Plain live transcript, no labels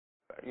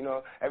You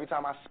know, every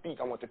time I speak,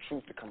 I want the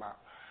truth to come out.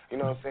 You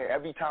know what I'm saying?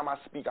 Every time I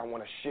speak, I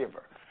want to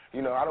shiver.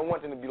 You know, I don't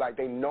want them to be like,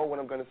 they know what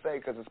I'm going to say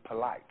because it's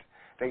polite.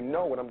 They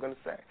know what I'm going to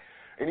say.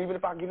 And even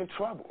if I get in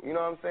trouble, you know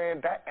what I'm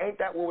saying? Ain't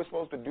that what we're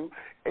supposed to do?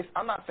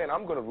 I'm not saying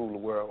I'm going to rule the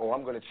world or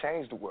I'm going to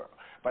change the world,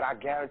 but I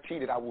guarantee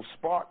that I will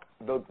spark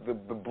the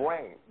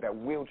brain that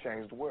will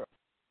change the world.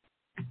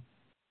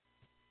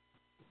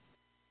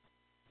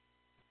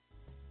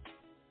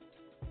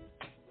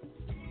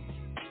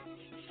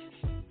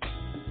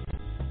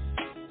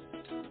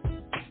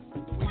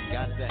 We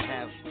got to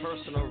have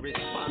personal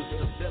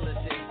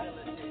responsibility,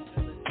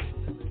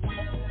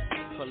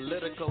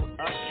 political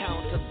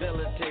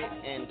accountability,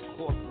 and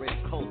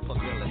corporate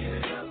culpability.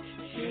 Get up,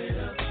 get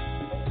up,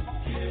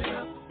 get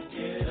up,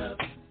 get up,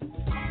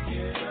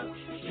 get up,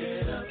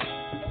 get up,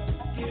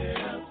 get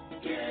up,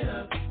 get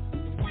up.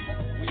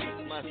 We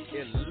must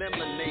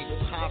eliminate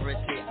poverty.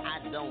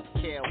 I don't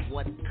care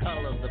what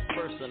color the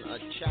person or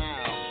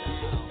child.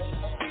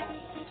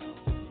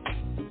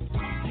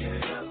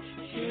 Get up,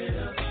 get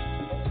up,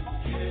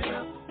 get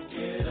up,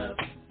 get up,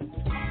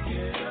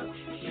 get up,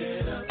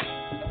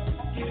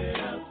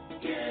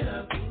 get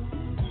up.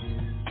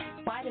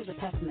 Why does a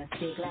pessimist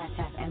see a glass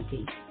half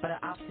empty, but an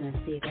optimist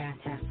see a glass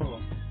half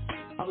full?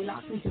 Are we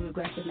locked into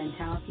regressive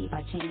mentality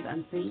by chains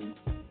unseen?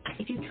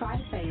 If you try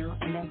to fail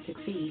and then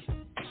succeed,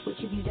 which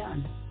have you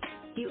done?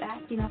 Do you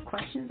ask enough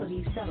questions or do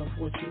you settle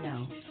for what you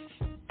know?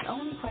 The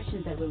only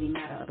questions that really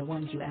matter are the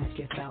ones you ask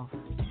yourself.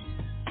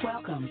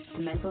 Welcome to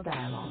Mental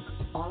Dialogue.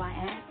 All I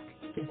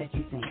ask is that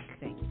you think.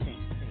 Get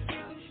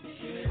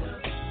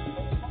up,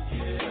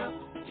 get up,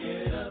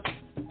 get up,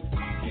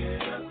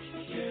 get up,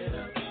 get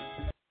up.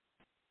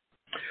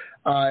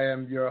 I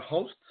am your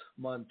host,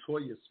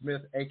 Montoya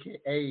Smith,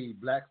 a.k.a.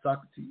 Black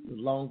Socrates,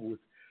 along with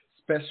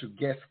special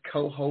guest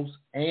co-host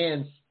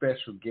and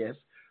special guest,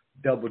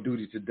 double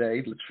duty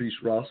today, Latrice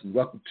Ross, and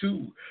welcome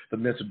to the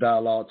Mental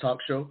Dialogue Talk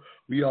Show.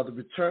 We are the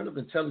return of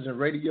intelligent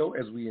radio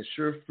as we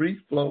ensure free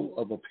flow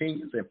of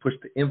opinions and push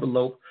the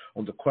envelope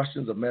on the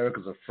questions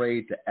America's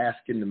afraid to ask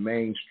in the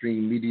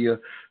mainstream media.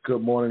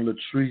 Good morning,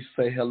 Latrice.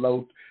 Say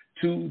hello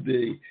to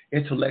the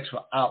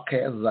intellectual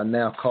outcasts, as I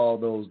now call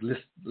those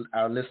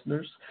our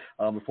listeners,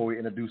 before we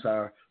introduce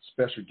our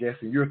special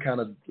guest. And you're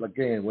kind of,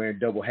 again, wearing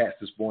double hats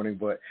this morning,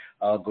 but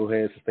I'll go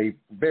ahead and stay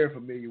very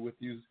familiar with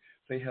you.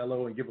 Say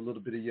hello and give a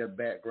little bit of your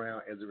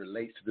background as it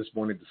relates to this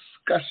morning's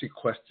discussion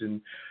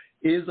question.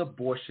 Is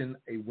abortion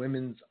a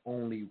women's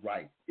only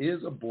right?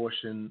 Is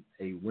abortion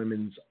a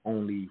women's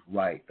only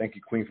right? Thank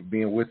you, Queen, for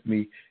being with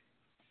me.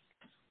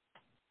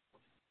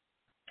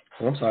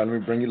 Oh, I'm sorry, let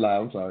me bring you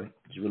live. I'm sorry.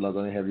 Did you realize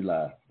I didn't have you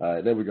live? All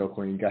right, there we go,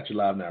 Queen. Got you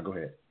live now. Go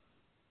ahead.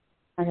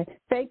 Okay.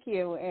 Thank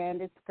you,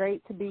 and it's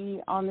great to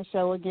be on the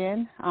show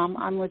again. I'm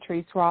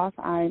Latrice Ross.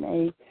 I'm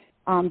a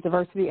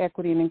diversity,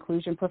 equity, and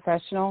inclusion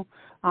professional.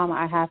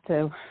 I have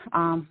to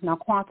now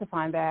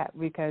quantify that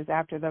because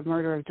after the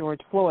murder of George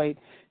Floyd,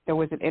 there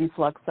was an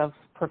influx of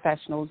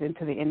professionals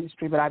into the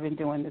industry, but I've been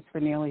doing this for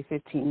nearly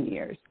 15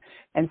 years.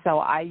 And so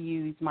I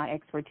use my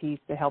expertise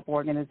to help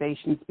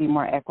organizations be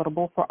more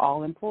equitable for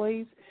all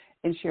employees,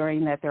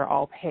 ensuring that they're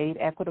all paid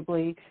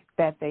equitably,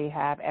 that they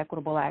have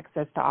equitable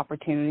access to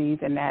opportunities,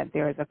 and that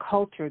there is a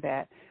culture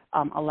that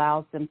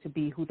allows them to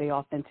be who they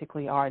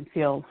authentically are and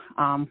feel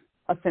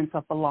a sense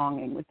of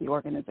belonging with the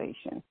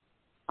organization.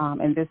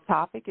 And this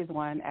topic is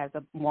one, as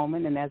a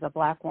woman and as a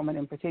Black woman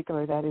in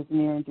particular, that is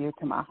near and dear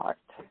to my heart.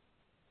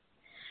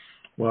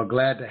 Well,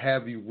 glad to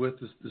have you with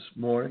us this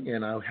morning,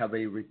 and I have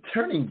a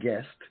returning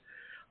guest,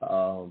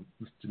 Mr.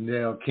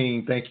 Janelle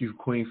King. Thank you,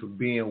 Queen, for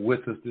being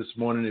with us this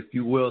morning. If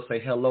you will, say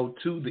hello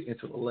to the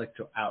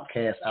intellectual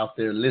outcast out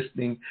there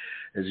listening,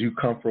 as you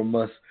come from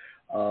us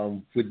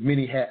with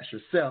many hats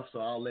yourself, so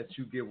I'll let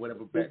you give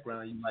whatever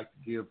background you like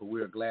to give, but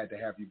we're glad to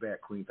have you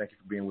back, Queen. Thank you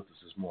for being with us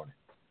this morning.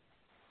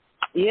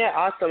 Yeah,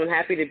 awesome. I'm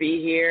happy to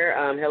be here.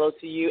 Hello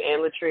to you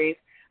and Latrice.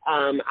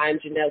 I'm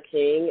Janelle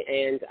King,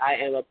 and I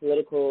am a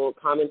political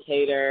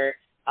commentator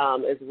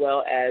as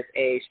well as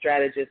a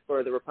strategist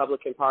for the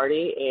Republican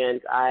Party,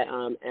 and I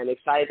am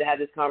excited to have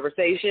this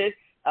conversation.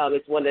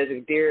 It's one that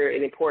is dear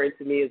and important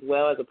to me as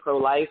well as a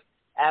pro-life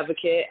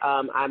advocate.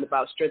 I'm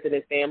about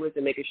strengthening families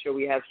and making sure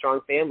we have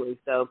strong families.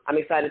 So I'm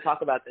excited to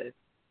talk about this.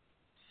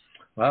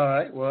 All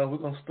right. Well, we're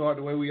going to start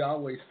the way we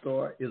always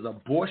start. Is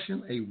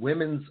abortion a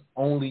women's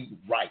only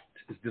right?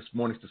 Is this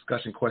morning's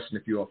discussion question.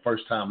 If you're a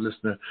first-time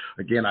listener,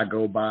 again, I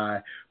go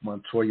by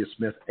Montoya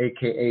Smith,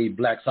 a.k.a.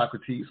 Black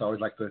Socrates. I always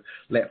like to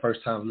let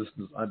first-time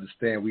listeners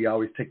understand we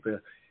always take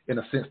in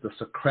a sense, the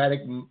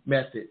Socratic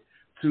method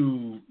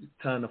to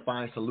trying to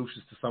find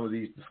solutions to some of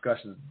these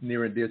discussions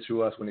near and dear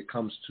to us when it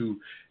comes to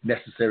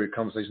necessary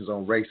conversations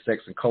on race,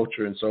 sex, and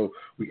culture. And so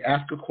we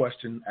ask a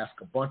question, ask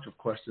a bunch of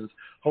questions,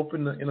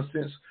 hoping to, in a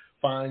sense,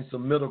 find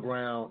some middle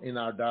ground in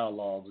our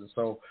dialogues. And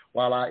so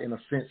while I, in a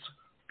sense,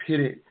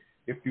 pitted,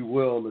 if you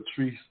will,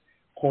 Latrice,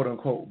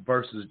 quote-unquote,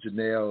 versus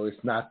Janelle,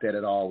 it's not that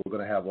at all. We're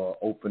going to have an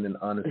open and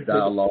honest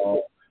dialogue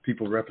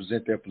people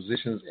represent their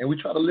positions, and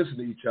we try to listen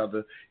to each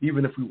other,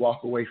 even if we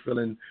walk away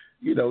feeling,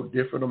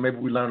 different, or maybe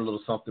we learn a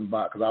little something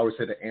about, because I always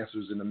say the answer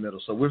is in the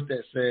middle. So with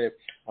that said,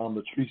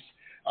 Latrice,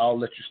 I'll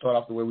let you start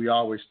off the way we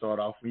always start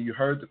off. When you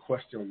heard the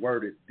question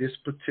worded this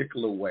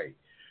particular way,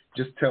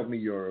 just tell me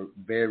your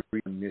very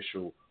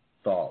initial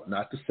thought,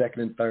 not the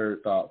second and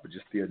third thought, but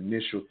just the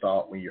initial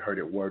thought when you heard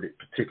it worded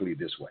particularly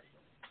this way.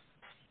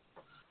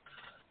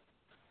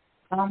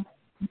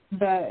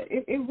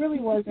 It really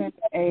wasn't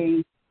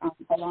a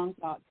long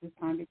thought this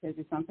time, because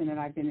it's something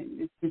that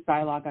it's this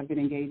dialogue I've been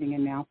engaging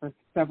in now for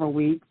several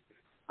weeks.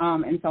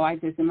 And so I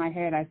just, in my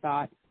head, I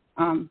thought,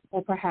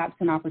 well, perhaps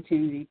an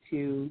opportunity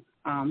to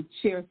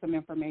share some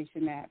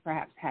information that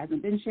perhaps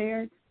hasn't been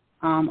shared,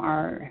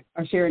 or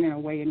share it in a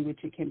way in which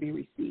it can be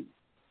received.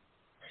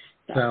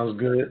 So. Sounds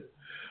good.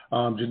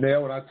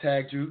 Janelle, when I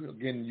tagged you,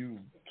 again, you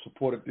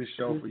supported this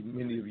show for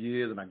many of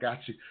years, and I got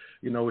you,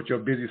 with your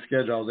busy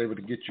schedule, I was able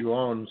to get you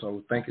on.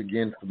 So thank you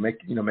again for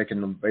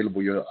making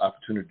available your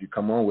opportunity to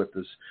come on with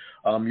us.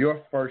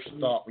 Your first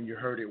thought when you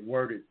heard it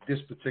worded this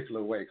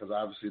particular way, because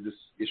obviously this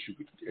issue,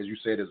 as you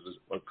said, is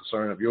a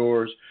concern of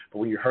yours, but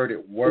when you heard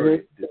it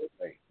worded this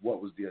way,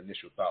 what was the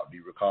initial thought? Do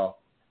you recall?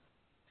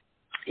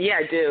 Yeah,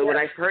 I do. When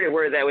I heard it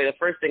worded that way, the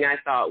first thing I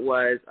thought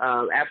was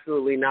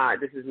absolutely not.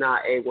 This is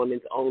not a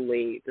women's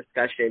only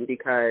discussion,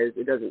 because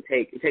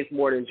it takes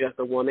more than just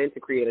a woman to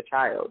create a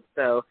child.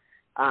 So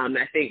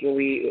I think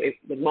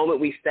the moment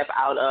we step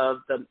out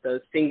of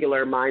the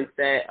singular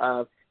mindset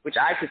of, which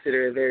I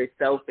consider a very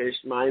selfish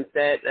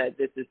mindset, that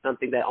this is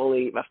something that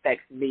only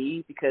affects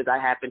me because I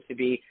happen to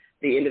be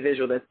the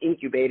individual that's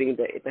incubating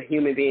the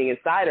human being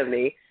inside of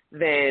me,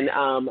 then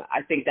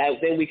I think that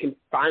then we can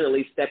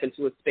finally step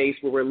into a space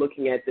where we're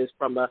looking at this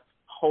from a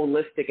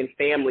holistic and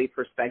family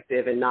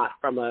perspective and not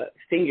from a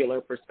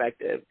singular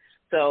perspective.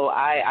 So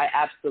I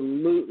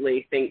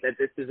absolutely think that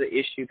this is an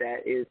issue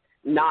that is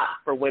not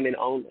for women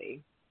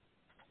only.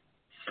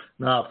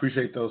 No, I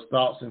appreciate those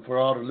thoughts. And for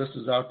all the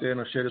listeners out there, and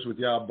I'll share this with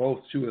y'all both,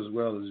 too, as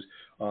well as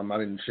I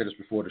didn't share this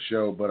before the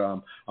show, but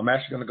I'm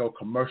actually going to go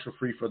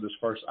commercial-free for this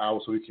first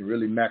hour so we can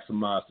really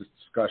maximize this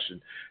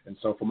discussion. And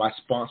so for my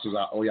sponsors,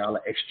 I owe y'all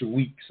an extra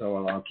week,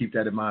 so I'll keep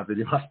that in mind for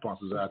any of my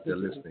sponsors out there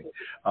listening.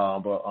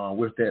 But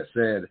with that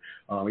said,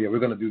 we're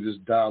going to do this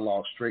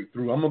dialogue straight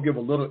through. I'm going to give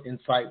a little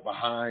insight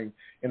behind,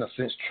 in a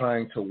sense,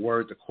 trying to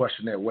word the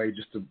question that way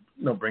just to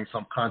bring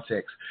some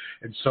context.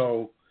 And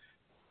so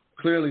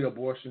clearly,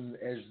 abortion,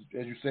 as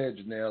you said,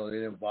 Janelle,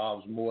 it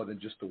involves more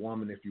than just the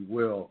woman, if you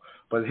will.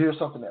 But here's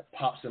something that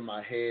pops in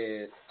my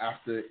head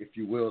after, if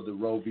you will, the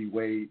Roe v.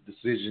 Wade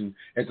decision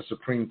at the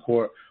Supreme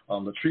Court.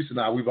 Latrice and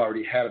I, we've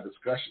already had a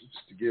discussion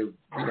just to give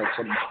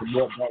some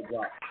more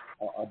background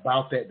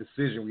about that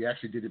decision. We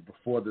actually did it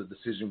before the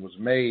decision was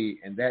made,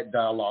 and that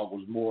dialogue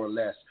was more or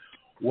less,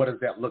 what does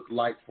that look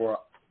like for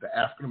the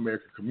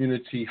African-American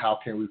community? How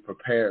can we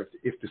prepare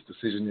if this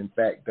decision, in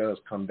fact, does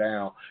come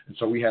down? And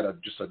so we had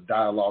just a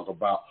dialogue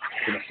about,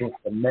 in a sense,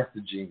 the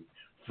messaging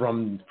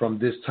from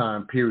this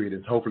time period,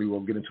 and hopefully we'll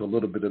get into a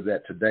little bit of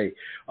that today.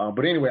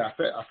 But anyway, I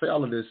say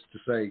all of this to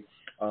say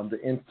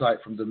the insight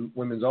from the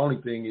women's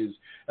only thing is,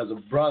 as a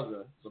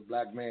brother, as a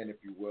black man, if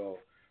you will,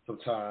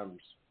 sometimes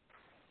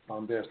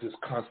there's this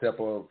concept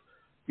of,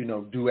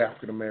 do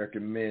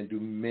African-American men, do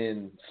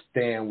men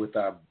stand with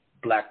our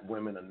black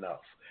women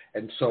enough?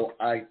 And so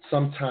I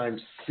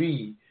sometimes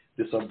see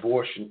this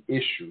abortion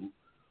issue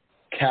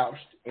couched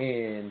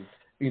in,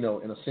 in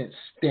a sense,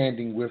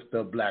 standing with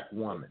the black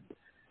woman.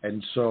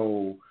 And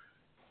so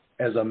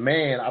as a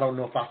man, I don't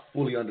know if I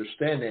fully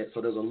understand that.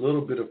 So there's a little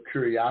bit of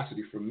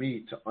curiosity for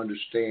me to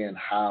understand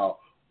how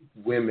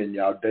women,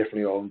 y'all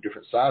definitely on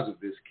different sides of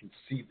this, can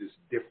see this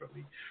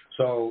differently.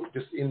 So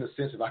just in the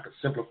sense, if I could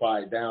simplify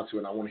it down to,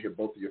 and I want to hear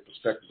both of your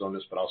perspectives on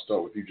this, but I'll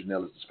start with you,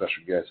 Janelle, as the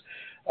special guest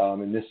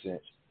in this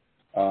sense.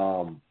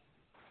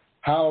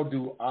 How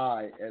do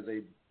I, as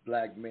a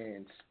black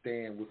man,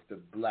 stand with the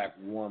black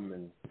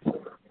woman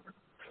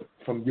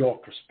from your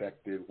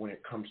perspective when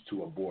it comes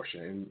to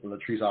abortion? And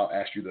Latrice, I'll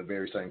ask you the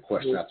very same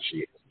question after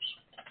she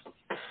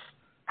answers.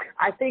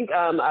 I think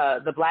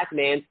the black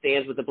man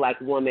stands with the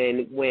black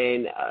woman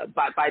when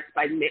by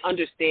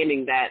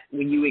understanding that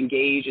when you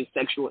engage in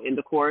sexual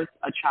intercourse,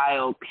 a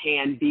child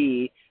can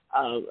be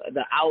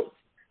the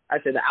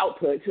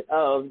output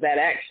of that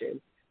action.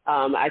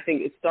 I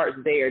think it starts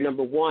there.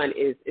 Number one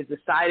is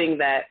deciding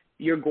that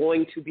you're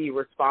going to be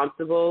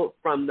responsible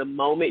from the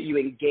moment you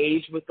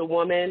engage with the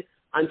woman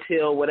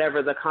until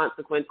whatever the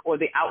consequence or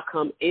the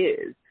outcome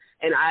is.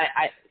 And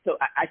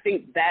I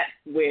think that's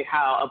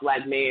how a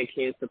black man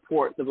can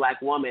support the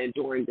black woman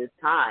during this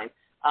time.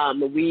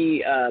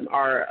 We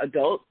are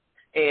adults,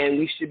 and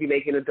we should be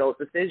making adult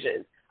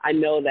decisions. I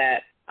know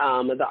that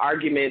the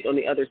argument on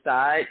the other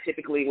side,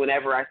 typically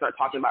whenever I start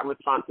talking about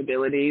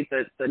responsibilities,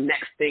 the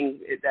next thing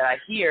that I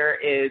hear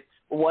is,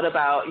 what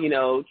about,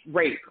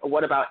 rape, or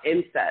what about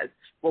incest?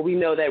 Well, we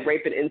know that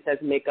rape and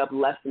incest make up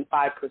less than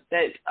 5%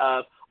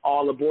 of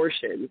all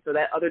abortions. So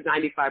that other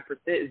 95%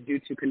 is due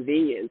to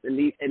convenience, and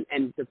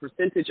the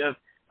percentage of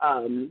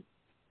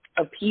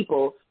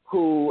people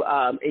who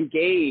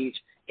engage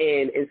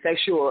in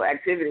sexual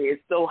activity is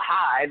so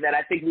high that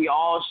I think we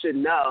all should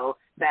know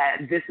that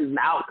this is an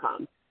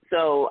outcome.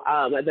 So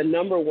the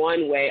number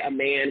one way a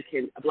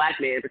black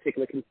man in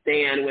particular, can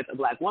stand with a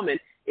black woman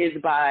is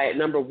by,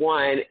 number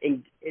one,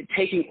 in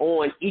taking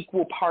on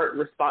equal part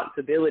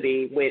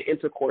responsibility when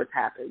intercourse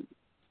happens.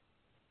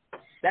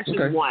 That's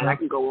just one. I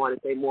can go on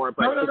and say more,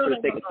 but just for the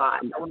sake of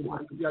time.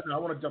 I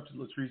want to jump to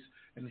Latrice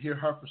and hear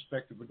her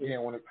perspective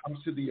again when it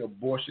comes to the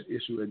abortion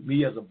issue, and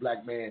me as a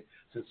black man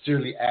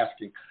sincerely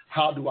asking,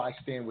 how do I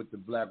stand with the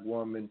black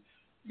woman,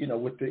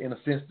 with the, in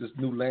a sense, this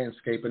new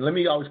landscape? And let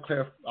me always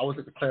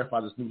like to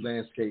clarify this new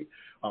landscape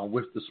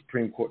with the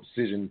Supreme Court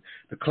decision.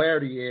 The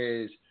clarity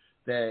is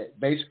that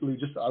basically,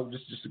 just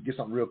to get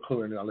something real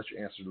clear, and then I'll let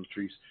you answer,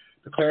 Latrice.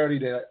 The clarity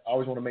that I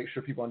always want to make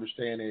sure people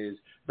understand is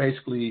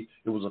basically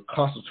it was a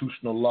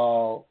constitutional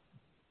law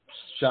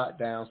shot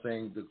down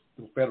saying the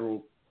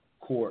federal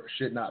court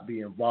should not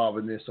be involved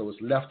in this, so it's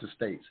left to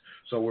states.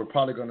 So we're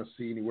probably going to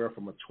see anywhere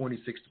from a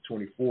 26 to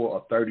 24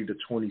 or 30 to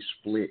 20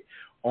 split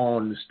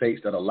on the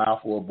states that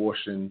allow for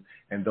abortion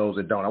and those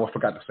that don't. I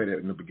forgot to say that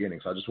in the beginning,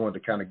 so I just wanted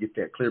to kind of get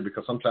that clear,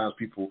 because sometimes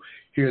people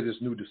hear this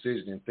new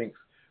decision and think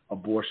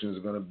abortion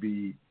is going to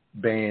be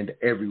banned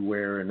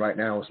everywhere, and right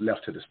now it's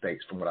left to the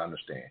states, from what I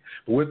understand.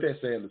 But with that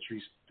said,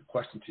 Latrice, the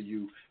question to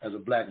you as a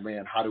black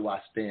man, how do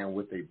I stand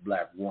with a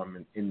black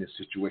woman in this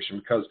situation?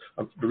 Because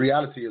the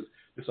reality is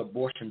this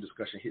abortion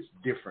discussion hits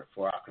different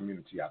for our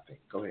community, I think.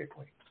 Go ahead,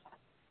 Queen.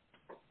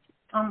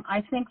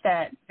 I think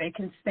that they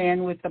can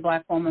stand with the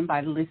black woman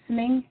by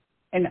listening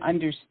and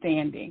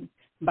understanding.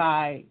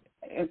 And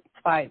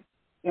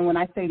when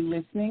I say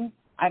listening,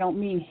 I don't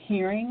mean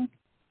hearing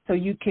so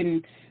you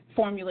can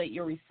formulate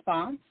your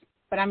response,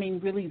 but I mean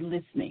really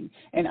listening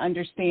and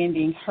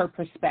understanding her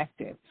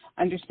perspective,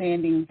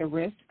 understanding the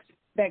risks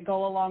that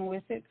go along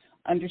with it,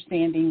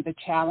 understanding the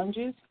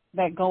challenges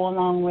that go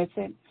along with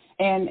it,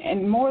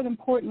 and more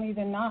importantly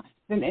than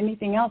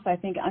anything else, I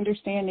think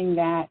understanding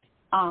that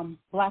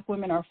black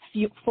women are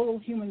full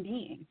human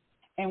beings,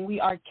 and we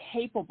are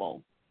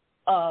capable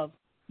of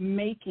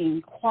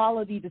making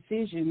quality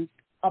decisions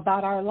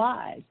about our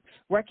lives,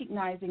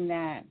 recognizing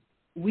that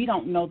we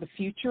don't know the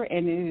future,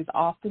 and it is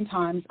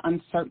oftentimes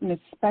uncertain,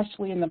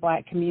 especially in the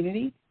black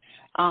community,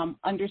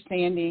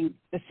 understanding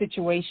the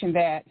situation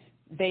that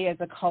they as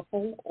a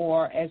couple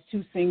or as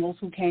two singles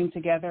who came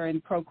together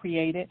and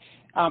procreated,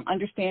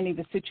 understanding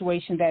the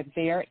situation that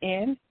they're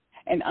in,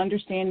 and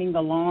understanding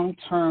the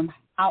long-term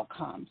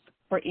outcomes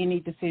for any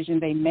decision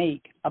they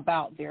make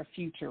about their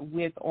future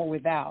with or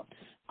without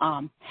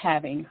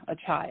having a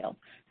child.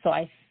 So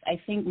I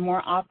think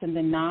more often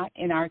than not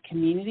in our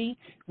community,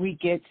 we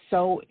get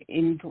so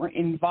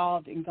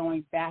involved in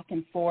going back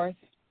and forth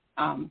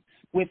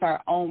with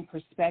our own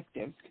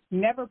perspectives,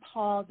 never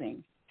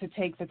pausing to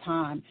take the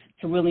time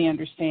to really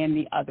understand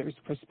the other's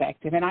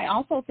perspective. And I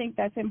also think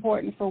that's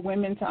important for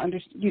women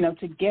to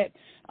to get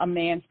a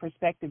man's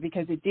perspective,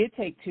 because it did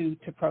take two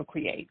to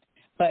procreate.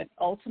 But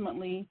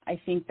ultimately, I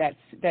think that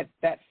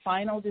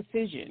final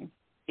decision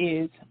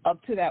is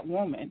up to that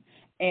woman,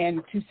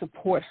 and to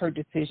support her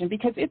decision,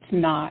 because it's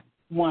not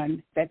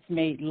one that's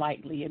made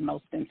lightly in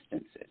most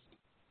instances.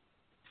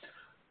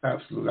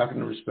 Absolutely. I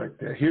can respect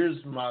that.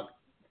 Here's my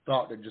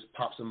thought that just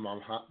pops in my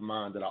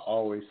mind that I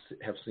always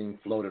have seen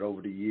floated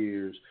over the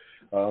years,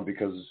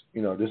 because,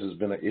 this has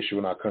been an issue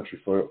in our country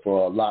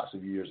for lots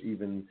of years,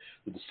 even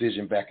the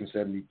decision back in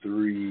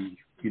 73,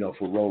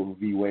 for Roe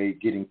v.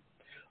 Wade getting,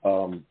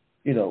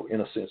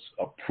 in a sense,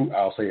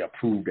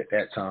 approved at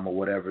that time or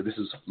whatever. This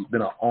has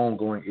been an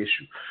ongoing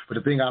issue. But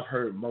the thing I've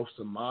heard most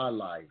of my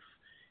life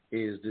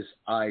is this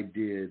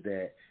idea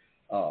that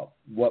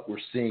what we're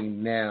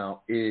seeing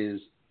now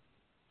is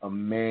a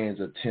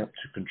man's attempt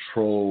to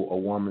control a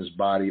woman's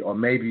body, or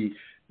maybe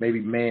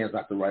man's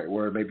not the right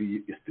word.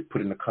 Maybe it's to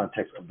put in the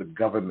context of the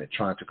government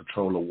trying to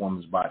control a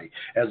woman's body.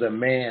 As a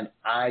man,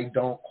 I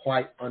don't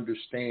quite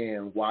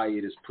understand why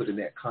it is put in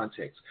that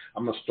context.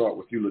 I'm going to start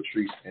with you,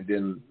 Latrice, and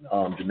then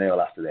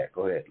Janelle after that.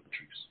 Go ahead,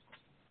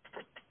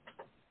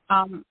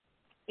 Latrice.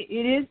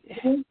 It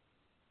is.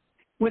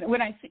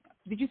 When I think,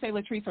 did you say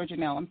Latrice or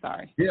Janelle? I'm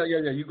sorry. Yeah.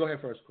 You go ahead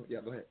first.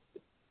 Yeah, go ahead.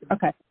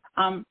 Okay.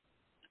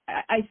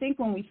 I think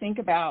when we think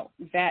about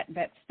that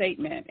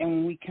statement, and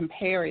when we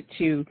compare it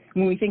to,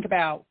 when we think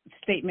about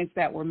statements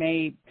that were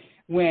made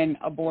when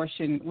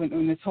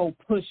this whole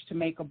push to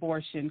make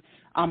abortion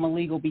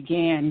illegal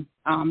began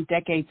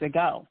decades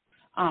ago,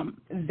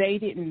 they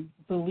didn't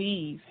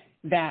believe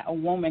that a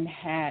woman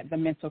had the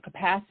mental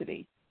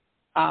capacity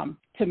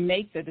to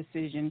make the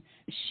decision.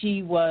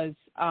 She was,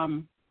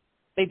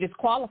 they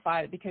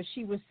disqualified it because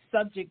she was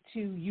subject to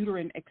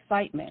uterine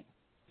excitement,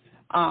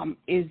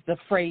 is the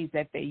phrase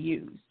that they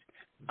used.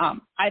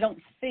 I don't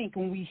think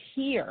when we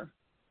hear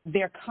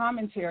their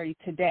commentary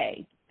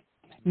today,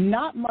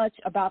 not much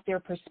about their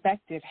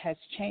perspective has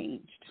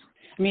changed.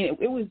 I mean,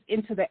 it was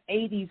into the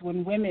 80s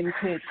when women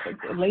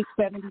late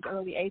 70s,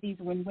 early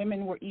 80s, when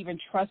women were even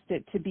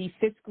trusted to be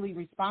fiscally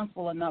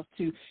responsible enough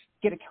to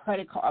get a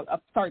credit card,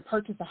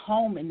 purchase a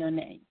home in their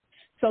name.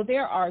 So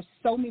there are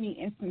so many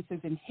instances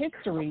in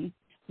history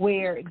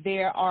where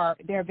there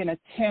have been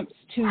attempts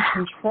to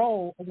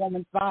control a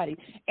woman's body.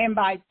 And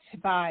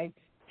by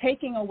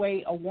taking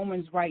away a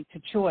woman's right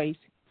to choice,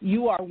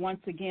 you are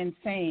once again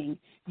saying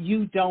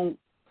you don't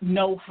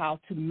know how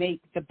to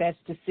make the best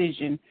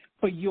decision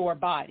for your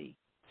body.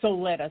 So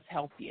let us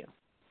help you.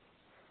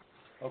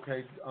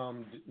 Okay,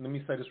 let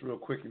me say this real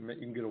quick. You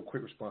can get a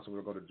quick response, and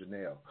we'll go to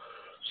Janelle.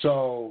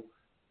 So,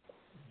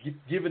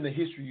 given the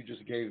history you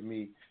just gave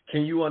me,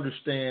 can you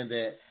understand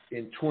that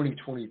in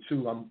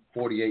 2022, I'm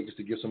 48, just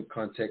to give some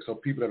context, so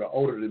people that are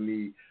older than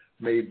me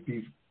may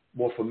be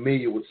more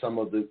familiar with some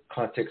of the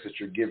context that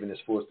you're giving as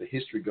far as the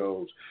history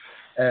goes.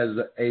 As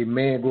a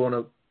man growing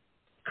up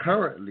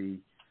currently,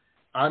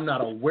 I'm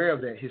not aware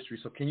of that history.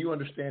 So can you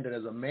understand that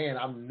as a man,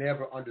 I've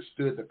never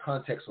understood the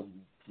context of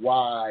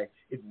why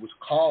it was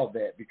called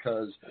that?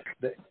 Because,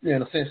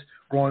 in a sense,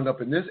 growing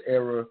up in this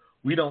era,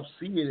 we don't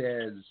see it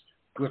as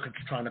we're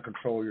trying to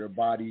control your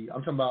body.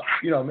 I'm talking about,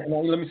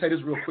 let me say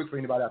this real quick for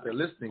anybody out there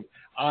listening.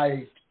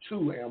 I,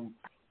 too, am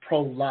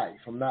pro-life.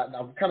 I'm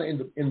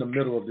kind of in the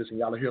middle of this, and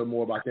y'all will hear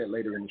more about that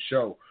later in the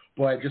show.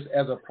 But just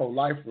as a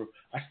pro-lifer,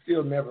 I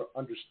still never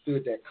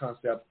understood that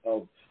concept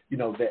of,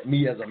 that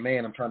me as a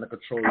man, I'm trying to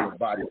control your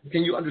body.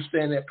 Can you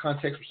understand that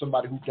context for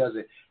somebody who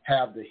doesn't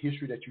have the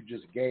history that you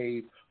just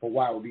gave, for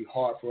why it would be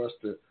hard for us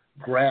to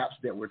grasp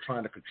that we're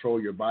trying to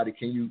control your body?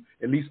 Can you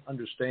at least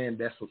understand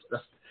that's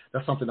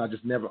something I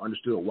just never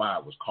understood why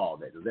it was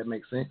called that? Does that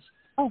make sense?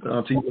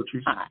 To you,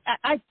 Patrice?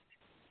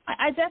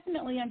 I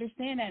definitely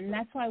understand that, and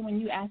that's why when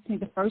you asked me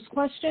the first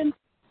question,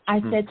 I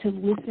said to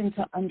listen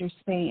to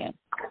understand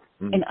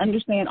and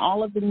understand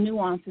all of the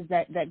nuances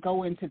that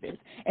go into this,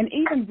 and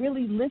even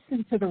really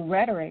listen to the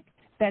rhetoric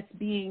that's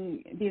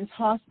being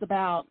tossed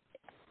about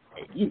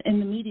in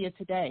the media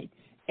today,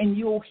 and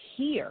you'll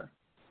hear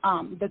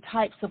the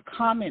types of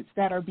comments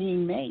that are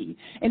being made.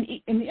 And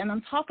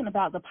I'm talking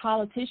about the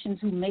politicians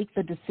who make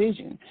the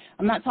decision.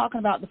 I'm not talking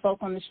about the folk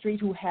on the street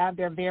who have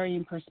their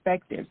varying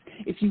perspectives.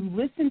 If you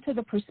listen to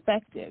the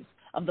perspectives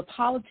of the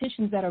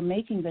politicians that are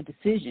making the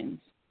decisions,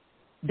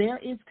 there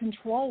is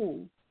control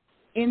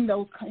in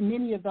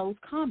many of those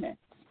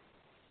comments.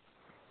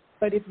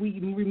 But if we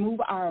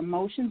remove our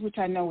emotions, which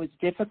I know is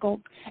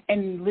difficult,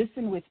 and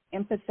listen with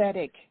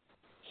empathetic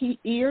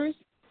ears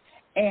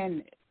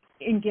and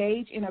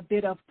engage in a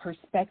bit of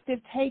perspective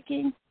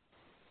taking,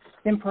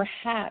 then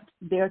perhaps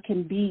there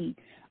can be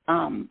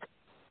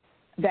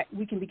that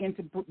we can begin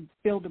to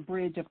build a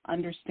bridge of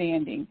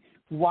understanding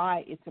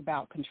why it's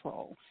about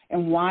control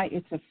and why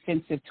it's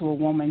offensive to a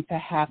woman to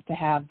have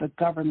the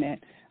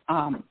government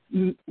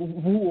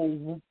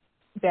rule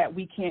that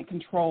we can't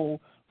control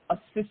a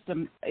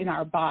system in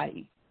our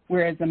body,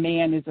 whereas a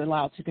man is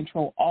allowed to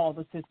control all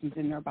the systems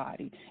in their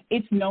body.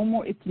 It's no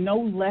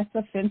less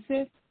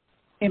offensive,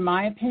 in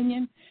my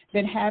opinion,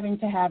 than having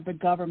to have the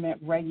government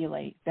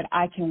regulate that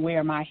I can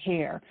wear my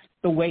hair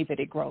the way that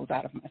it grows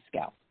out of my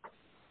scalp.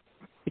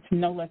 It's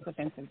no less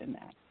offensive than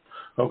that.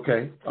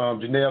 Okay.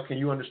 Janelle, can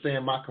you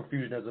understand my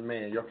confusion as a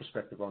man, your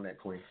perspective on that,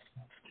 Queen?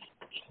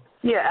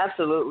 Yeah,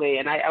 absolutely.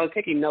 And I was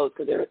taking notes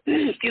because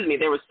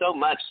there was so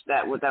much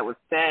that was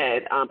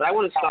said. But I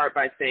want to start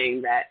by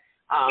saying that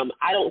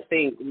I don't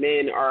think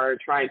men are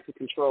trying to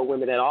control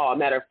women at all.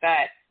 Matter of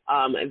fact,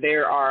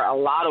 there are a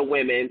lot of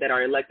women that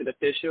are elected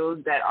officials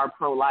that are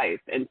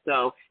pro-life. And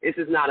so this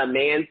is not a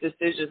man's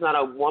decision. It's not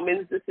a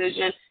woman's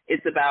decision.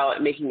 It's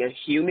about making a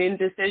human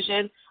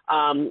decision.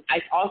 I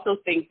also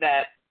think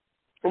that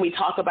when we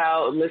talk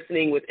about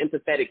listening with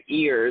empathetic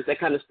ears, that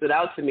kind of stood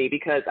out to me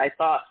because I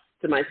thought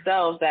to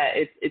myself that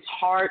it's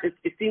hard.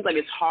 It seems like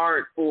it's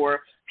hard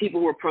for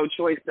people who are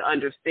pro-choice to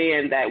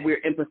understand that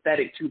we're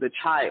empathetic to the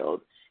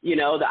child.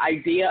 The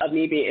idea of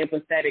me being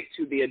empathetic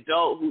to the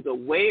adult who's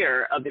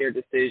aware of their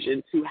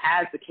decisions, who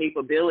has the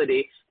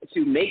capability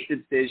to make the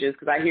decisions,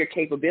 because I hear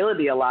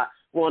capability a lot.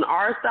 Well, on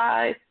our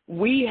side,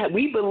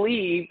 we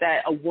believe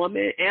that a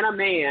woman and a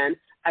man,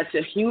 as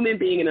a human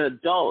being and an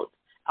adult,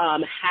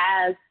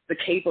 has the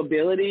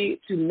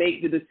capability to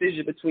make the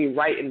decision between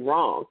right and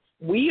wrong.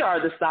 We are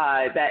the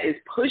side that is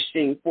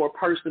pushing for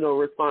personal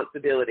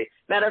responsibility.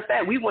 Matter of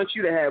fact, we want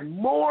you to have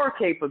more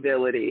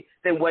capabilities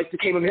than what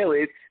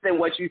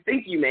you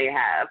think you may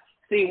have.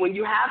 See, when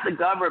you have the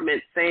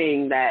government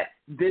saying that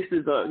this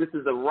is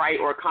a right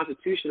or a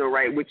constitutional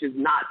right, which is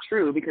not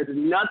true, because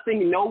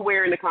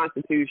nowhere in the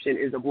Constitution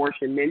is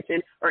abortion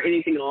mentioned or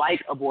anything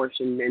like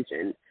abortion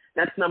mentioned.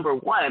 That's number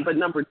one. But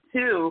number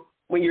two,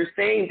 when you're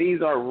saying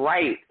these are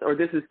rights or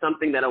this is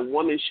something that a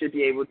woman should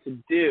be able to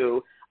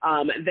do,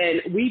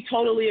 then we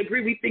totally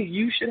agree. We think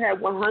you should have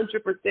 100%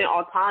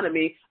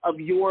 autonomy of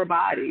your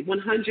body,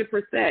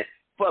 100%.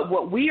 But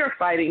what we are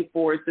fighting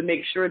for is to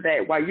make sure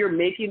that while you're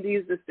making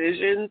these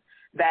decisions,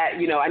 that,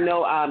 I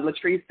know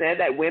Latrice said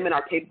that women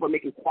are capable of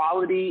making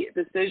quality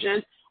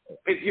decisions.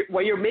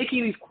 When you're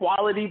making these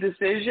quality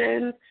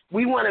decisions,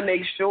 we want to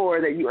make sure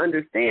that you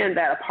understand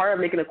that a part of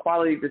making a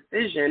quality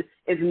decision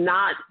is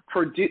not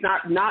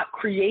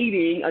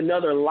creating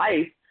another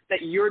life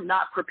that you're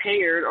not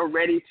prepared or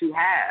ready to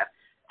have.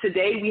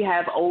 Today we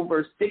have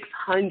over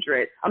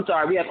 500,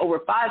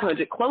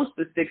 close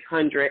to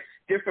 600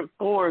 different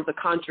forms of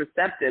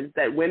contraceptives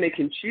that women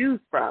can choose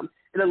from.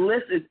 And the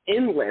list is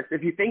endless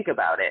if you think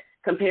about it,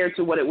 compared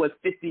to what it was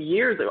 50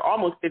 years or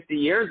almost 50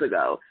 years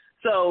ago.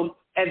 So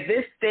at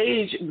this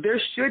stage, there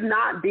should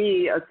not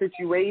be a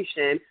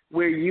situation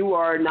where you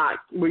are not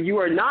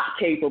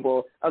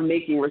capable of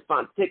making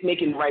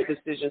the right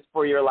decisions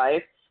for your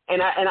life.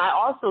 And I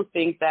also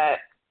think that,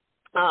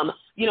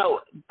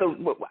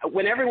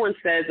 when everyone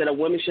says that a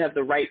woman should have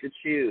the right to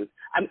choose,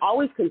 I'm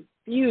always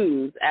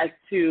confused as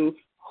to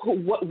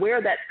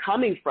where that's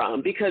coming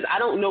from, because I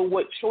don't know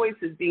what choice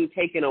is being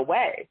taken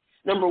away.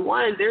 Number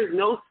one, there's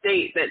no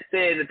state that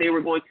said that they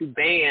were going to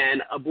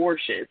ban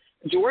abortion.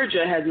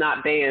 Georgia has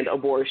not banned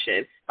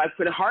abortion.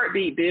 The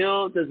heartbeat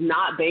bill does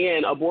not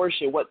ban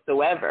abortion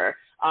whatsoever.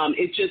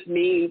 It just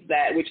means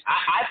that, which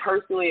I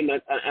personally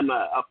am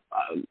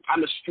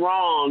a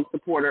strong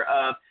supporter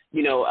of,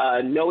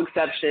 no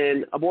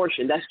exception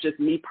abortion. That's just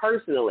me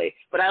personally.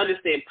 But I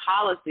understand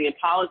policy, and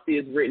policy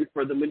is written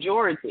for the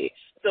majority.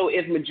 So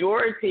if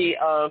majority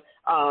of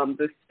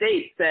the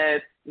state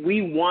says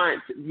we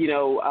want,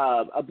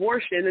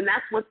 abortion, then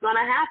that's what's going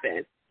to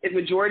happen. If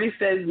majority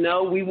says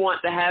no, we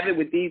want to have it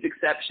with these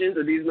exceptions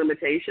or these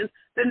limitations,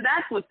 then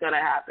that's what's going to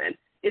happen.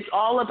 It's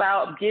all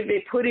about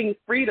putting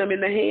freedom in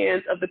the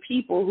hands of the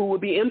people who will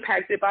be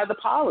impacted by the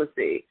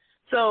policy.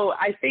 So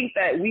I think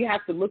that we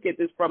have to look at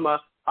this from a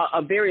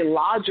very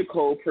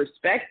logical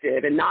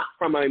perspective and not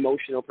from an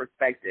emotional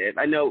perspective.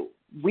 I know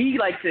we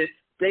like to,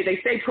 they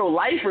say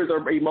pro-lifers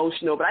are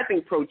emotional, but I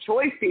think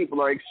pro-choice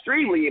people are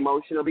extremely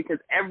emotional because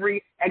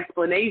every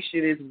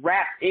explanation is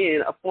wrapped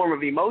in a form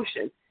of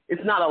emotion.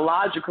 It's not a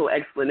logical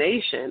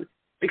explanation,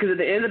 because at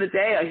the end of the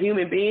day, a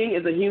human being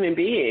is a human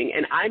being,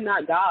 and I'm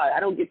not God. I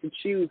don't get to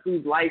choose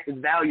whose life is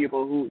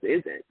valuable, whose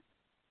isn't.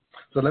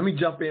 So let me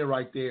jump in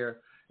right there,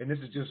 and this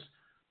is just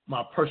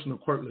my personal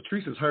quirk.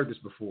 Latrice has heard this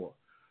before.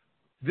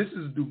 This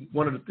is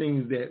one of the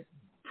things that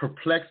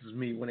perplexes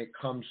me when it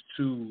comes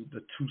to the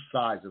two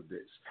sides of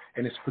this,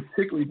 and it's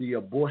particularly the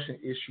abortion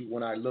issue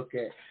when I look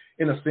at,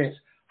 in a sense,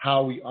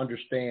 how we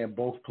understand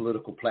both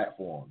political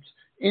platforms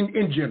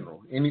in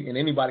general. And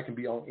anybody can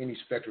be on any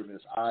spectrum of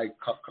this. I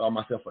call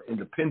myself an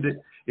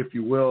independent, if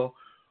you will.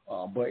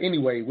 But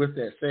anyway, with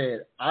that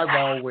said, I've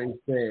always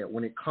said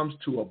when it comes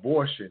to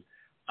abortion,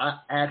 I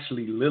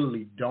actually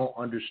literally don't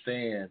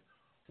understand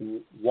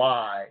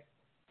why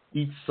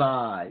each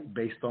side,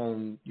 based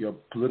on your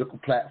political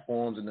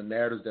platforms and the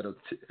narratives that are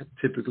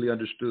typically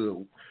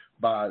understood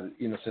by,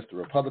 since the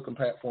Republican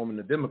platform and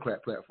the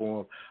Democrat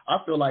platform, I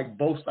feel like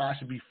both sides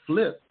should be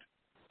flipped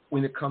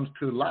when it comes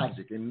to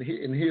logic. And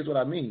here's what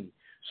I mean.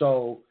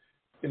 So,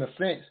 in a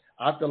sense,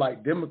 I feel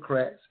like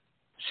Democrats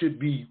should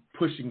be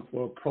pushing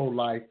for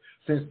pro-life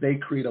since they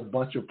create a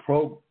bunch of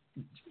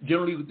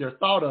generally they're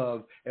thought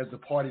of as the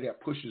party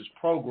that pushes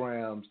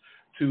programs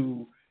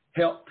to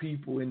help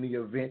people in the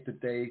event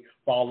that they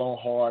fall on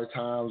hard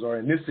times, or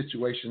in this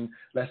situation,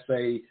 let's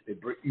say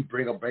you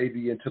bring a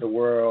baby into the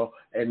world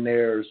and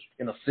there's,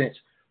 in a sense,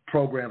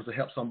 programs to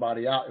help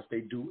somebody out if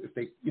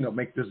they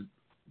make this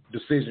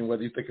decision,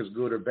 whether you think it's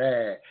good or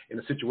bad, in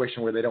a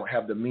situation where they don't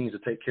have the means to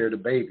take care of the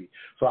baby.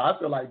 So I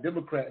feel like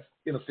Democrats,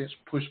 in a sense,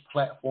 push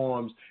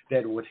platforms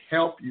that would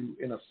help you,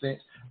 in a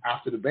sense,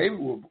 after the baby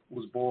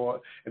was born.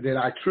 And then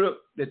I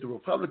trip that the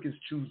Republicans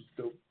choose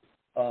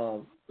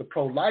the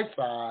pro-life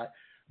side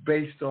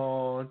based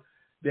on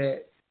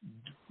that,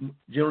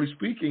 generally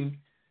speaking,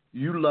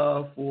 you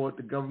love for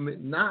the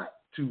government not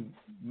to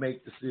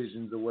make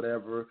decisions or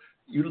whatever.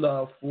 You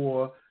love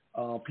for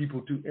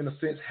people to, in a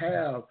sense,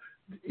 have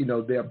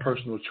their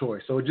personal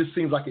choice. So it just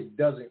seems like it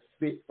doesn't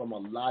fit from a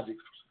logic.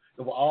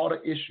 Of all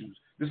the issues,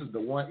 this is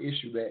the one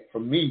issue that, for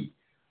me,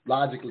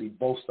 logically,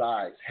 both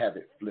sides have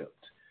it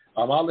flipped.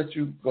 I'll let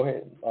you go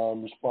ahead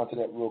and respond to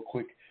that real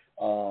quick,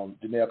 Janelle,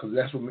 because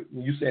that's when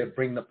you said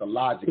bringing up the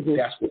logic,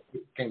 that's what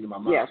came to my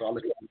mind. Yeah. So I'll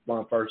let you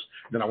respond first,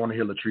 then I want to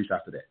hear Latrice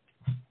after that.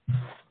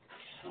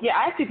 Yeah,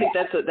 I actually think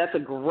that's a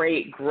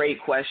great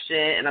question,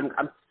 and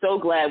I'm so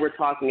glad we're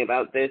talking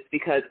about this,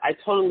 because I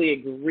totally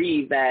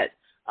agree that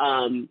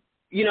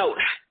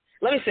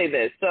let me say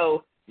this.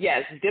 So,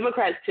 yes,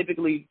 Democrats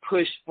typically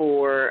push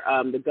for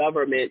the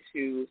government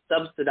to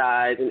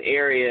subsidize in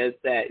areas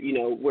that,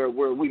 where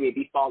we may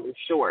be falling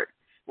short,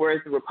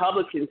 whereas the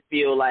Republicans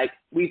feel like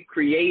we've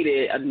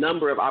created a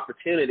number of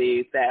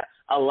opportunities that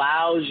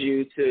allows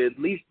you to at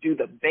least do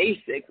the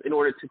basics in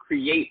order to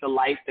create the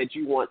life that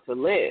you want to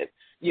live.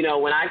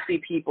 When I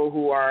see people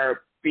who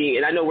are being,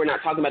 and I know we're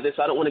not talking about this,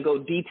 so I don't want to go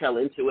detail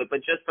into it, but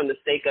just from the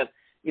sake of,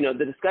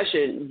 the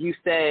discussion, you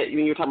said when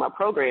you were talking about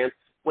programs,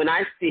 when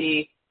I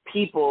see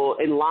people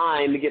in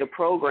line to get a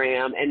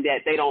program and that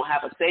they don't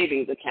have a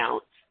savings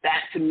account,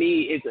 that to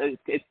me is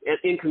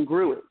it's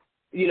incongruent.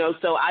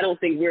 So I don't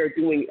think we're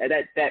doing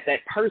that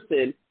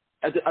person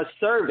a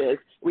service.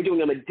 We're doing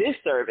them a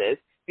disservice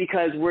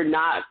because we're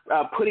not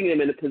putting them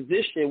in a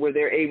position where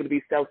they're able to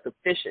be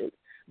self-sufficient.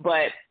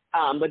 But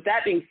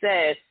that being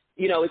said,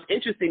 it's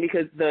interesting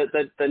because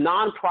the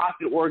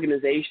nonprofit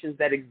organizations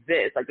that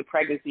exist, like the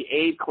Pregnancy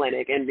Aid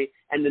Clinic and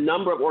the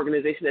number of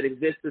organizations that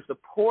exist to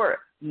support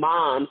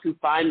moms who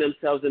find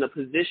themselves in a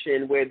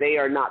position where they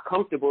are not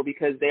comfortable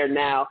because they're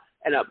now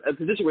in a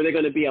position where they're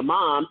going to be a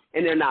mom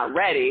and they're not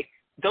ready.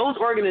 Those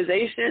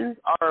organizations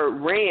are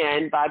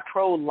ran by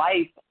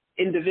pro-life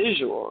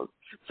individuals.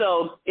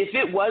 So if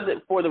it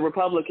wasn't for the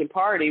Republican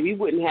Party, we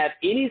wouldn't have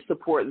any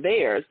support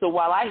there. So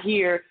while I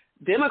hear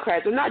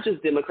Democrats, or not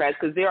just Democrats,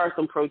 because there are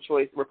some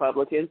pro-choice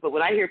Republicans, but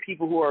when I hear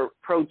people who are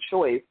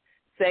pro-choice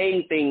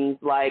saying things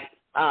like,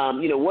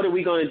 what are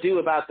we going to do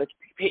about the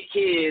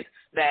kids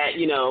that,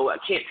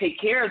 can't take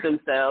care of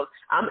themselves,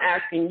 I'm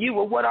asking you,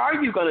 well, what are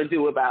you going to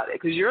do about it?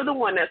 Because you're the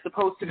one that's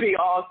supposed to be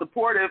all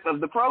supportive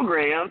of the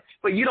program,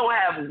 but you don't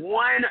have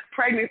one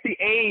pregnancy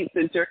aid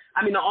center.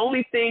 I mean, the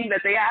only thing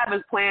that they have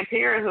is Planned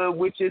Parenthood,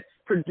 which is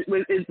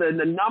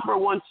the number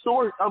one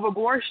source of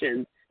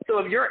abortions. So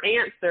if your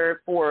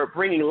answer for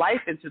bringing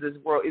life into this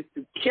world is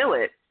to kill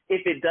it,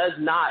 if it does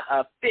not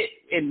fit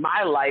in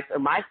my life or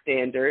my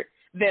standard,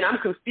 then I'm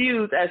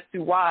confused as to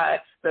why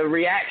the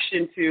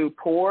reaction to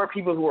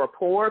people who are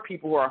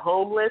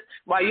homeless,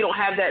 why you don't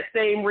have that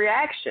same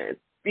reaction.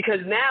 Because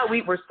now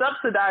we're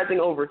subsidizing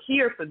over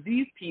here for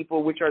these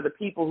people, which are the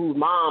people whose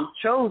moms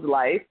chose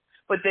life.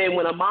 But then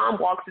when a mom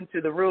walks into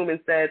the room and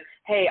says,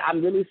 hey,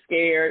 I'm really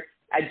scared,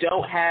 I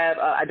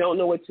don't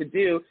know what to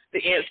do,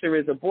 the answer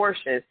is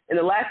abortion. And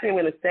the last thing I'm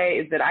going to say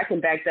is that I can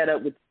back that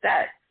up with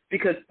stats,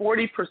 because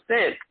 40%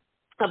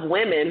 of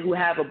women who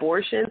have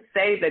abortions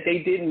say that they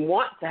didn't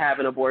want to have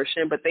an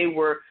abortion, but they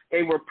were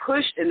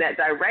pushed in that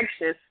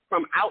direction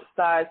from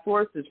outside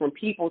sources, from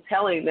people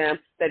telling them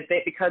that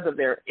because of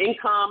their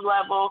income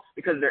level,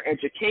 because of their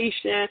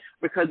education,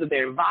 because of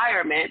their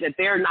environment, that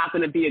they're not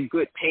going to be a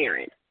good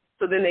parent.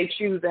 So then they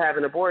choose to have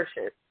an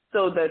abortion.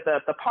 So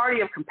the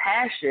party of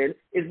compassion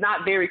is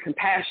not very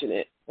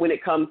compassionate when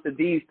it comes to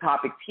these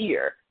topics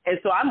here. And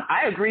so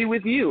I agree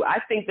with you. I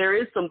think there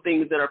is some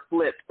things that are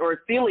flipped or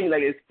feeling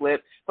like it's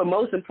flipped. But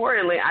most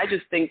importantly, I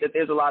just think that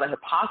there's a lot of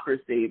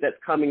hypocrisy that's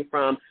coming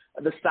from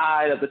the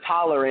side of the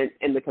tolerant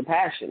and the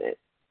compassionate.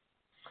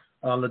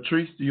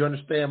 Latrice, do you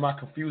understand my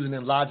confusion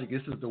in logic?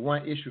 This is the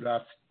one issue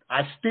that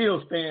I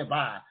still stand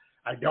by.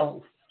 I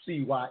don't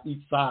see why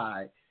each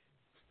side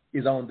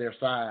is on their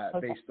side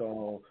based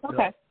on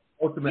the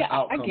ultimate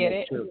outcome. I get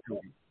it.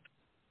 Children.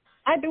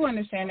 I do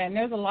understand that, and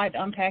there's a lot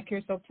to unpack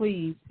here, so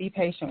please be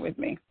patient with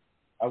me.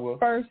 I will.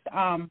 First,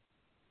 the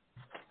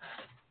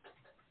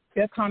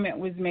comment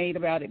was made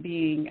about it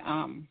being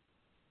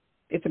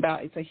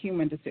it's a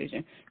human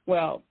decision.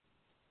 Well,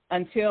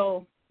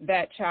 until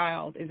that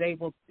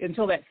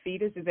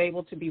fetus is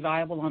able to be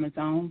viable on its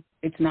own,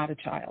 it's not a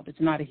child.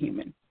 It's not a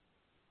human.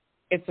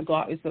 It's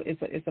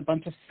a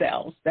bunch of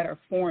cells that are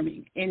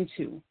forming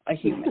into a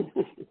human.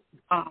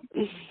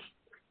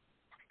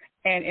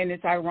 And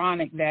it's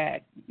ironic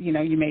that, you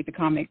made the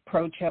comment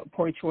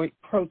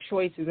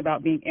pro-choice is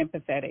about being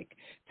empathetic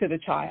to the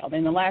child.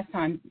 And the last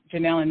time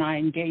Janelle and I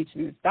engaged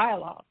in this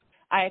dialogue,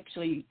 I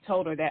actually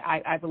told her that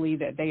I believe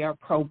that they are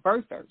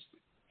pro-birthers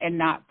and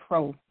not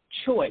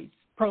pro-life,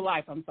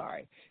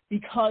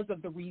 because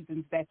of the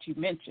reasons that you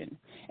mentioned.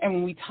 And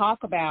when we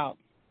talk about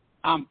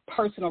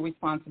personal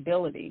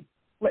responsibility,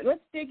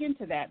 let's dig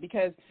into that,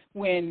 because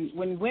when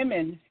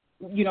women,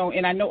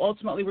 and I know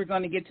ultimately we're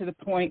going to get to the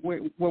point where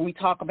we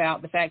talk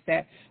about the fact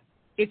that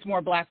it's more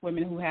black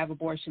women who have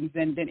abortions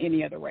than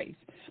any other race.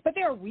 But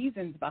there are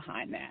reasons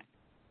behind that.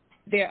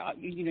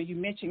 You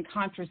mentioned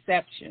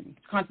contraception.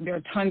 There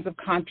are tons of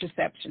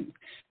contraception.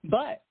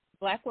 But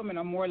black women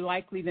are more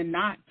likely than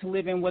not to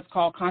live in what's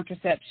called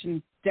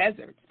contraception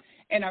deserts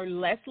and are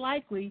less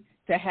likely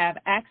to have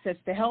access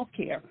to health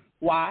care.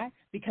 Why?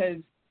 Because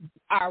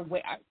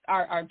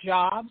our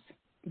jobs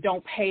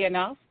don't pay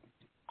enough.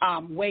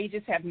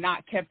 Wages have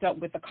not kept up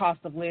with the cost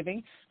of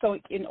living. So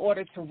in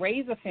order to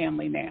raise a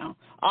family now,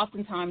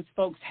 oftentimes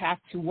folks have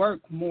to work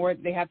more.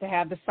 They have to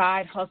have the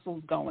side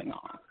hustles going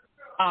on.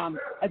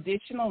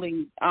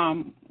 Additionally,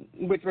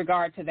 with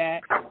regard to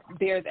that,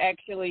 there's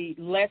actually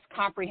less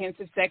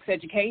comprehensive sex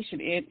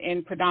education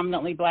in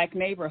predominantly black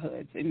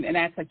neighborhoods. And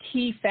that's a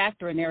key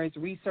factor, and there is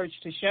research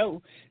to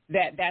show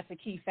that that's a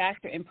key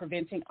factor in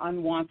preventing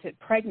unwanted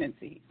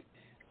pregnancies.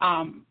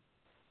 And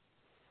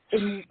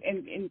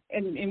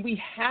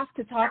we have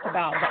to talk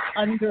about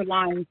the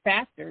underlying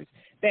factors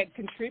that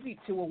contribute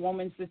to a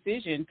woman's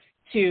decision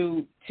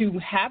to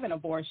have an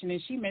abortion.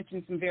 And she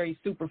mentioned some very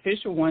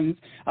superficial ones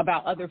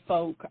about other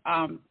folk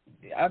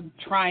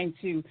trying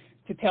to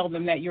tell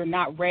them that you're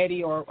not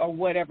ready or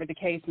whatever the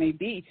case may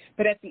be.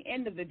 But at the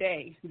end of the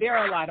day, there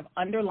are a lot of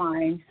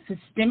underlying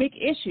systemic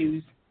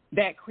issues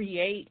that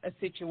create a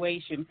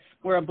situation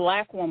where a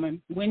black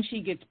woman, when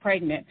she gets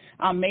pregnant,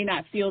 may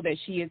not feel that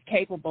she is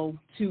capable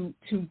to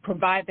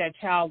provide that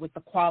child with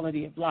the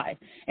quality of life.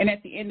 And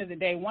at the end of the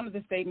day, one of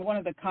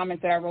the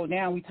comments that I wrote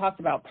down, we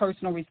talked about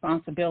personal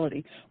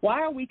responsibility.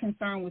 Why are we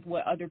concerned with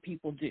what other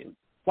people do?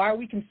 Why are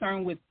we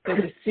concerned with the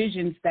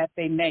decisions that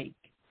they make?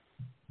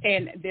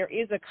 And there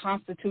is a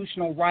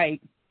constitutional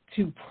right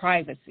to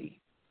privacy.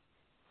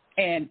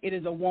 and it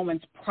is a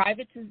woman's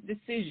private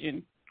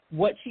decision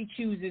what she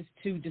chooses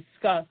to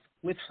discuss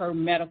with her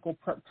medical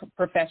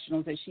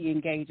professionals that she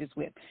engages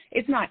with.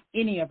 It's not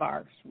any of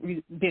our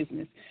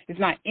business. It's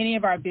not any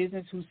of our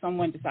business who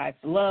someone decides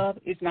to love.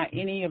 It's not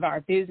any of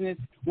our business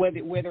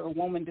whether a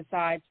woman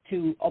decides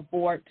to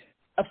abort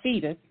a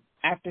fetus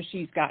after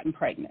she's gotten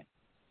pregnant.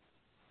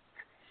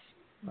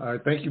 All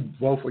right, thank you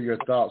both for your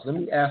thoughts. Let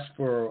me ask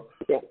for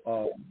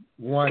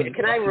one.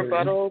 Can I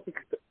rebuttal?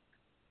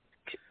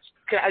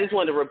 I just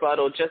wanted to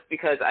rebuttal just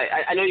because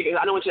I know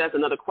I don't want you to ask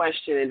another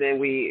question and then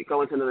we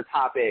go into another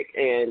topic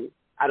and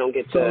I don't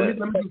get to.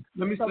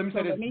 Let me say this.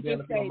 Let me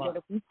just say that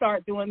if we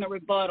start doing the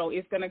rebuttal,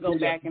 it's going to go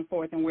back and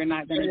forth and we're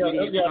not going to get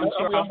in. I'm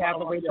sure I'll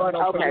have a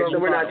rebuttal. Okay, so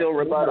we're not doing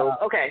rebuttal.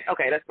 Okay,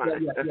 that's fine.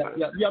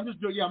 I'm just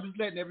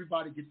letting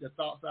everybody get their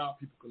thoughts out.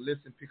 People can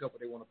listen, pick up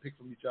what they want to pick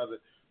from each other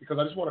because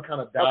I just want to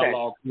kind of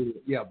dialogue through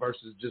it.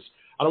 Versus just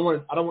and I'm going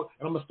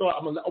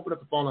to open up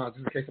the phone lines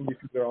just in case some of these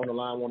people that are on the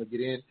line want to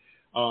get in.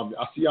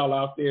 I see y'all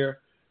out there.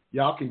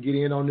 Y'all can get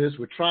in on this.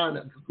 We're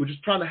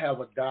just trying to have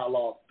a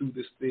dialogue through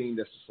this thing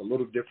that's just a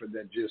little different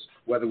than just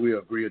whether we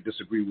agree or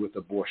disagree with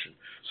abortion.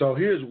 So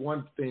here's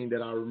one thing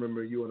that I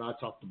remember you and I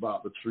talked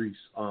about,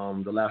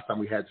 Latrice, the last time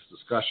we had this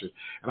discussion,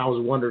 and I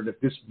was wondering if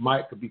this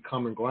could be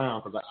common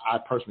ground because I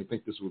personally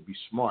think this would be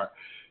smart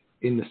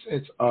in the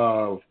sense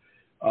of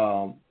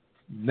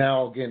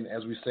now, again,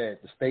 as we said,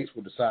 the states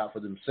will decide for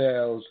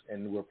themselves,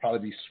 and we'll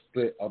probably be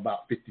split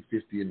about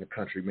 50-50 in the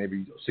country,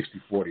 maybe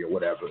 60-40 or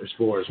whatever, as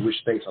far as which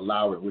states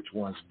allow it, which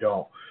ones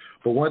don't.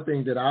 But one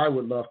thing that I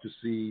would love to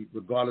see,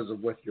 regardless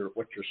of what your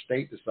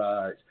state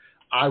decides,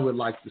 I would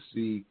like to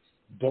see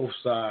both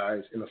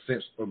sides, in a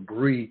sense,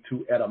 agree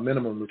to, at a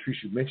minimum,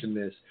 Latrice, you mentioned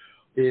this,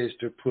 is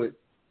to put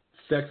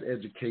sex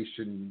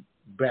education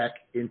back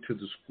into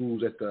the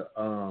schools at the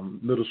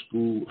middle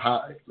school,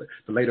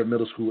 the later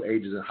middle school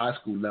ages and high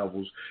school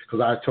levels.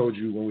 Because I told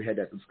you when we had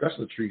that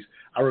discussion, Latrice,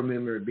 I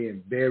remember it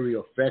being very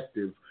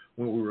effective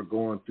when we were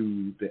going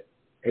through the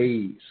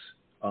AIDS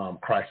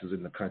crisis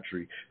in the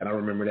country. And I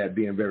remember that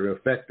being very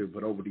effective.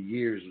 But over the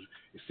years,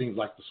 it seems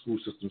like the school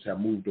systems have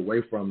moved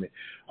away from it.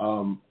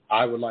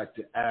 I would like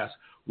to ask,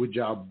 would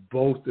y'all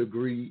both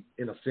agree,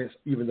 in a sense,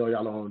 even though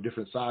y'all are on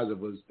different sides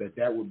of us,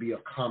 that would be a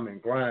common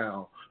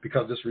ground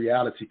because this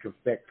reality can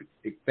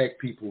affect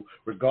people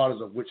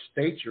regardless of which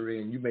state you're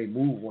in. You may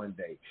move one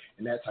day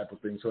and that type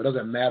of thing. So it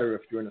doesn't matter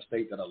if you're in a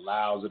state that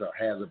allows it or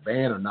has a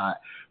ban or not,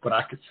 but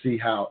I could see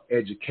how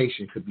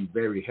education could be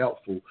very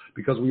helpful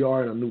because we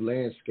are in a new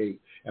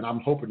landscape, and I'm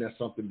hoping that's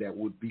something that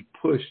would be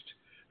pushed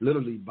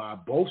literally by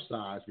both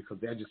sides because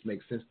that just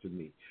makes sense to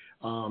me.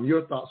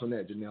 Your thoughts on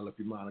that, Janelle, if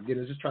you mind. Again,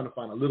 it's just trying to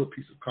find a little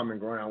piece of common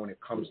ground when it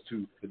comes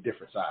to the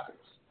different sides.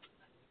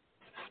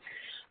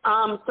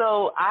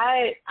 So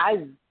I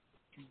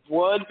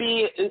would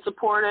be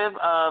supportive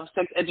of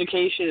sex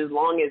education as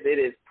long as it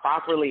is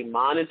properly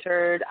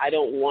monitored. I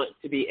don't want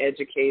to be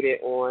educated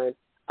on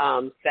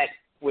sex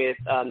with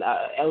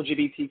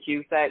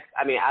LGBTQ sex.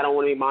 I mean, I don't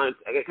want to be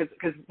monitored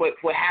because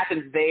what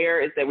happens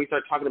there is that we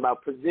start talking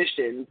about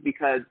positions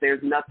because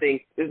there's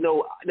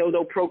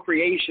no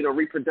procreation or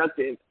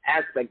reproductive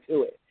aspect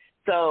to it.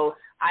 So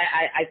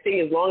I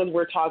think as long as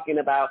we're talking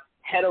about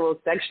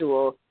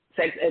heterosexual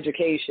sex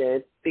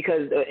education,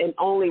 because and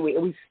only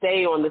we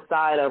stay on the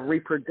side of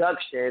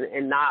reproduction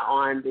and not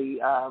on the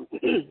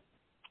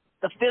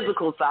the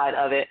physical side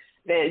of it,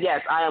 then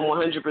yes, I am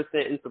 100%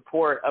 in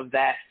support of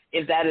that.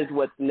 If that is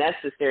what's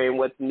necessary and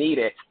what's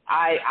needed,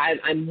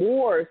 I'm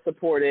more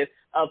supportive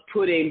of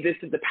putting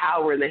the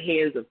power in the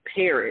hands of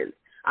parents.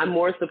 I'm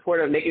more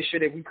supportive of making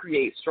sure that we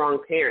create strong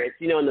parents.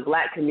 You know, in the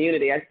Black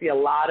community, I see a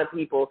lot of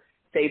people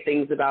say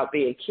things about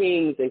being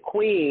kings and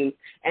queens,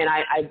 and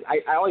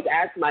I always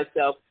ask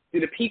myself, do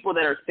the people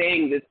that are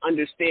saying this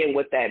understand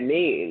what that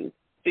means?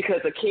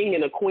 Because a king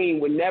and a queen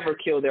would never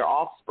kill their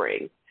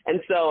offspring. And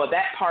so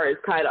that part is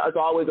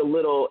always a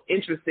little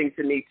interesting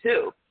to me,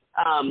 too.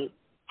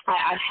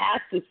 I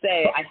have to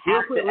say,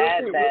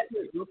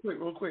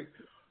 Real quick.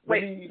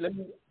 Wait, let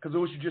me, because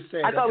what you just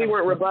said. I thought we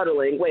weren't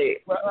rebuttaling. Wait.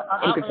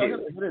 I'm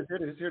confused.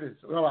 Here it is.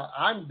 Well,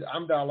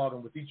 I'm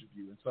dialoguing with each of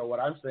you. And so what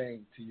I'm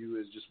saying to you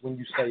is just when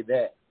you say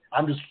that,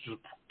 I'm just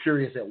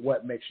curious at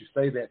what makes you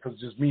say that, because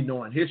just me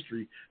knowing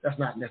history, that's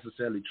not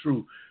necessarily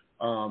true.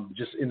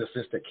 Just in the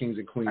sense that kings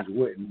and queens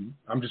wouldn't.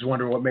 I'm just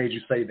wondering what made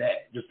you say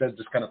that. That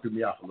just kind of threw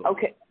me off a little.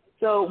 Okay.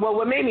 So,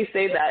 what made me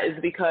say that is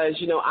because,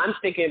 I'm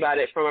thinking about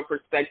it from a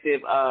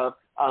perspective of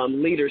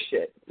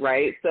leadership,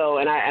 right? So,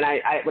 and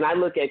I when I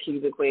look at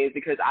kings and queens,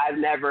 because I've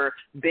never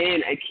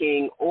been a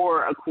king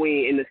or a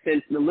queen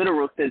in the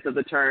literal sense of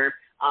the term,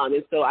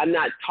 and so I'm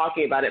not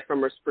talking about it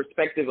from a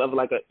perspective of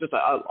like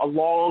a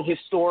long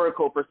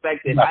historical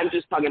perspective. No. I'm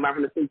just talking about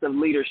from the sense of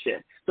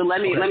leadership. So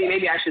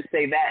maybe I should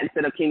say that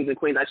instead of kings and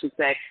queens. I should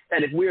say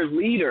that if we're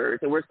leaders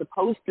and we're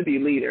supposed to be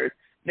leaders,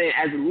 then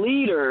as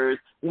leaders,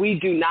 we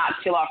do not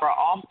kill off our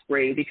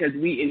offspring because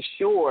we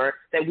ensure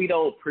that we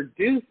don't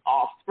produce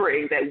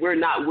offspring that we're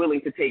not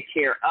willing to take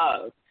care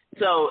of.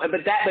 So,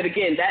 but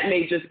again, that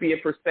may just be a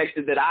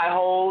perspective that I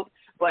hold.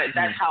 but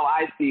that's how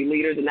I see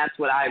leaders, and that's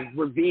what I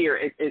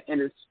revere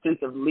in a sense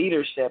of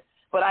leadership.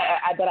 But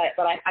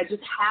I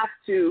just have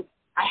to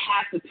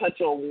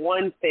touch on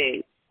one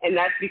thing, and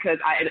that's because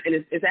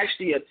it's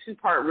actually a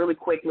two-part really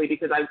quickly,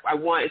 because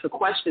it's a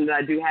question that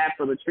I do have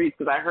for Latrice,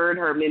 because I heard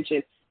her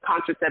mention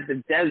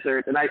contraceptive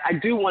deserts, and I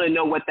do want to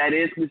know what that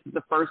is. This is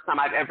the first time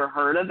I've ever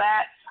heard of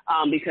that,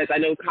 because I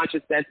know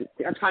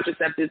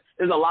contraceptives,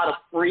 there's a lot of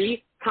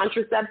free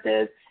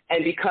contraceptives,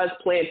 and because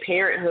Planned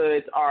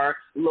Parenthoods are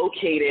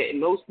located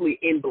mostly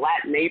in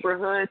Black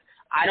neighborhoods,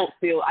 I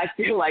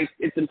feel like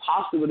it's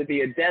impossible to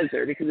be a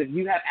desert, because if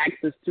you have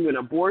access to an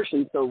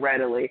abortion so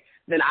readily,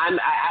 then I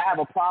have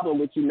a problem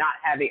with you not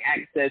having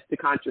access to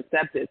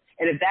contraceptives.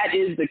 And if that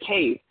is the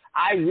case,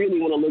 I really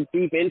want to look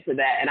deep into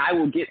that, and I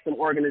will get some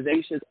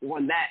organizations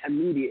on that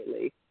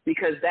immediately,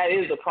 because that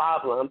is a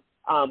problem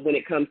when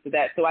it comes to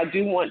that. So I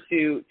do want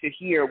to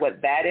hear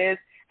what that is.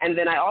 And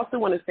then I also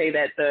want to say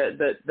that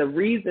the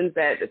reasons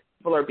that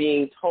people are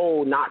being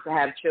told not to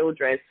have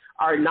children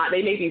are not,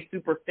 they may be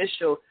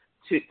superficial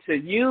to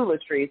you,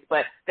 Latrice,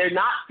 but they're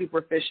not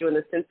superficial in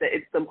the sense that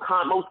it's the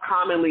most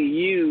commonly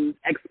used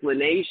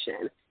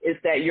explanation is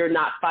that you're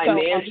not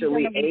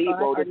financially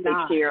able to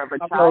take care of a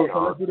child. So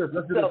let's do this.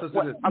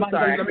 I'm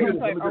sorry. I can't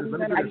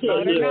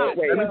hear.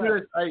 Wait. Let me do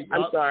this. Hey,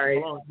 I'm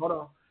sorry. Hold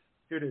on.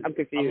 Here it is. I'm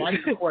confused. I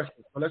like the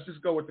question. So let's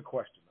just go with the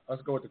question.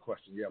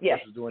 Yeah. Yes.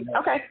 Doing that.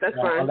 Okay, that's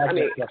fine. That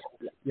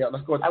question. Yeah,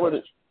 let's go with the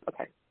question.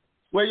 Okay.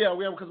 Well,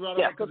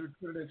 because we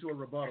put it into a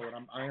rebuttal,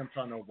 and I am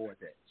trying to avoid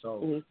that.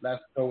 So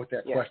let's go with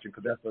that question,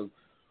 because that's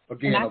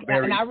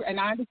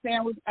I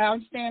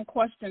understand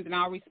questions, and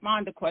I'll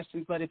respond to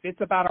questions. But if it's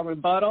about a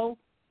rebuttal,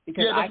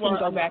 because I can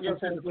go back and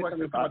forth with the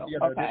rebuttal.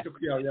 Okay.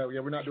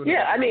 We're not doing.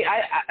 Yeah, I mean,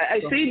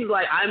 it seems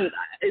like I'm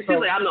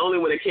the only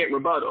one that can't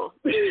rebuttal.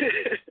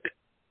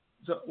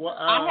 So, well,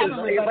 I haven't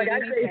like I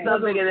say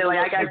something and then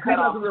I got cut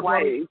off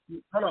twice.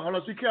 Hold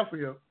on, be careful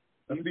here.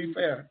 Let's be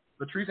fair.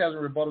 Latrice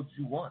hasn't rebutted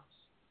you once.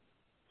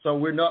 So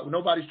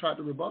nobody's tried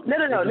to rebuttal.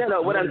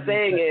 No. What I'm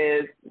saying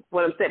is,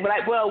 when I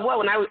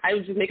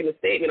was just making a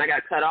statement, I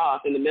got cut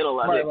off in the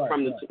middle of it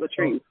from the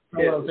Latrice.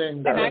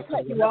 And I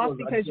cut you off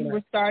because you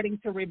were starting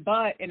to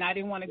rebut, and I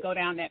didn't want to go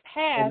down that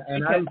path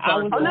because I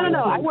was.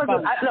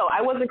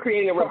 I wasn't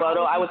creating a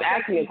rebuttal. I was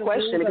asking a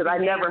question because I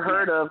never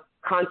heard of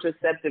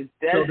contraceptive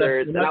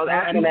deserts, and I was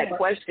asking that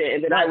question,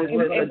 and then I was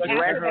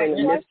addressing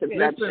a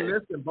misconception.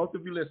 Listen, both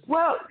of you listen.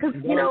 Well, because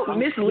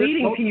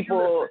misleading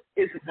people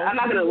is. I'm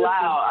not going to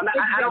allow.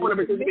 I don't want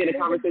to participate in a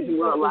conversation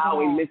where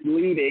allowing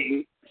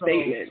misleading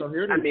statements. So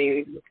here it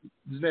is.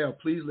 Janelle,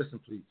 please listen.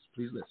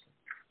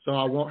 So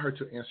I want her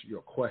to answer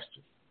your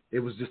question. It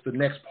was just the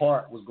next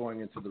part was going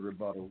into the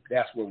rebuttal.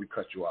 That's where we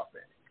cut you off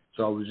at.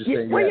 So I was just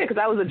saying. Well, because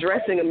I was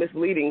addressing a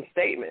misleading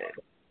statement.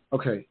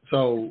 Okay,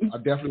 so I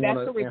definitely want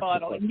to. That's a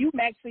rebuttal. And you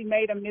actually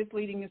made a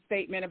misleading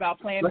statement about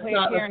Planned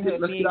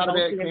Parenthood being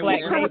mostly in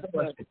Black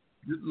neighborhoods.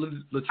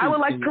 I would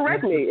like to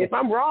correct me. If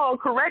I'm wrong,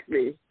 correct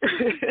me.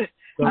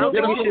 I don't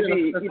think we should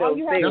be,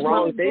 saying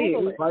wrong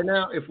things. Right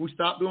now, if we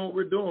stop doing what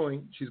we're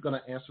doing, she's going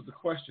to answer the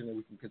question and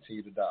we can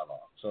continue the dialogue.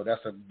 So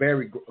that's a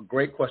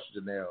great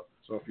question, Janelle.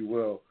 So if you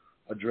will,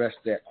 address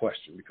that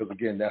question, because,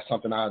 again, that's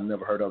something I've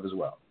never heard of as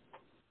well.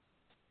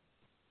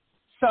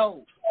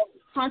 So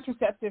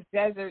contraceptive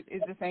desert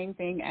is the same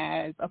thing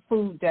as a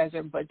food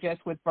desert, but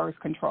just with birth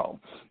control.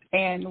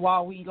 And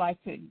while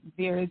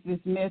there is this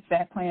myth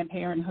that Planned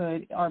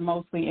Parenthood are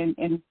mostly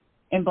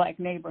in Black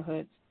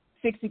neighborhoods,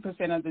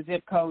 60% of the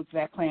zip codes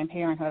that Planned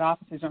Parenthood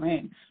offices are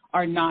in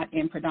are not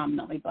in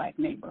predominantly Black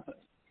neighborhoods.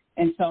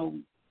 And so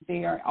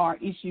there are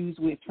issues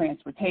with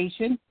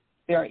transportation.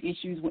 There are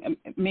issues with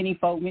many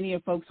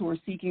of folks who are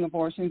seeking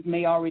abortions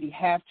may already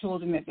have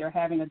children that they're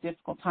having a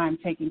difficult time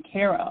taking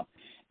care of.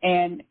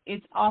 And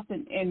it's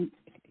often, in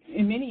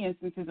many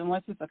instances,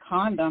 unless it's a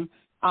condom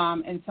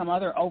and some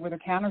other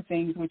over-the-counter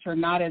things which are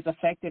not as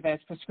effective as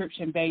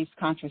prescription-based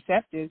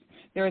contraceptives,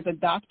 there is a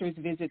doctor's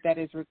visit that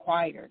is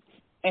required.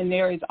 And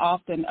there is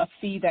often a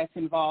fee that's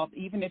involved,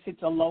 even if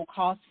it's a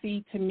low-cost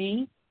fee to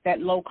me. That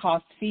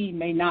low-cost fee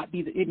may not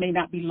be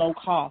low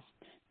cost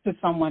to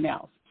someone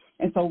else.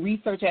 And so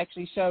research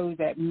actually shows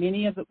that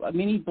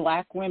many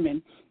Black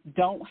women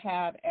don't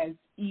have as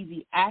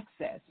easy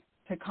access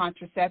to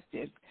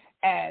contraceptives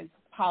as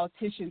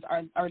politicians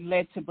are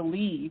led to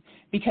believe,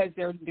 because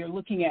they're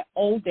looking at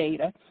old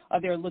data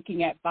or they're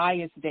looking at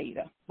biased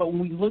data. But when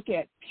we look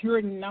at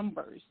pure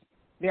numbers,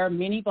 there are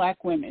many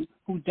Black women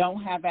who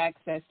don't have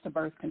access to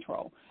birth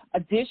control.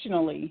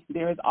 Additionally,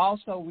 there is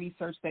also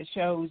research that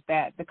shows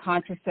that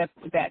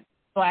that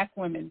Black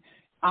women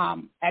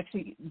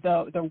actually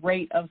the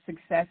rate of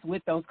success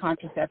with those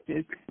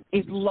contraceptives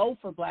is low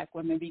for Black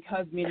women,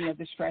 because many of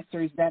the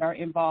stressors that are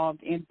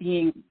involved in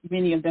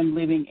many of them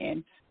living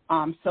in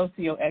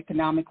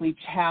socioeconomically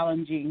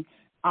challenging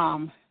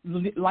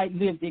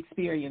lived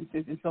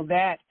experiences. And so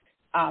that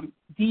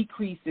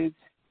decreases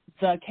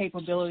the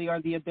capability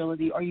or the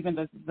ability or even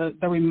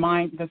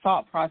the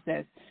thought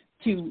process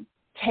to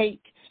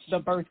take the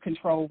birth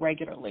control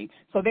regularly.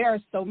 So there are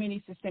so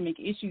many systemic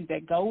issues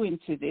that go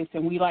into this,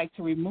 and we like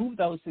to remove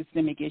those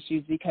systemic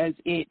issues because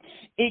it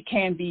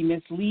can be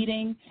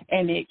misleading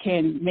and it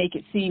can make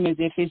it seem as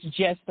if it's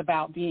just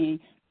about being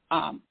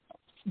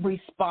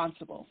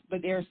responsible.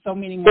 But there are so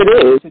many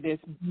more to this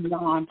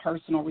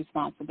non-personal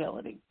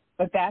responsibility.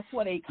 But that's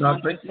what a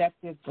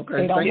contraceptive.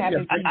 They don't have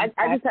it.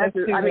 I just have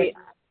to. I mean,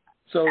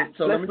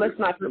 let's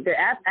not forget.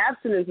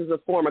 Abstinence is a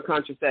form of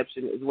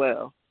contraception as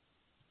well.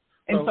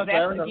 And so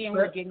that's again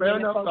we're getting fair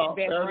in enough the thought.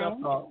 bedroom. Fair enough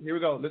thought. Here we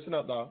go. Listen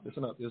up, dog.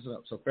 Listen up.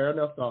 So fair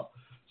enough thought.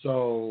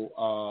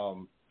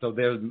 So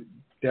there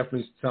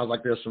definitely sounds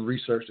like there's some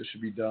research that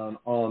should be done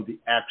on the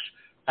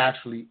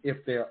actually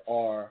if there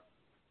are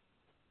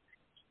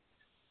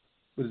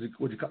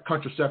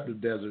contraceptive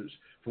deserts,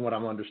 from what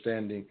I'm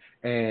understanding.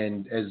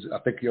 And as I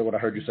think what I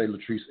heard you say,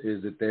 Latrice,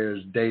 is that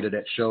there's data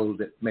that shows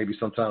that maybe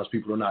sometimes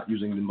people are not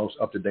using the most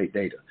up-to-date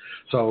data.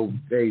 So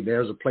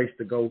there's a place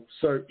to go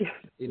search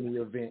in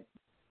the event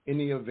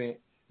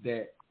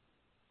that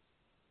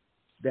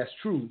that's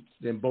true,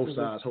 then both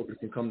sides hopefully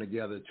can come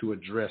together to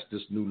address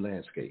this new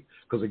landscape.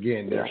 Because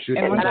again, there should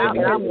be.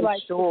 I'm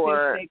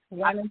sure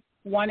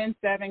 1 in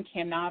 7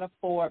 cannot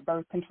afford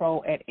birth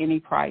control at any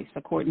price,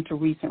 according to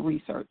recent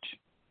research.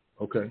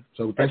 Okay,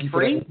 so thank you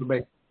for that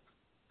information.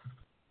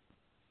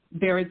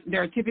 There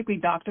are typically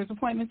doctor's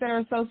appointments that are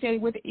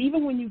associated with it.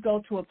 Even when you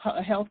go to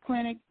a health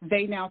clinic,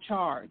 they now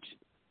charge.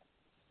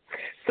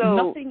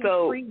 So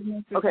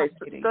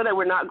that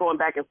we're not going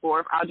back and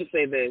forth, I'll just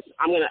say this: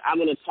 I'm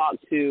gonna talk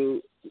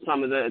to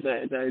some of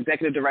the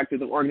executive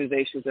directors of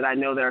organizations that I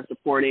know that are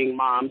supporting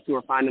moms who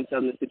are finding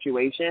themselves in the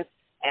situation,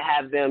 and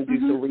have them do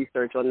some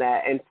research on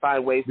that and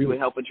find ways to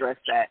help address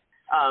that.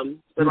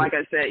 But like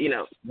I said,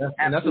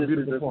 that's a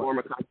beautiful form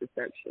of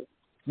contraception.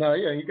 No,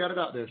 yeah, you got it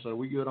out there, so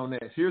we good on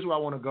that. Here's where I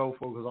want to go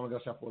for, because I'm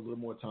going to have for a little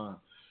more time.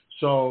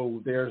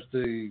 So there's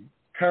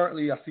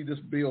currently I see this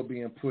bill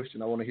being pushed,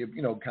 and I want to hear,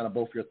 kind of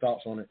both your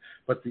thoughts on it,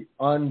 but the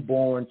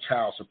Unborn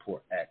Child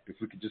Support Act, if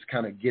we could just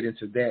kind of get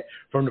into that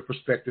from the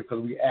perspective,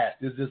 because we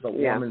asked, is this a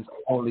woman's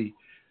only,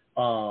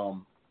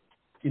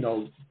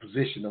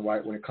 position,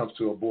 right, when it comes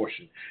to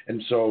abortion?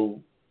 And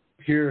so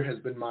here has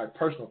been my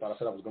personal thought. I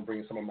said I was going to bring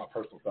in some of my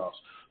personal thoughts.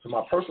 So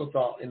my personal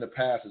thought in the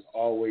past has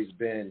always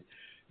been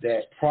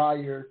that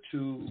prior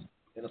to,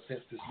 in a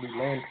sense, this new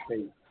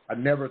landscape, I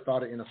never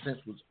thought it, in a sense,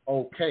 was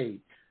okay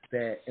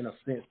that, in a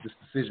sense, this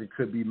decision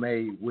could be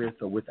made with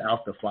or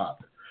without the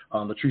father.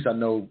 Latrice, I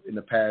know in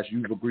the past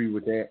you've agreed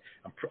with that.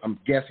 I'm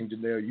guessing,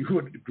 Janelle, you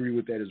would agree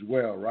with that as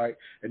well, right?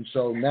 And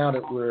so now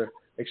that we're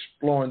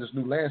exploring this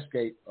new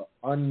landscape,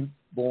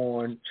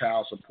 Unborn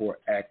Child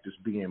Support Act is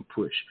being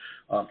pushed.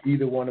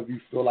 Either one of you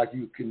feel like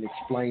you can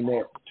explain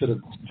that if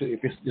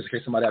it's just in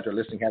case somebody out there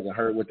listening hasn't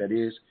heard what that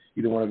is?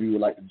 Either one of you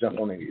would like to jump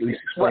on and at least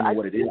explain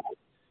what it is?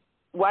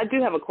 Well, I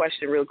do have a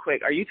question real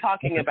quick. Are you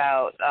talking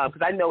about,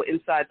 because I know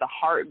inside the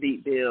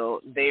heartbeat bill,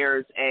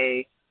 there's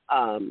a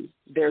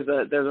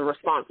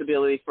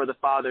responsibility for the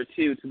father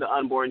too, to the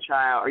unborn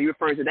child. Are you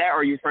referring to that,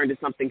 or are you referring to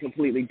something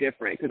completely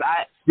different? Because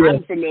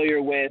I'm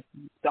familiar with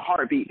the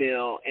heartbeat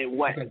bill and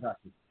what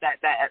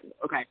that.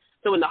 Okay,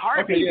 so in the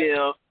heartbeat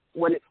bill,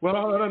 when it, no,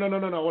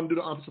 I want to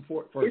do the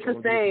support first. It's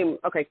the same.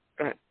 Okay,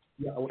 go ahead.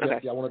 Yeah, I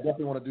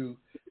definitely want to do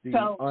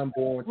the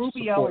unborn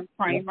Rubio and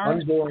Kramer.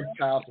 Unborn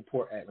Child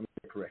Support Act. Let me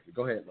get corrected.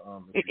 Go ahead.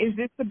 Is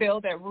this the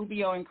bill that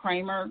Rubio and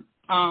Kramer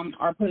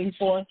are putting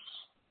forth?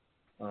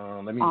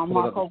 Let me pull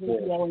it up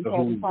the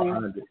who's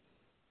behind it.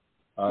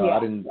 I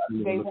didn't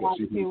look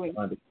at who's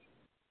behind it.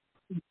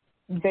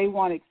 They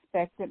want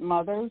expectant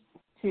mothers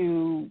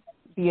to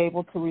be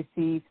able to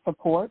receive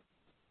support,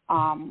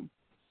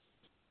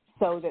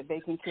 so that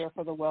they can care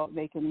for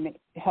they can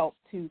help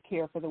to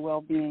care for the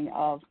well-being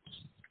of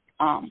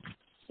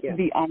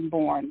the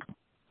unborn.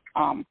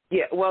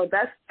 Well,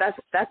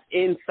 that's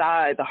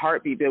inside the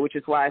heartbeat bill, which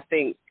is why I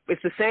think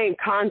it's the same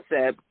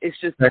concept. It's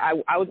just I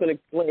was going to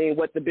explain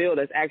what the bill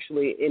that's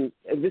actually in.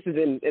 This is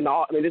in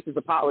all. I mean, this is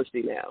the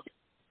policy now.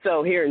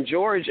 So here in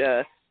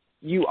Georgia,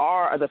 you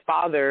are the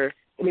father.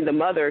 I mean, the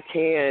mother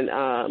can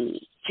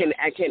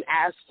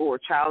ask for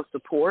child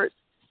support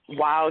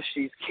while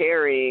she's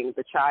carrying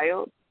the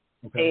child.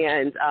 Okay.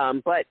 And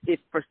but if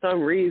for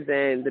some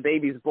reason the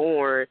baby's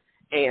born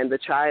and the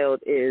child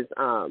is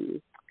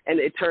and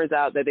it turns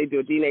out that they do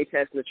a DNA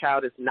test and the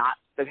child is not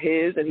of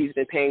his and he's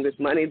been paying this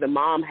money, the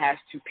mom has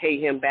to pay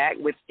him back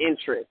with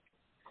interest.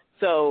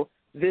 So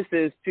this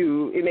is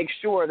to make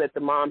sure that the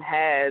mom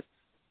has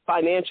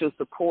financial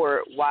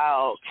support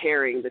while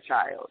carrying the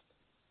child.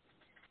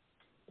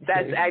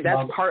 That's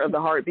part of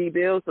the heartbeat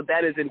bill, so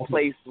that is in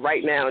place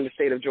right now in the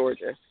state of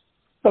Georgia.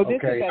 So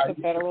this is at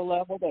the federal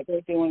level that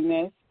they're doing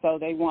this, so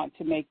they want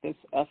to make this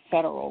a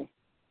federal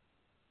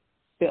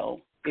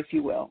bill, if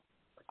you will.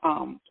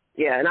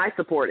 And I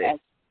support it.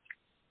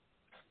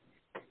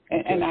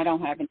 And I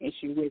don't have an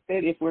issue with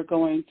it. If we're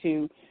going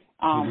to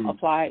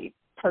apply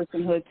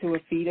personhood to a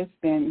fetus,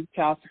 then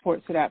child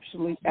support should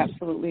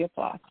absolutely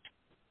apply.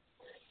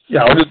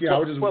 Now,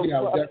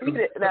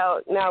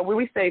 when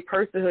we say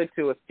personhood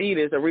to a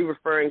fetus, are we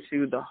referring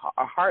to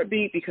a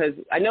heartbeat? Because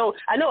I know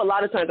a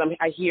lot of times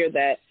I hear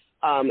that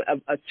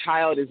a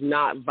child is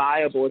not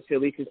viable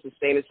until he can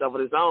sustain himself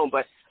on his own.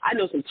 But I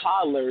know some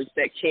toddlers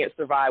that can't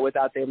survive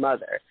without their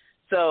mother.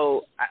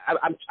 So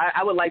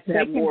I would like to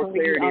have more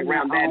clarity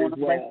around that as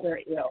well.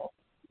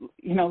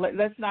 You know,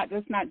 let's not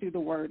do the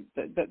word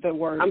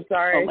I'm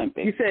sorry.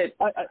 Olympic. You said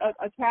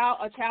a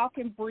child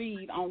can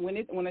breathe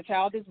when a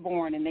child is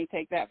born and they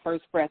take that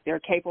first breath. They're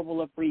capable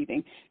of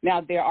breathing.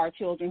 Now there are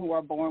children who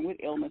are born with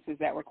illnesses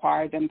that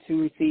require them to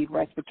receive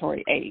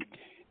respiratory aid.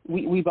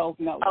 We both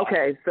know that.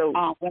 Okay, so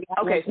no,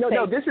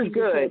 this is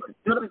good.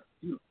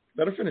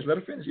 Let her finish.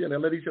 Yeah,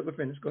 let each other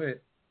finish. Go ahead.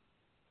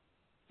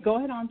 Go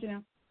ahead on,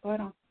 Janelle. Go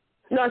ahead on.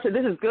 No, I said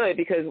this is good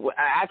because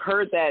I've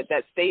heard that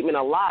statement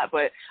a lot,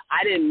 but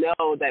I didn't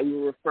know that we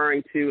were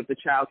referring to if the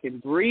child can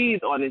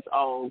breathe on its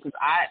own. Because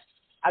I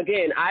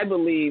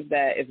believe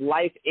that if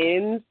life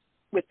ends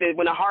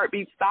when a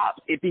heartbeat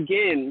stops, it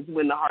begins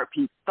when the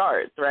heartbeat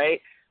starts, right?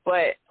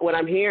 But what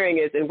I'm hearing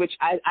is, in which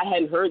I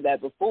hadn't heard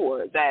that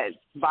before, that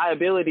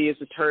viability is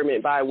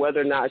determined by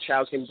whether or not a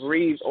child can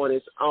breathe on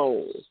its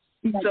own.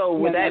 So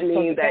would that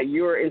mean that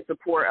you're in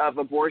support of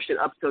abortion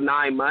up to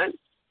 9 months?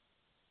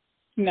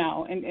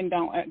 No, and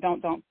don't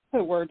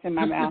put words in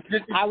my mouth.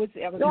 I was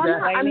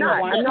explaining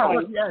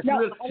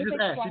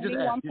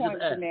one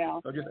point, Janelle.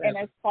 And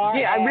as far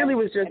I really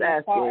was just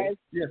asking.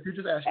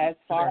 As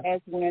far as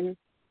when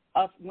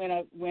a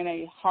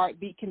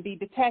heartbeat can be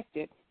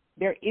detected,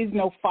 there is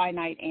no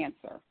finite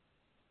answer.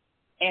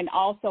 And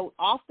also,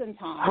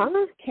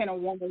 oftentimes, can a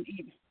woman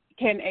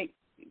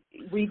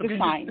read the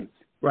signs?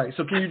 Right.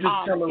 So can you just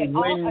tell her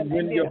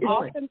when your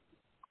point?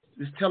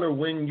 Just tell her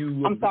when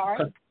you. I'm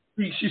sorry.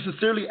 She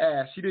sincerely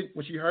asked. She didn't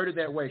when she heard it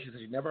that way. She said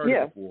she never heard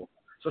it before.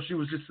 So she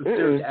was just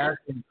sincerely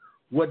asking,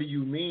 "What do you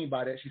mean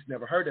by that?" She's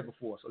never heard it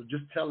before. So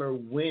just tell her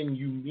when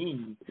you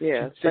mean.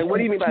 Yeah. So what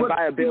do you mean by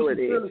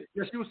viability?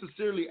 She was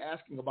sincerely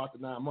asking about the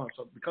 9 months.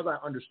 So because I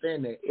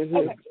understand that,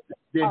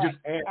 then just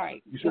answer. All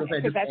right. You should have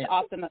said just answer.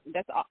 Often.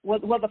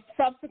 Well, the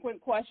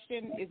subsequent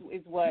question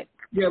is what.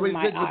 Yeah, but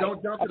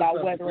don't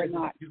about whether or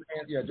not. Just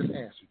answer.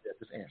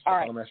 Just answer. All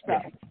right.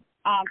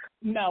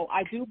 No,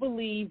 I do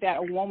believe that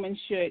a woman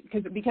should,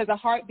 because a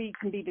heartbeat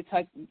can be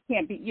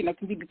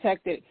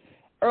detected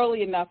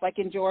early enough. Like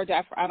in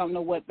Georgia, I don't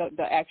know what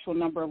the actual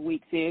number of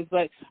weeks is,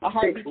 but a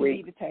heartbeat can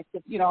be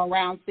detected,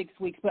 around 6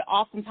 weeks. But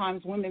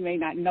oftentimes women may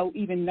not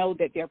even know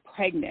that they're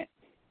pregnant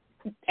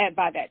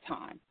by that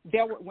time.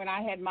 When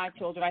I had my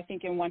children, I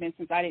think in one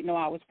instance I didn't know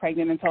I was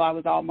pregnant until I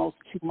was almost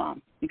 2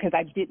 months because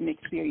I didn't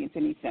experience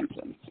any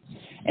symptoms.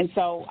 And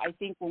so I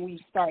think when we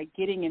start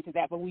getting into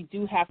that, but we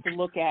do have to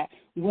look at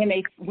when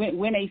a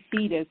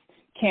fetus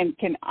can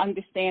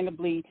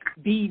understandably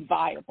be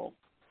viable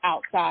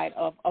outside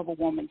of a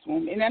woman's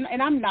womb.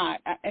 And I'm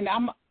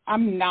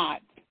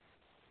not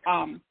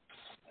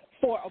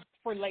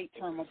for late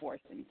term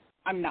abortions.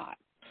 I'm not.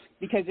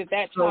 Because if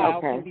that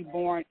child can be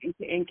born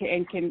and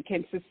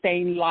can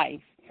sustain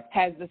life,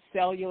 has the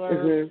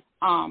cellular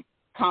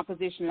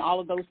composition and all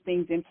of those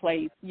things in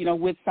place,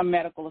 with some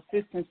medical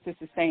assistance to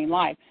sustain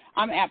life,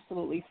 I'm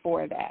absolutely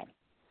for that.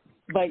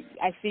 But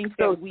I think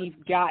that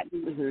we've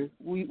gotten,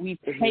 we've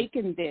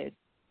taken this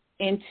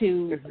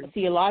into a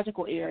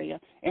theological area,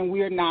 and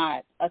we're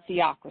not a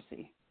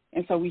theocracy.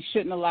 And so we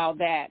shouldn't allow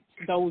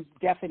those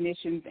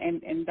definitions,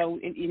 and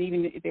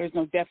even if there's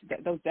no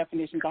those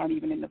definitions aren't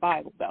even in the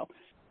Bible, though.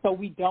 So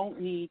we don't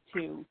need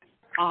to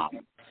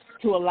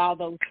allow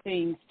those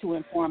things to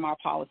inform our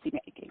policy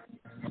making.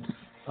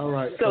 All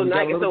right. So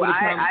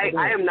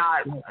I am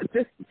not,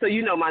 just so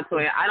you know,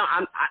 Montoya,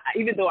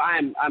 even though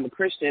I'm a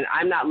Christian,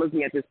 I'm not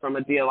looking at this from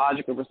a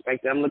theological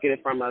perspective. I'm looking at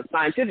it from a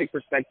scientific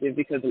perspective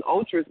because an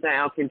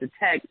ultrasound can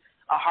detect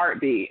a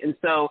heartbeat. And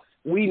so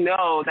we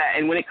know that,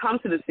 and when it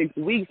comes to the 6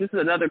 weeks, this is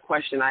another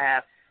question I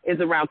have, is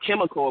around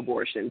chemical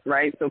abortions,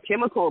 right? So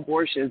chemical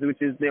abortions,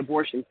 which is the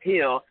abortion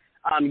pill,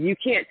 you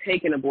can't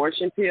take an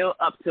abortion pill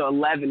up to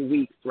 11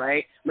 weeks,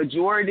 right?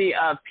 Majority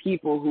of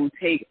people who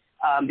take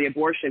the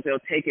abortion pill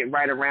take it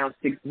right around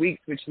 6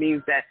 weeks, which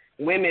means that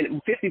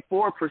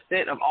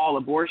 54% of all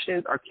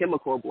abortions are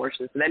chemical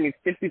abortions. So that means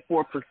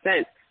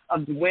 54%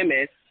 of the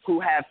women who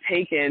have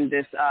taken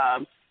this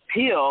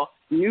pill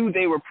knew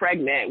they were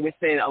pregnant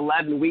within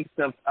 11 weeks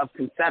of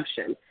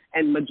conception.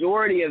 And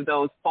majority of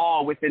those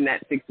fall within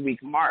that 6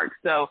 week mark.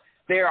 So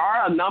there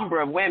are a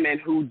number of women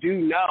who do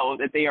know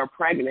that they are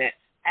pregnant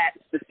at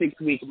the 6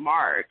 week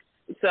mark.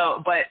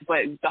 So, but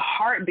the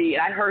heartbeat,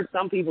 I heard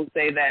some people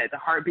say that the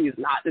heartbeat is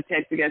not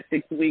detected at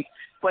 6 weeks,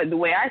 but the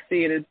way I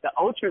see it is the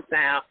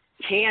ultrasound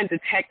can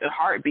detect a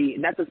heartbeat,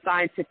 and that's a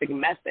scientific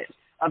method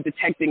of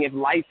detecting if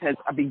life has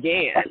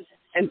began.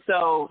 And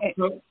so,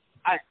 Go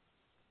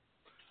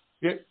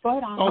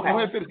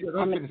ahead finish.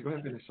 Go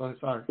ahead finish. Sorry.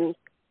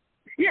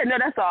 Yeah, no,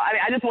 that's all.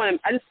 I just want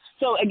to.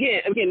 So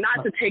again,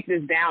 not to take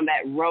this down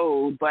that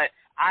road, but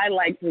I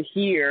like to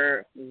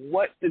hear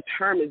what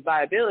determines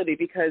viability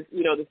because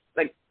in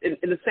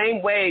the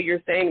same way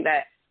you're saying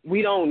that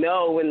we don't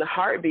know when the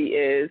heartbeat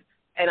is,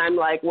 And I'm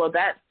like, well,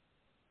 that's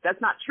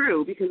not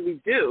true because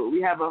we do.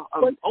 We have a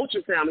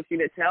ultrasound machine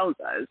that tells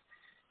us.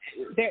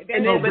 But at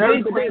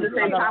the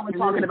same time, we're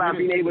talking about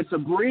being able to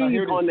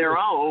breathe on their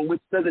own,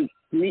 which doesn't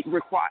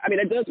require. I mean,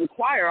 it does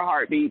require a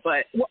heartbeat,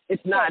 but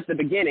it's not at the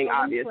beginning,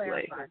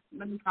 obviously.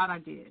 Let me thought I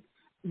did.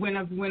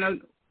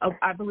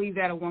 I believe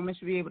that a woman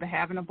should be able to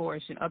have an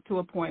abortion up to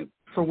a point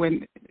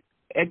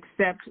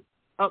except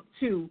up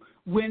to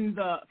when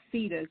the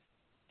fetus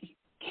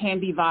can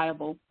be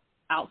viable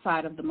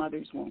outside of the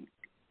mother's womb.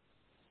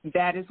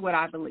 That is what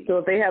I believe. So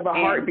if they have a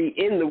heartbeat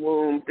in the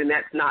womb, then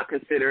that's not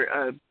considered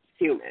a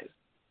human.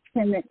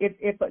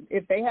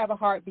 If they have a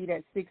heartbeat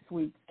at 6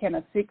 weeks, can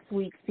a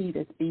 6-week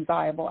fetus be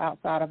viable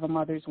outside of a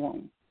mother's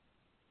womb?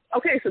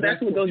 Okay, so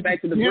that's what goes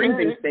back to the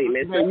breathing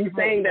statement. So you're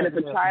saying that if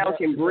a child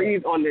can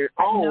breathe on their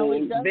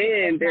own,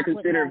 then they're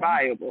considered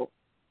viable.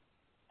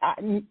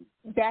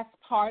 That's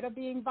part of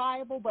being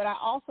viable, but I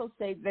also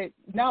say that,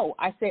 no,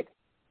 I said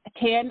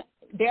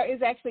there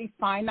is actually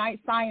finite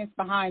science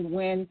behind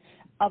when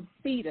a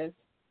fetus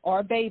or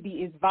a baby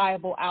is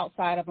viable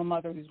outside of a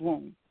mother's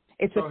womb.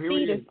 It's a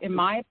fetus, in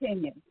my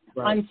opinion,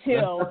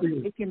 until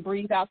it can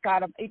breathe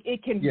outside of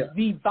it can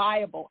be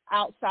viable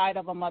outside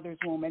of a mother's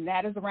womb, and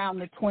that is around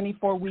the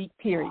 24-week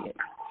period.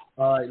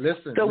 All right,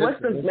 listen. So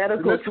what's the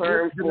medical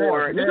term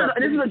for?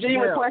 This is a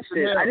genuine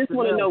question. I just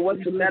want to know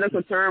what's the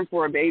medical term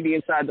for a baby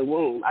inside the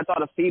womb. I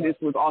thought a fetus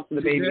was also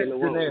the baby in the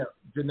womb.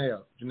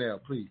 Janelle,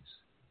 please.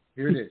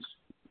 Here it is.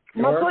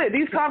 This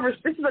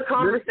is a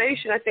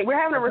conversation. I think we're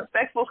having a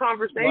respectful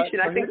conversation.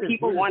 I think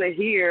people want to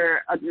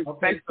hear a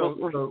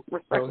respectful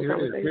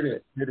conversation.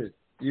 Here it is.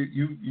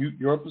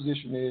 Your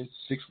position is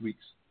 6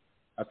 weeks.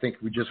 I think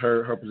we just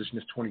heard her position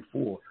is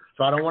 24.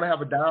 So I don't want to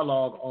have a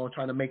dialogue on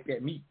trying to make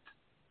that meet.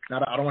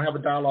 Now, I don't want to have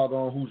a dialogue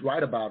on who's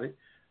right about it.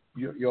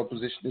 Your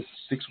position is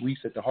 6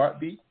 weeks at the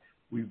heartbeat.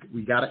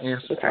 We got to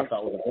answer. Okay. I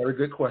thought it was a very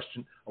good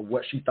question of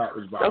what she thought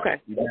was right.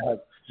 Okay. You know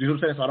what I'm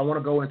saying? So I don't want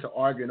to go into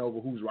arguing over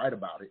who's right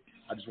about it.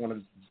 I just want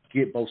to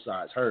get both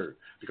sides heard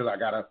because I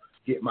got to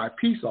get my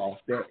piece off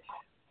that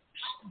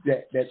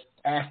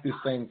asked this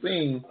same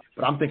thing,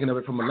 but I'm thinking of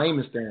it from a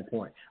layman's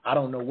standpoint. I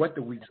don't know what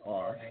the weeks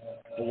are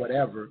or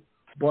whatever,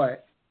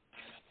 but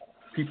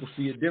people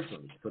see it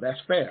differently. So that's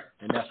fair,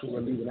 and that's what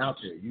we're leaving out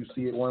there. You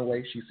see it one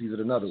way, she sees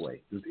it another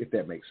way, if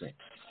that makes sense.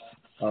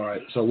 All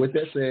right, so with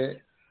that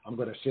said, I'm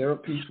going to share a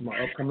piece from my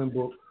upcoming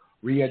book,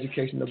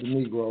 Re-Education of the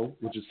Negro,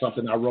 which is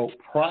something I wrote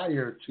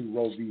prior to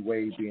Roe v.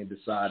 Wade being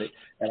decided,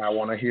 and I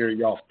want to hear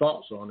y'all's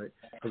thoughts on it,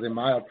 because in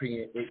my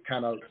opinion, it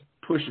kind of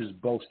pushes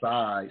both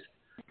sides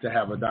to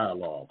have a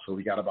dialogue. So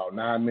we got about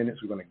 9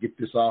 minutes. We're going to get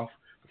this off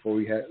before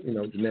we have,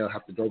 Janelle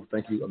have to go.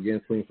 Thank you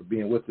again, Queen, for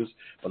being with us.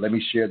 But let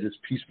me share this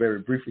piece very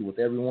briefly with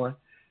everyone,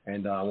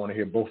 and I want to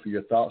hear both of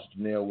your thoughts.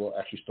 Janelle, we'll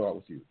actually start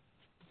with you.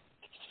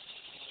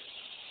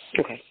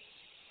 Okay.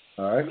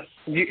 All right.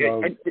 Are you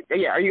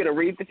going to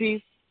read the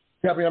piece?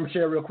 Yeah, I'm going to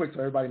share real quick so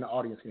everybody in the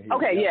audience can hear.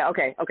 Okay,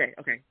 okay.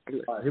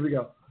 All right, here we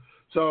go.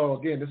 So,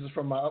 again, this is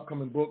from my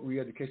upcoming book,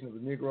 Re-Education of the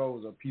Negro.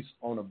 It was a piece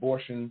on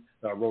abortion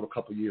that I wrote a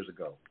couple years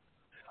ago.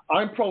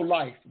 I'm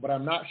pro-life, but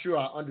I'm not sure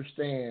I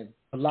understand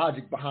the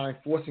logic behind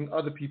forcing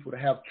other people to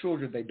have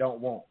children they don't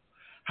want.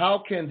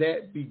 How can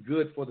that be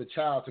good for the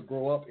child to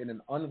grow up in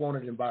an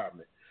unwanted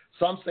environment?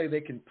 Some say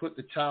they can put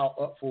the child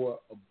up for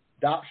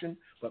adoption,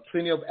 but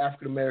plenty of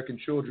African-American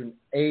children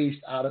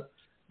aged out of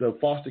the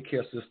foster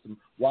care system.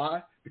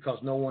 Why? Because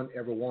no one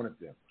ever wanted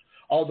them.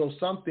 Although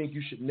some think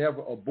you should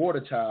never abort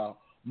a child,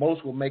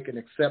 most will make an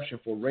exception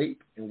for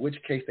rape, in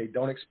which case they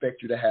don't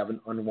expect you to have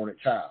an unwanted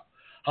child.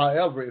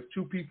 However, if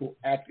two people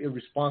act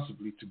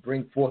irresponsibly to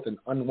bring forth an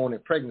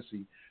unwanted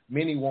pregnancy,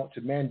 many want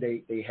to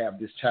mandate they have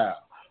this child,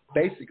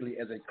 basically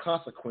as a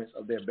consequence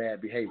of their bad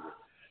behavior.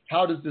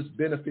 How does this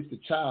benefit the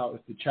child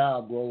if the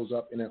child grows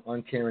up in an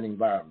uncaring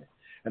environment?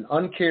 An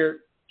uncared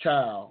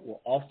child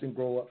will often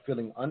grow up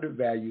feeling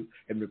undervalued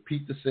and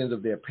repeat the sins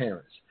of their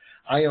parents.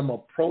 I am a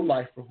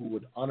pro-lifer who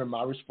would honor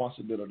my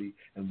responsibility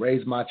and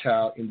raise my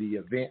child in the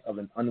event of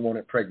an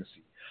unwanted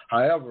pregnancy.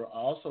 However, I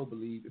also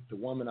believe if the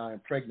woman I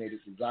impregnated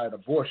desired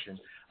abortion,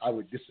 I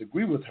would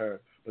disagree with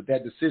her, but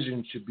that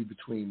decision should be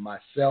between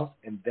myself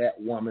and that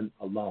woman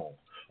alone.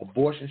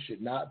 Abortion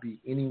should not be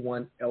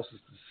anyone else's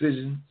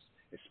decision,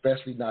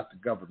 especially not the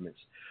government's,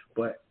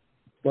 but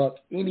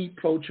any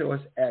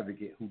pro-choice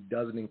advocate who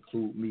doesn't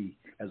include me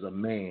as a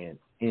man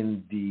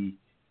in the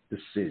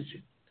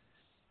decision.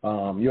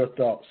 Your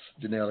thoughts,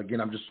 Janelle? Again,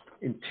 I'm just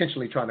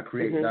intentionally trying to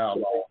create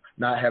dialogue,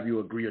 not have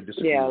you agree or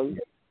disagree.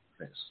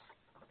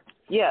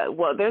 Yeah,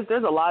 well, there's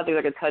a lot of things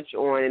I could touch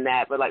on in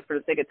that, but like for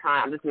the sake of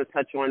time, I'm just going to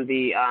touch on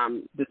the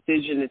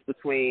decision is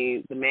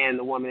between the man and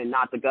the woman and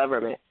not the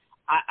government.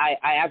 I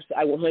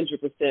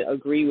 100%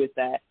 agree with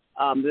that.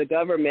 The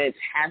government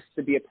has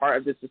to be a part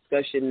of this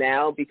discussion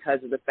now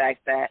because of the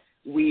fact that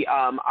we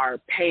are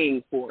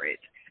paying for it.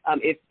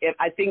 If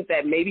I think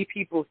that maybe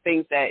people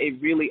think that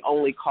it really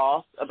only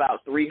costs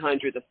about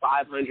 $300 to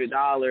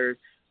 $500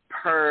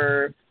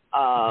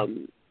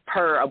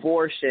 per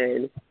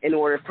abortion in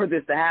order for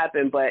this to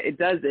happen, but it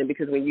doesn't,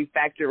 because when you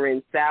factor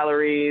in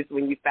salaries,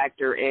 when you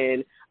factor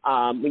in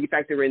when you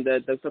factor in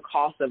the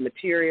cost of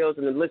materials,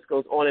 and the list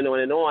goes on and on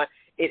and on,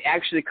 it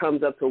actually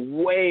comes up to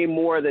way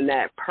more than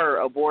that per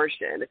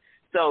abortion.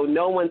 So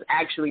no one's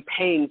actually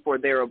paying for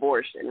their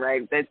abortion,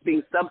 right? That's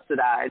being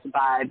subsidized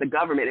by the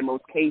government in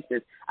most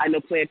cases. I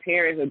know Planned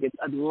Parenthood gets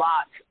a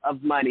lot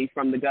of money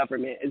from the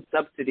government and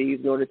subsidies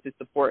in order to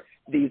support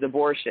these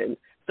abortions.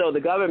 So the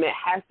government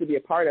has to be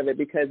a part of it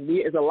because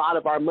there's a lot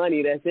of our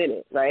money that's in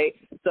it, right?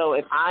 So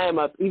if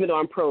even though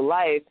I'm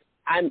pro-life,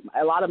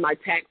 a lot of my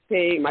tax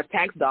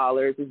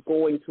dollars is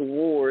going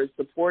towards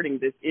supporting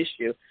this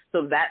issue.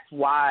 So that's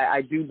why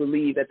I do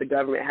believe that the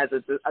government has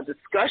a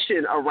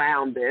discussion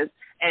around this.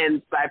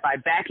 And by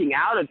backing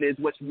out of this,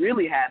 what's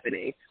really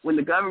happening when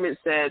the government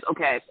says,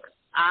 okay,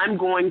 I'm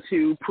going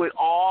to put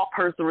all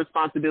personal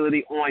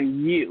responsibility on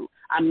you.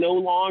 I'm no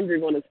longer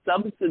going to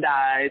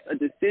subsidize a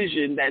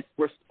decision that's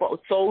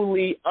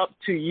solely up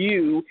to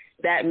you,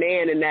 that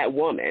man and that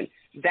woman.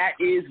 That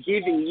is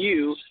giving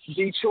you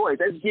the choice.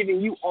 That's giving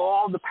you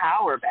all the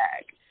power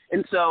back.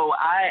 And so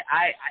like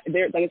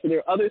I said, there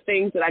are other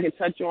things that I can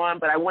touch on,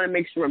 but I want to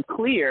make sure I'm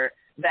clear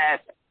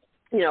that,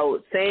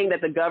 saying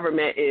that the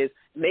government is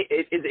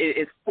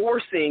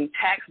forcing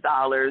tax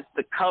dollars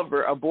to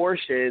cover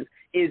abortions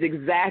is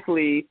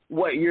exactly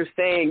what you're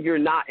saying you're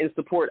not in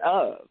support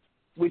of,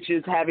 which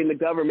is having the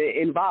government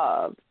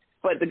involved.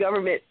 But the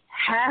government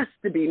has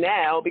to be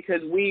now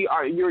because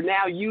you're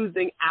now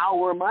using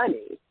our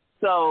money.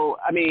 So,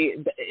 I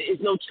mean,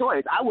 it's no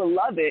choice. I would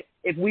love it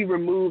if we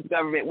removed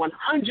government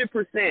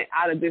 100%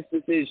 out of this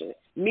decision,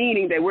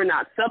 meaning that we're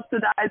not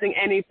subsidizing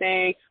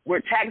anything.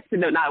 We're taxing,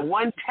 not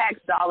one tax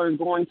dollar is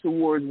going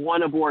towards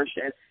one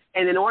abortion.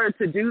 And in order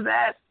to do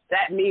that,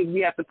 that means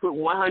we have to put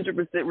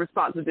 100%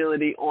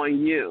 responsibility on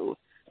you.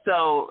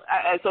 So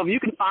if you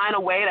can find a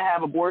way to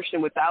have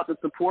abortion without the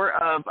support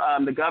of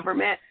the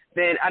government,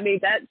 then, I mean,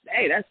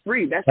 that's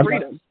free. That's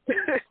freedom.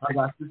 I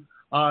got you.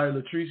 All right,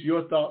 Latrice,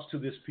 your thoughts to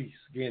this piece.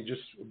 Again,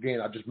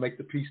 I just make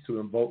the piece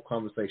to invoke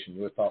conversation.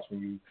 Your thoughts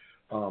when you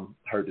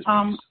heard this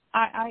piece.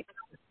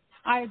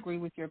 I agree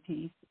with your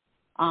piece.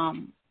 I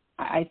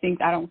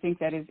don't think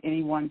that is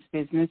anyone's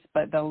business,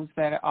 but those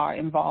that are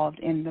involved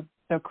in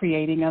the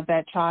creating of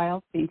that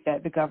child think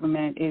that the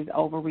government is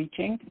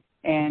overreaching.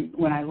 And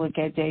when I look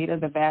at data,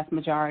 the vast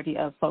majority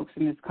of folks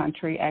in this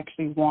country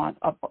actually want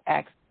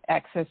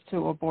access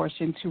to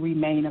abortion to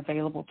remain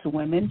available to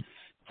women.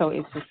 So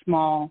it's a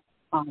small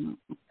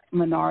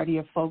minority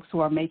of folks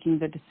who are making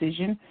the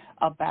decision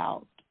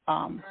about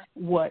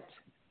what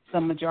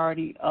the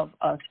majority of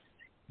us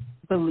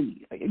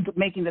believe,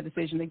 making the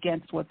decision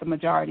against what the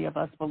majority of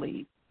us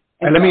believe.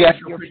 And let me ask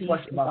you a quick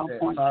question about that.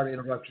 Sorry to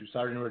interrupt you.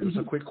 Just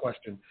a quick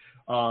question,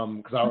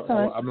 because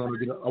I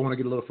want to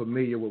get a little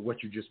familiar with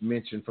what you just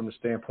mentioned from the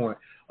standpoint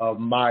of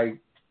my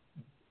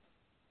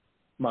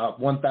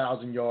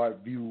 1,000-yard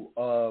view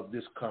of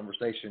this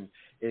conversation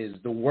is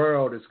the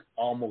world is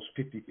almost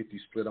 50-50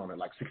 split on it.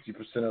 Like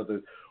 60% of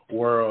the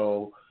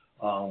world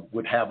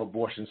would have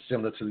abortion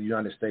similar to the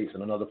United States,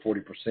 and another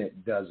 40%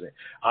 doesn't.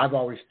 I've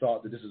always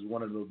thought that this is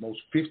one of the most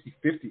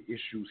 50-50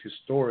 issues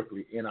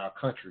historically in our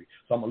country.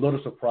 So I'm a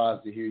little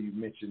surprised to hear you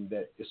mention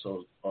that it's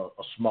a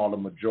smaller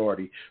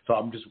majority. So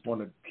I'm just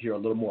want to hear a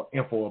little more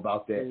info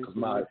about that, because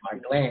my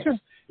glance,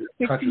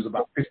 the country's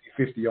about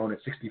 50-50 on it,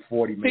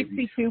 60-40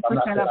 maybe.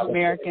 62% of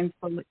Americans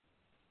believe.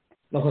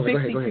 No, go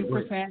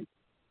ahead.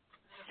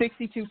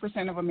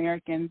 62% of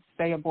Americans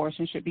say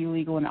abortion should be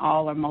legal in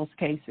all or most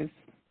cases.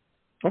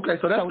 Okay,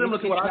 so that's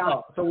similar to what I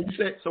thought. So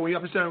when you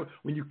understand,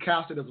 when you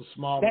cast it as a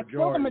small majority.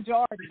 That's still the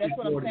majority. That's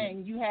what I'm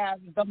saying. You have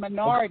the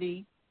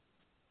minority.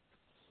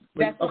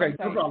 Okay,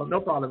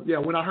 no problem. Yeah,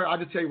 I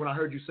just tell you, when I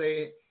heard you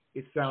say it,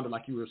 it sounded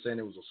like you were saying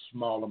it was a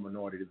smaller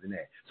minority than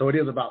that. So it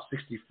is about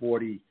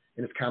 60-40,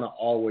 and it's kind of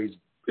always,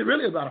 it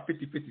really is about a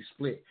 50-50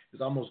 split.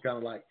 It's almost kind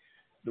of like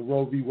the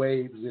Roe v.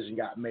 Wade decision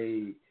got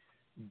made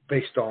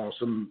based on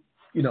some,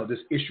 this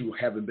issue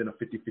having been a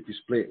 50-50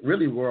 split,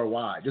 really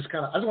worldwide. I just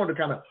wanted to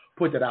kind of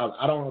put that out.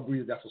 I don't agree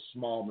that that's a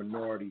small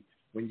minority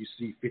when you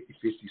see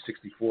 50-50,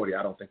 60-40.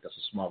 I don't think that's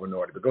a small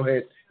minority. But go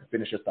ahead and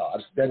finish your thought.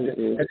 That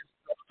just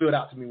stood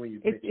out to me when you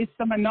did. It's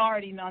the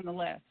minority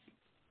nonetheless.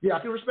 Yeah, I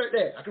can respect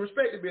that. I can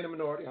respect it being a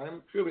minority. I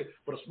feel it,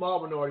 but a small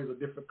minority is a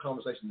different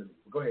conversation than me.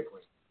 But go ahead,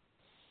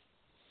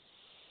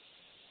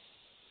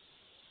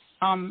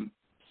 Queen.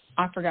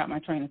 I forgot my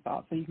train of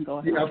thought, so you can go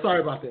ahead. Yeah, I'm sorry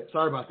about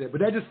that.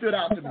 But that just stood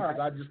out to me because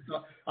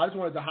I just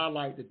wanted to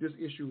highlight that this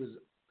issue has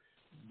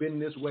been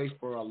this way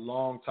for a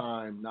long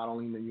time, not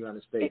only in the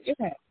United States,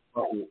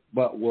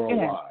 but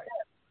worldwide.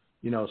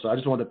 So I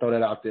just wanted to throw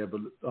that out there.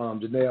 But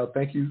Janelle,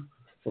 thank you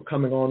for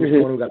coming on this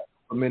morning. We got a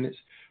couple of minutes.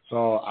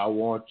 So I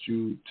want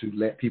you to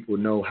let people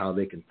know how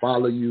they can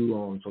follow you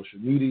on social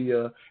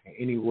media and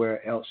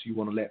anywhere else you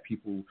want to let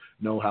people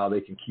know how they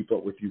can keep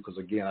up with you. Because,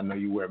 again, I know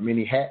you wear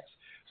many hats.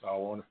 So I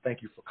want to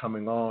thank you for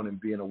coming on and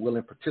being a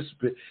willing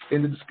participant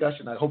in the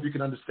discussion. I hope you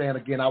can understand.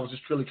 Again, I was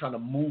just really trying to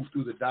move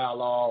through the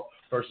dialogue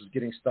versus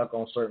getting stuck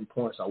on certain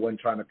points. I wasn't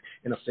trying to,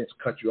 in a sense,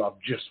 cut you off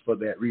just for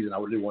that reason. I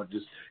really want to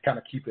just kind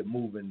of keep it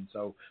moving.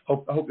 So I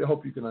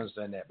hope you can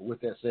understand that. But with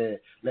that said,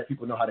 let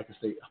people know how they can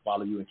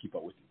follow you and keep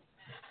up with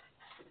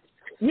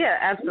you. Yeah,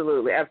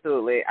 absolutely. I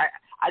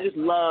just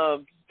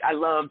love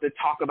to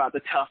talk about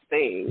the tough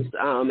things.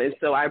 And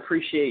so I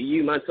appreciate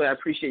you, Montoya. I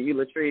appreciate you,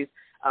 Latrice,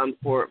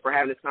 for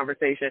having this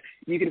conversation.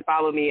 You can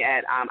follow me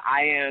at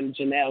I am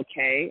Janelle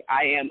K.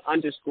 I am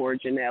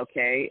 _Janelle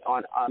K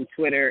on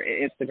Twitter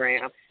and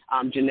Instagram.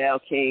 Janelle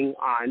King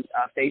on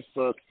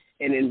Facebook.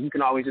 And then you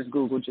can always just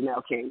Google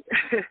Janelle King.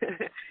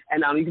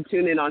 And you can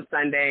tune in on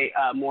Sunday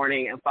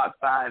morning at Fox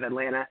 5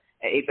 Atlanta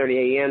at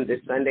 8:30 a.m. This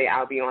Sunday.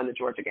 I'll be on the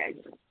Georgia game.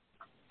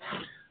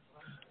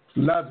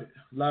 Love it.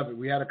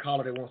 We had a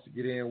caller that wants to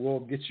get in.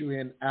 We'll get you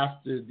in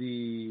after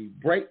the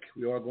break.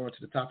 We are going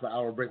to the top of the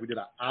hour break. We did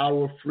an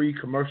hour free,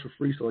 commercial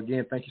free. So,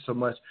 again, thank you so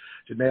much.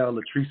 Janelle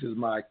Latrice is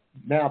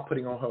now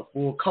putting on her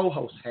full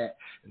co-host hat.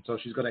 And so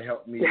she's going to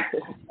help me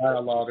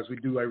dialogue as we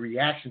do a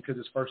reaction to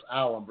this first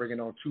hour. I'm bringing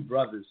on two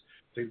brothers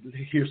to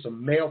hear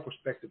some male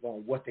perspective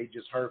on what they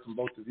just heard from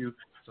both of you.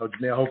 So,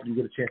 Janelle, hopefully you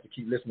get a chance to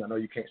keep listening. I know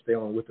you can't stay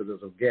on with us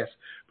as a guest,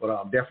 but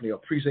definitely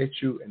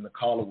appreciate you. And the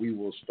caller, we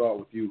will start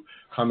with you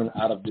coming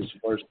out of this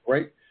first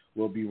break.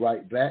 We'll be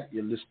right back.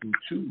 You're listening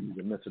to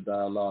the Mental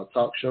Dialogue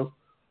Talk Show,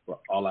 where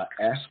all I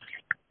ask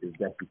is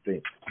that you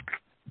think.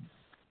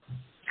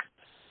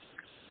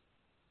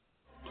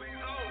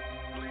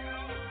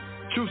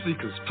 Truth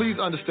seekers, please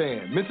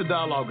understand, Mental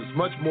Dialogue is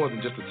much more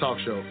than just a talk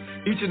show.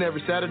 Each and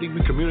every Saturday,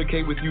 we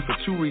communicate with you for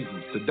two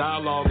reasons: to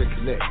dialogue and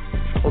connect.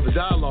 On the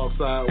dialogue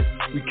side,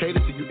 we cater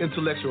to you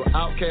intellectual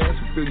outcasts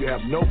who feel you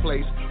have no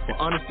place for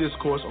honest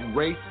discourse on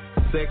race,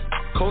 sex,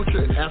 culture,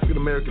 and African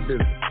American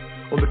business.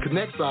 On the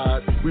connect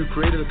side, we've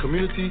created a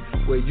community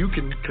where you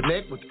can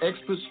connect with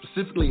experts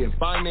specifically in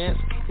finance,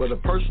 whether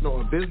personal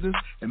or business,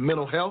 and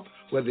mental health,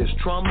 whether it's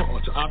trauma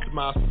or to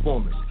optimize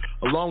performance,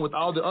 along with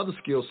all the other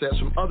skill sets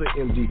from other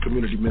MD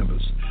community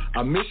members.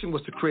 Our mission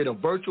was to create a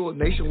virtual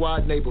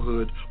nationwide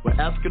neighborhood where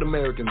African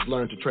Americans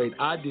learn to trade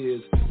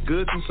ideas,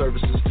 goods, and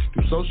services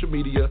through social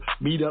media,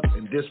 meetups,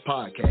 and this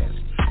podcast.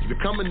 To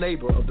become a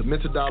neighbor of the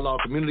Mental Dialogue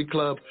Community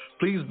Club,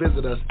 please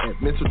visit us at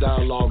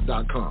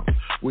mentaldialogue.com.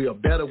 We are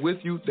better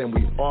with you than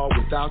we are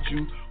without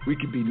you. We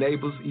can be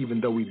neighbors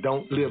even though we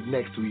don't live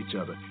next to each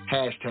other.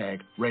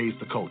 Hashtag raise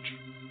the culture.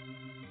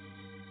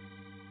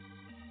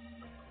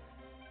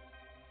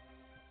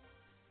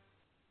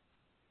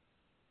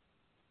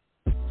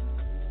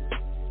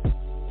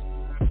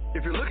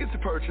 If you're looking to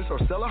purchase or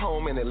sell a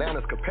home in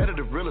Atlanta's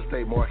competitive real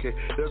estate market,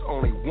 there's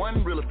only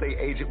one real estate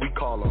agent we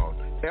call on,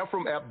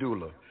 Ephraim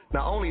Abdullah.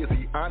 Not only is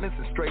he honest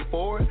and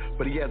straightforward,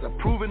 but he has a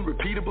proven,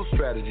 repeatable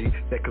strategy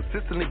that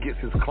consistently gets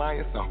his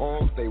clients the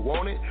homes they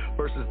wanted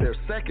versus their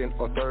second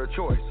or third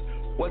choice.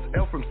 What's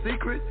Ephraim's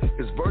secret?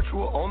 His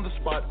virtual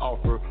on-the-spot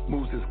offer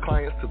moves his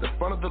clients to the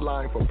front of the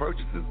line for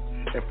purchases,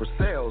 and for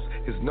sales,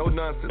 his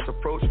no-nonsense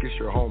approach gets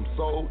your home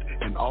sold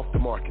and off the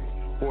market.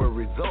 For a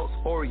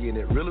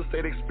results-oriented real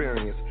estate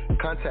experience,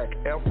 contact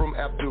Ephraim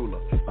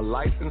Abdullah, a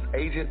licensed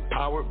agent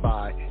powered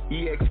by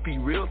eXp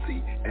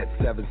Realty at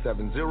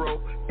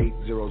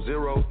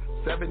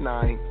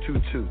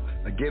 770-800-7922.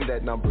 Again,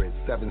 that number is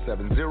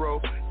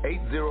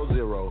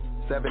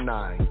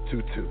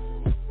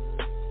 770-800-7922.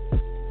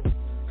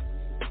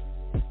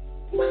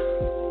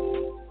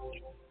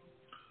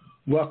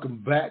 Welcome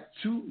back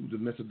to the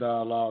Mental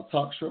Dialogue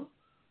Talk Show.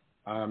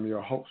 I'm your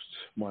host,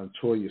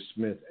 Montoya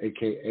Smith,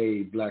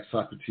 a.k.a. Black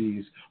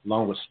Socrates,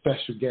 along with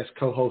special guest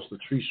co-host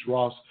Latrice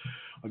Ross.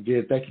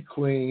 Again, thank you,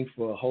 Queen,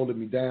 for holding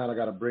me down. I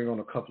got to bring on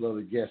a couple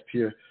other guests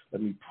here.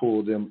 Let me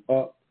pull them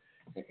up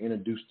and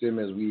introduce them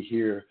as we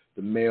hear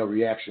the male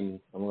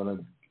reaction. I'm going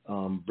to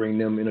bring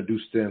them,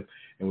 introduce them,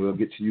 and we'll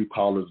get to you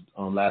callers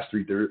on last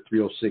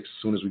 306 as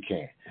soon as we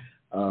can.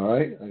 All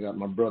right, I got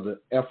my brother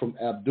Ephraim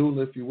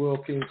Abdullah, if you will.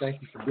 King,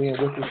 thank you for being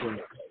with us and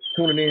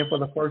tuning in for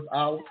the first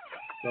hour.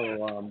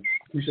 So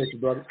appreciate you,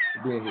 brother,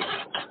 for being here.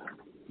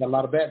 Got a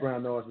lot of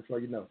background noise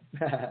before you know.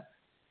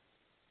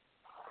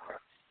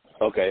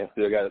 Okay,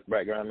 still got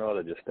background noise.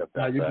 I just stepped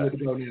outside. You're good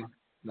to go now.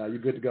 No, you're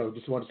good to go.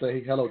 Just want to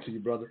say hello to you,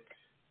 brother.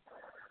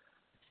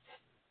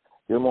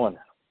 Good morning.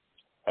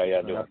 How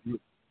y'all doing?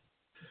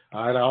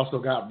 All right, I also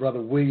got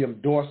Brother William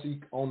Dorsey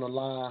on the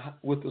line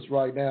with us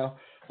right now.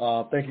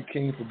 Thank you,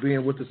 King, for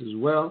being with us as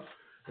well.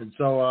 And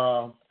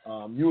so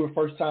you were a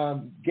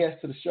first-time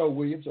guest to the show,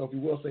 William, so if you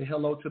will, say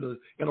hello to the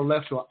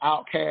intellectual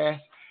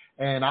outcast.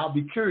 And I'll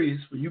be curious,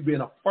 for you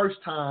being a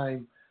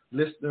first-time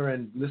listener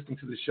and listening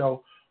to the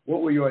show,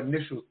 what were your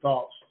initial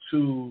thoughts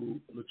to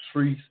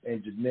Latrice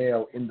and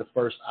Janelle in the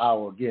first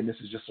hour? Again, this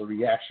is just a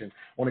reaction.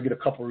 I want to get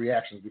a couple of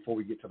reactions before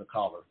we get to the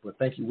caller. But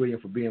thank you, William,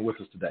 for being with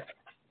us today.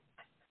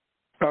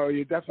 Oh,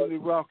 you're definitely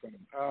welcome.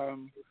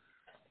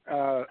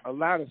 A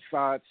lot of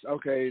thoughts.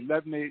 Okay,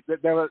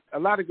 there were a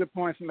lot of good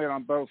points made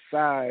on both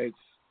sides.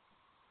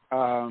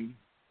 And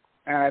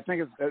I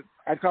think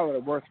I'd call it a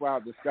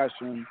worthwhile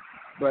discussion.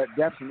 but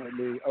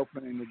definitely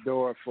opening the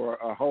door for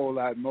a whole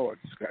lot more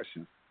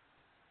discussion.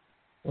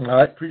 All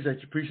right,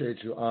 appreciate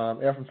you.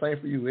 Ephraim, same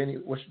for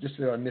you. What's just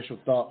your initial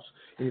thoughts?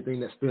 Anything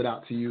that stood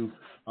out to you,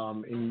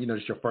 and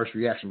just your first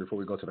reaction before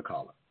we go to the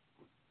caller?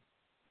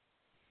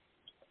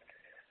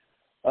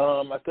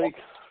 I think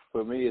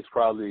for me, it's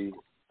probably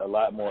a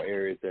lot more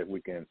areas that we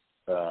can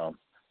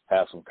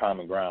have some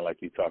common ground, like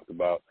you talked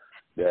about,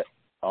 that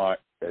aren't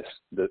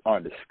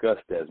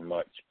discussed as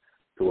much,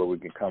 to where we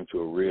can come to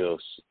a real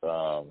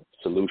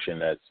solution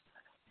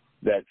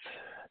that's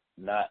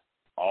not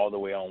all the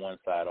way on one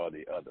side or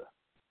the other.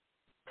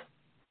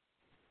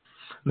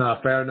 No,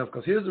 fair enough.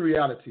 Because here's the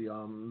reality,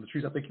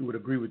 Latrice, I think you would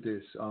agree with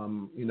this.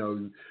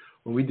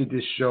 When we did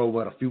this show,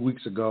 a few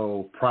weeks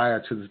ago,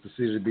 prior to this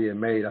decision being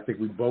made, I think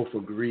we both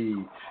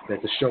agreed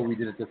that the show we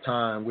did at the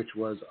time, which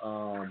was,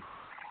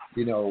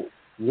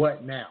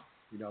 what now?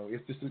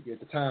 If this at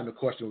the time, the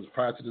question was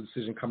prior to the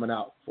decision coming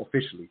out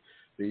officially,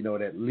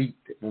 that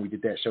leaked, when we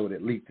did that show,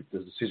 that leaked that the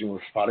decision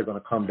was probably going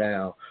to come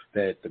down,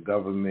 that the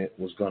government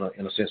was going to,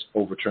 in a sense,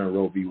 overturn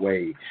Roe v.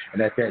 Wade.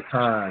 And at that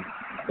time,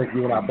 I think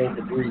you and I both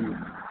agreed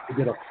we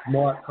did a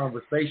smart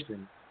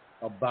conversation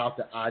about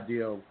the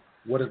idea of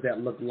what does that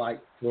look like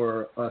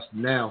for us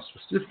now,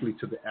 specifically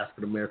to the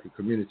African-American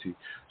community.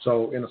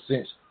 So in a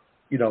sense,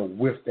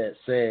 with that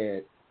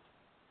said,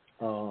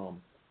 can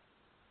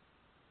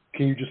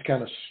you just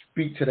kind of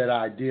speak to that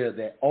idea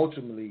that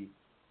ultimately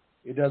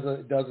it does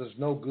us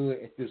no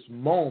good at this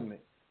moment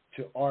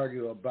to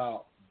argue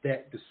about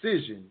that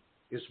decision?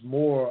 It's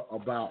more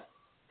about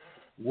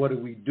what do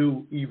we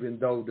do, even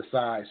though the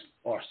sides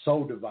are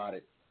so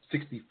divided,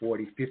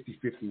 60-40,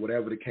 50-50,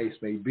 whatever the case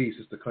may be,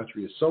 since the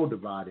country is so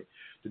divided,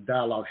 the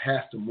dialogue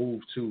has to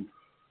move to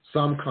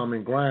some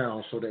common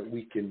ground so that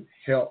we can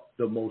help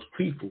the most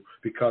people,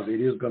 because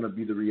it is going to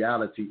be the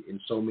reality in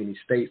so many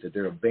states that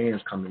there are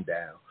bans coming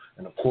down.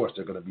 And, of course,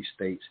 there are going to be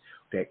states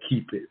that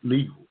keep it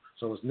legal.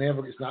 So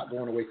it's not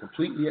going away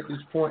completely at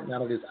this point, now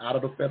that it's out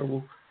of the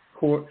federal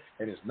court,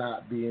 and it's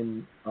not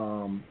being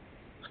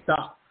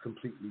stopped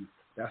completely.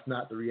 That's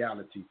not the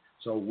reality.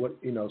 So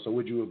so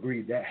would you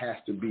agree that has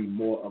to be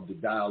more of the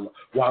dialogue,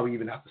 why we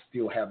even have to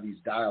still have these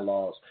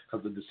dialogues,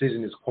 because the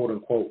decision is, quote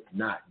unquote,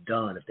 not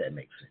done, if that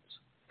makes sense.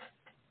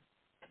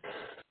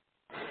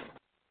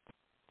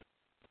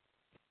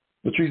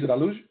 Latrice, did I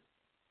lose you?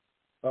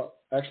 Oh,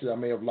 actually, I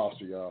may have lost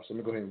her, y'all. So let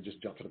me go ahead and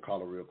just jump to the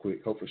caller real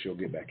quick. Hopefully she'll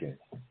get back in.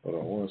 Hold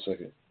on 1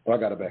 second. Oh, I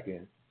got her back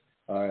in.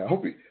 All right. I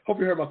hope you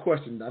heard my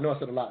question. I know I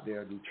said a lot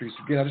there, Latrice.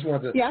 Again, I just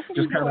wanted to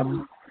just kind of.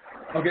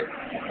 Okay.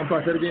 I'm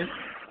sorry. Say it again.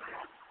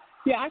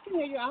 Yeah, I can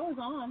hear you. I was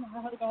on.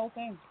 I heard the whole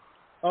thing.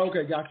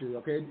 Okay, got you.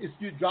 Okay,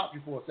 you dropped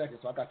you for a second,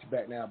 so I got you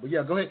back now. But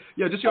yeah, go ahead.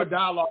 Yeah, just your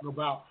dialogue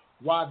about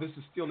why this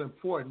is still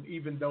important,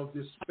 even though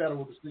this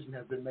federal decision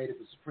has been made at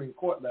the Supreme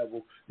Court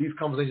level. These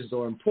conversations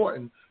are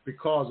important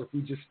because if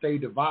we just stay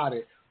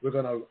divided, we're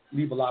going to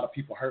leave a lot of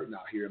people hurting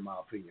out here, in my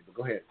opinion. But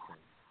go ahead.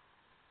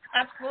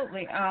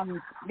 Absolutely,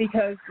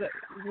 because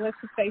let's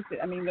just face it.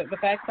 I mean, the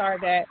facts are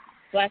that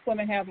Black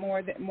women have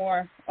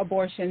more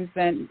abortions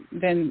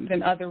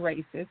than other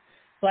races.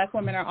 Black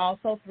women are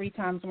also 3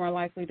 times more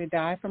likely to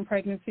die from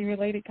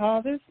pregnancy-related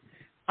causes.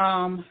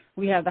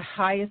 We have the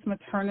highest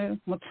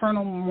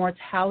maternal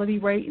mortality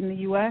rate in the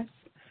U.S.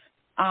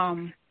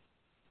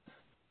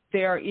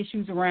 There are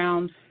issues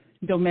around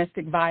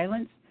domestic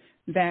violence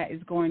that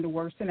is going to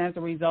worsen as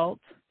a result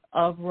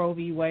of Roe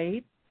v.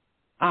 Wade.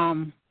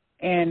 And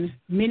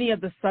many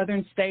of the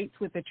southern states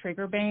with the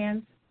trigger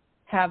bans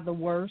have the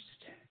worst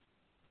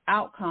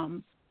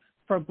outcomes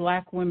for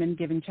Black women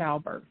giving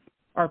childbirth,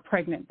 or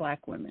pregnant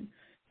Black women.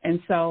 And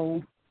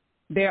so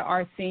there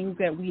are things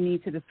that we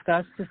need to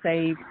discuss to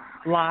save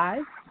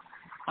lives,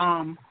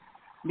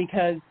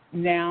 because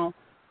now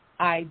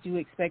I do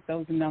expect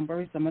those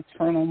numbers, the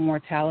maternal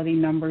mortality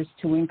numbers,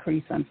 to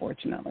increase,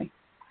 unfortunately.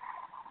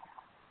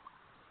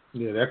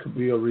 Yeah, that could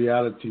be a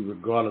reality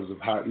regardless of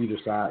how either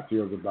side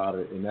feels about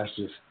it. And that's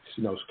just,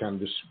 kind of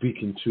just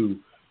speaking to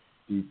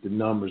the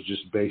numbers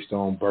just based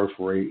on birth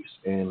rates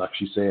and, like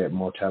she said,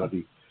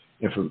 mortality,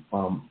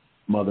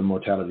 mother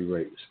mortality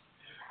rates.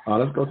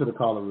 Let's go to the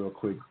caller real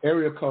quick.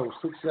 Area code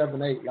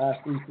 678,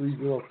 last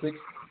 3306.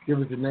 Give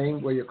us your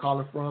name, where you're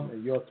calling from,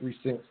 and your 3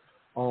 cents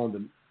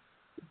on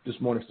this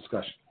morning's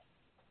discussion.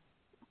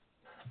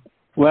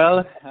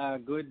 Well,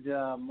 good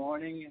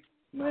morning,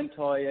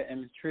 Montoya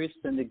and Latrice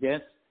and the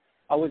guests.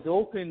 I was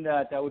hoping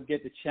that I would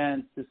get the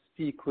chance to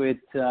speak with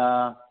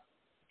the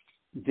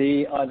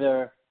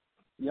other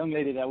young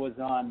lady that was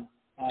on,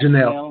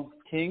 Janelle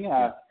King.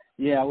 I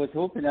was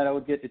hoping that I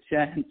would get the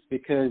chance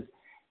because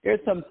there's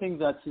some things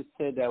that she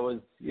said that was,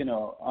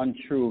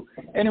 untrue.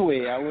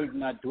 Anyway, I will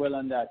not dwell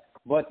on that.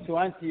 But to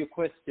answer your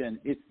question,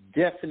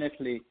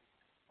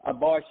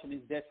 abortion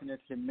is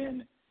definitely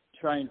men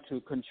trying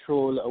to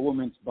control a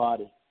woman's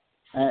body.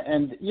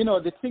 And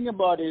the thing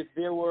about it,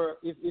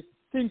 if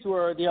things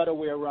were the other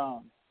way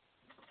around,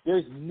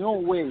 there's no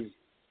way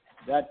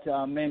that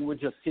men would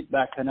just sit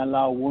back and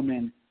allow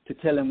women to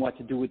tell them what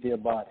to do with their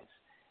bodies.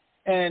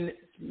 And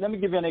let me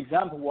give you an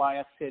example why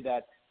I say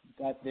that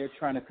that they're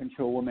trying to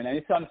control women. And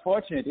it's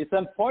unfortunate. It's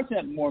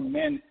unfortunate more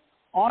men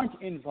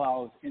aren't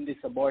involved in this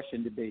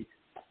abortion debate.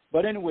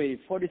 But anyway,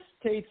 for the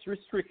states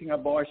restricting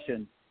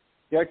abortion,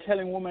 they're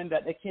telling women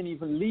that they can't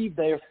even leave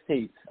their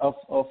state of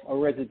a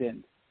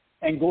resident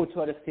and go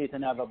to other states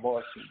and have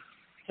abortion.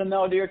 So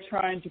now they're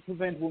trying to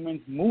prevent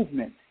women's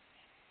movement.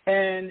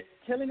 And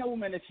telling a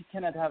woman that she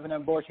cannot have an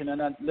abortion,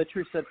 and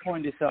Latrice had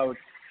pointed this out,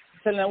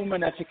 telling a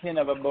woman that she can't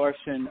have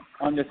abortion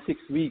under 6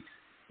 weeks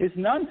is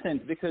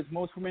nonsense because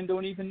most women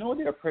don't even know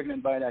they're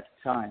pregnant by that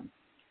time.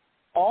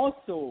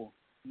 Also,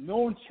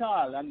 known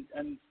child,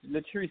 and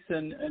Latrice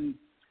and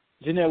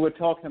Janelle were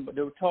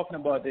talking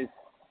about this,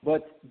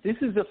 but this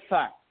is a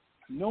fact.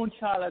 No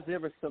child has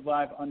ever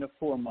survived under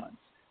 4 months.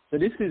 So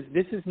this is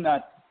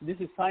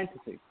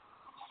scientific.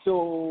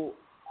 So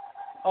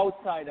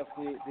outside of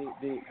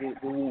the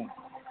womb.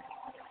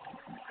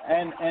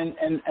 And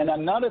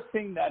another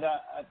thing that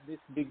this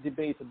big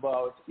debate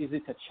about, is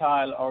it a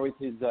child or it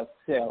is a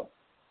cell?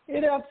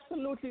 It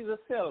absolutely is a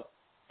cell.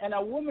 And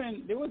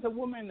there was a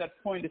woman that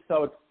pointed this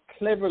out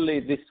cleverly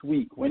this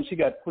week when she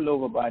got pulled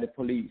over by the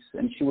police,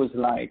 and she was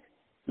like,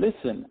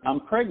 listen, I'm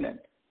pregnant.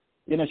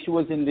 You know, she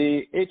was in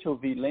the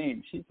HOV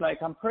lane. She's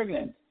like, I'm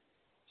pregnant.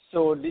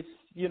 So this,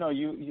 you know,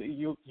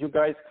 you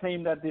guys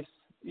claim that this,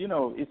 you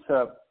know, it's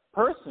a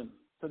person.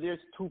 So there's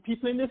 2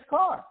 people in this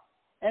car.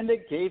 And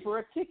they gave her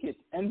a ticket.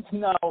 And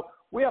now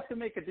we have to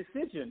make a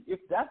decision. If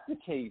that's the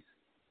case,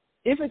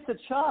 if it's a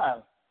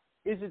child,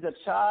 is it a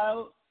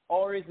child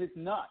or is it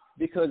not?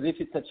 Because if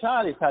it's a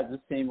child, it has the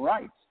same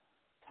rights.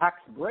 Tax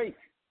break.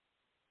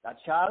 That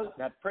child,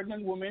 that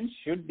pregnant woman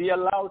should be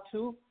allowed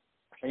to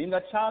claim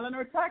that child on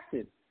her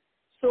taxes.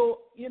 So,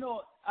 you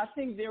know, I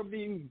think they're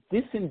being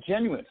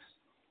disingenuous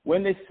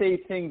when they say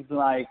things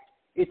like,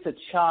 it's a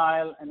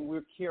child and we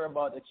care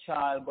about the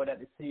child, but at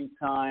the same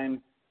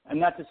time, and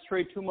not to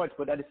stray too much,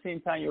 but at the same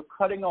time, you're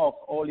cutting off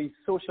all these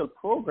social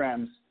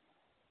programs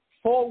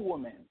for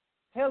women,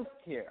 health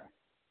care.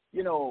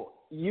 You know,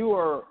 you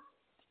are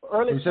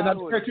early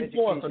childhood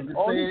education.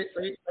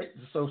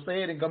 So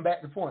say it and come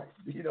back to the point.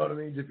 You know what I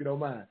mean, if you don't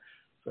mind.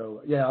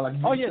 So, yeah. Like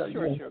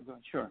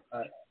Sure. All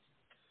right.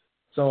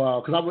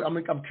 So,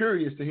 because I'm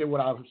curious to hear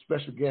what our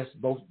special guests,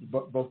 both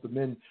the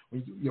men,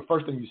 your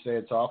first thing you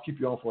said. So I'll keep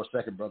you on for a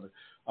second, brother.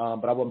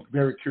 But I'm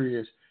very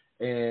curious.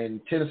 And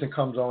Tennyson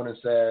comes on and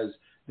says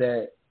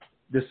that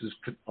this is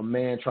a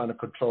man trying to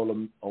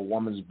control a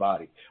woman's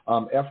body.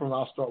 Ephraim,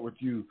 I'll start with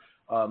you.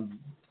 How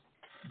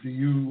do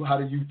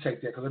you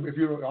take that? Because if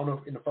you don't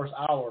know, in the first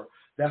hour,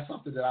 that's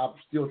something that I'm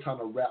still trying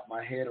to wrap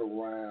my head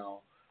around.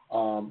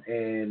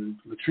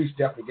 And Latrice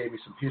definitely gave me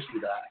some history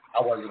that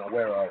I wasn't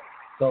aware of.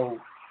 So,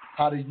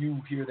 how do you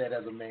hear that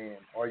as a man?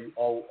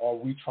 Are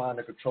we trying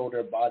to control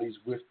their bodies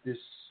with this,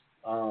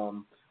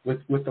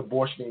 with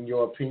abortion? In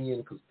your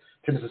opinion, because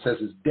Tennyson says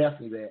it's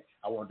definitely that.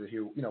 I wanted to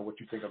hear, you know, what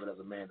you think of it as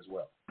a man as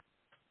well.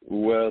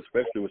 Well,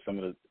 especially with some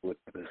of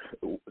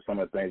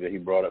the things that he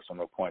brought up, some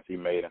of the points he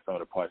made, and some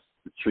of the points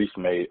Latrice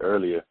made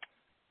earlier.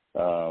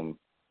 I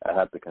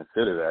have to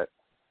consider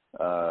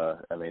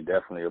that. I mean,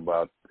 definitely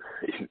about.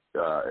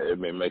 It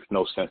makes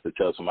no sense to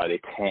tell somebody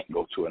they can't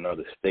go to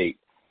another state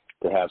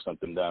to have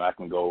something done. I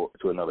can go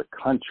to another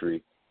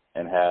country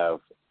and have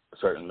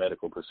certain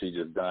medical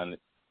procedures done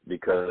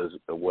because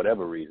of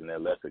whatever reason, they're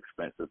less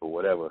expensive or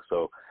whatever.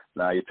 So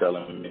now you're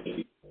telling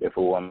me if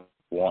a woman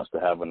wants to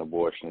have an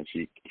abortion,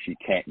 she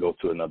can't go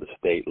to another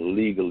state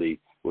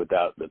legally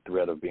without the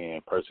threat of being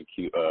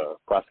prosecuted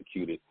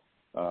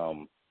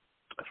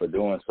for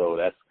doing so.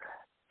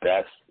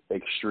 That's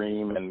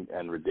extreme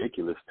and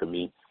ridiculous to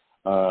me.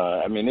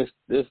 I mean,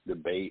 this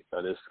debate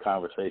or this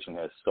conversation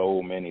has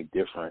so many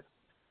different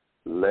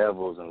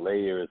levels and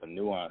layers and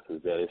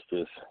nuances that it's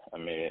just, I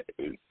mean,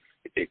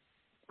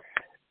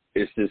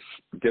 it's just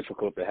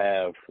difficult to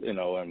have, you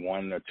know, in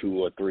 1 or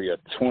 2 or 3 or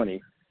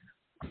 20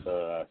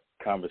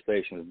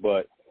 conversations.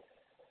 But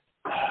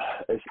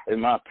in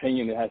my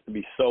opinion, there has to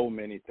be so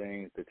many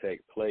things to take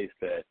place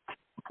that,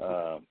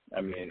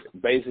 I mean,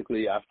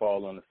 basically I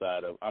fall on the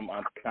side of, I'm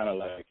kind of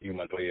like you,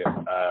 Montoya.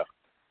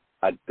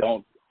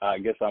 I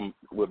guess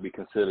would be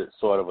considered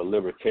sort of a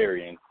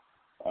libertarian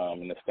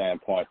in the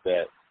standpoint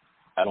that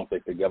I don't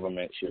think the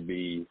government should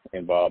be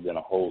involved in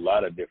a whole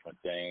lot of different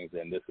things,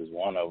 and this is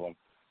one of them.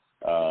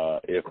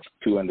 If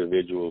 2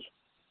 individuals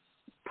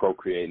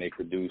procreate and they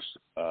produce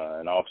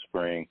an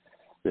offspring,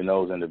 then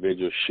those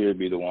individuals should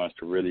be the ones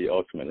to really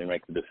ultimately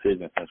make the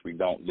decision, since we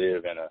don't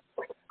live in a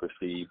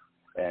perceived.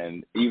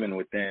 And even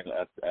within,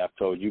 I've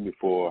told you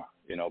before,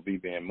 you know,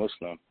 being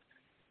Muslim,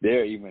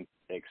 there are even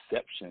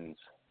exceptions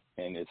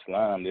in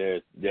Islam.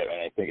 And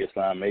I think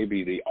Islam may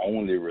be the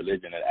only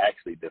religion that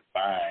actually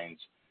defines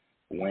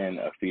when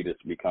a fetus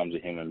becomes a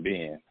human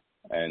being.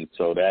 And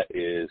so that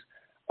is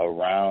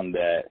around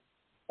that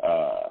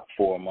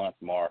 4-month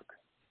mark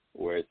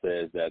where it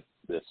says that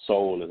the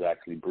soul is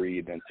actually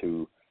breathed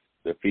into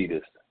the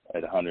fetus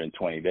at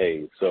 120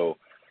 days. So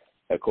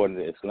according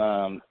to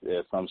Islam, there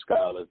are some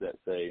scholars that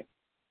say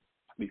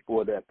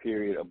before that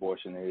period,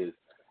 abortion is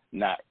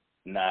not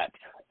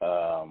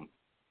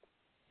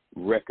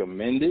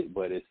recommended,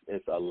 but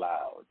it's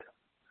allowed,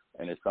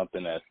 and it's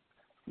something that's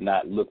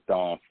not looked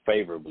on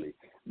favorably.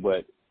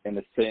 But in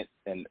a sense,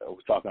 and I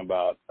was talking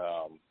about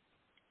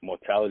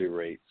mortality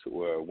rates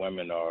where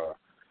women are,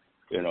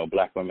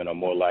 black women are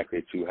more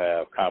likely to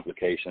have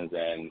complications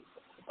and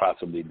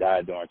possibly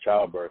die during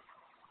childbirth.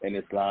 In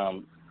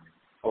Islam,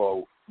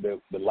 or the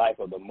life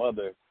of the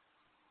mother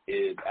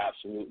is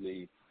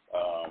absolutely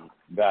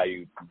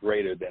valued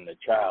greater than the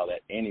child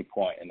at any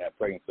point in that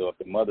pregnancy. So if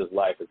the mother's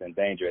life is in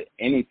danger at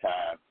any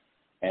time,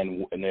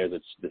 and there's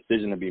a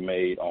decision to be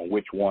made on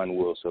which one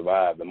will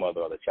survive, the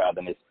mother or the child,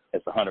 then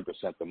it's 100%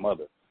 the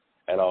mother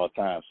at all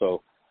times.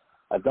 So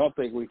I don't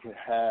think we can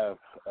have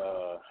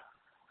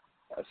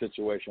a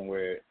situation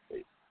where,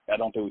 I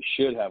don't think we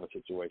should have a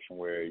situation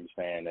where you're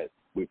saying that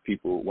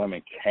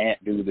women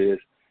can't do this,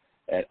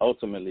 and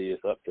ultimately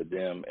it's up to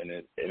them.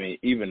 And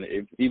even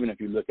if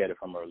you look at it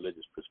from a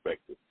religious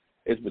perspective,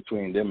 it's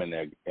between them and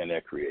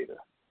their creator,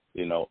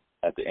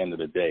 at the end of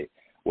the day,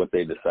 what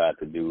they decide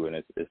to do. And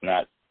it's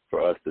not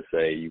for us to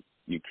say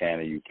you can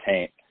or you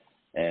can't,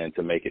 and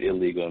to make it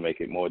illegal and make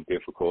it more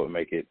difficult and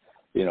make it,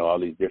 all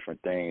these different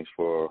things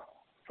for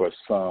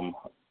some.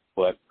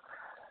 But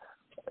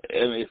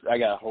I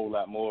got a whole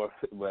lot more,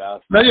 but I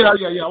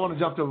want to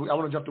jump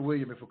to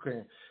William if we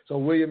can. So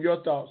William,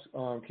 your thoughts,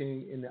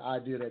 King, in the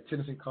idea that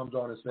Tennyson comes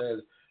on and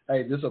says,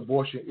 "Hey, this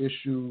abortion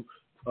issue,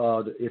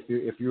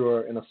 if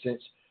you're in a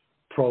sense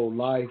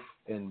pro-life,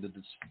 and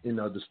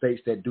the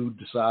states that do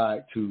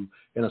decide to,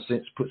 in a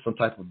sense, put some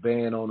type of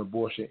ban on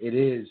abortion, it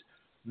is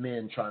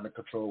men trying to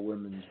control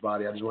women's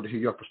body." I just want to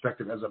hear your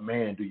perspective as a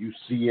man. Do you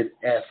see it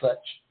as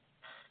such?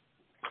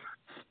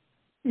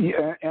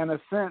 Yeah, in a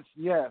sense,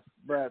 yes.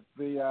 But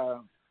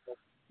the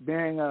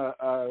being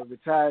a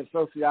retired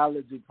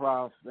sociology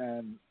prof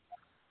and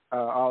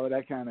all of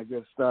that kind of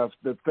good stuff,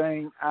 the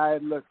thing I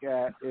look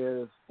at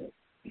is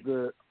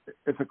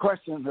it's a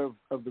question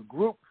of the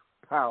group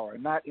power,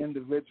 not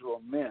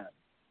individual men.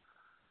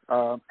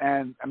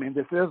 And I mean,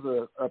 this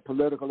is a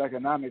political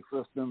economic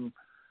system,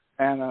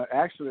 and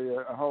actually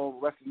a whole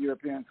Western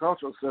European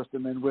cultural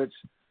system in which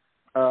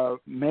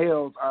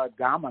males are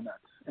dominant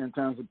in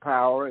terms of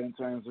power, in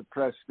terms of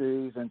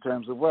prestige, in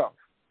terms of wealth.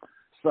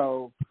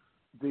 So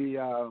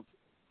the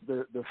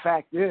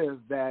fact is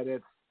that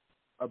it's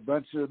a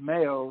bunch of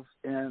males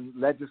in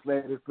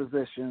legislative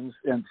positions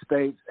in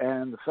states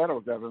and the federal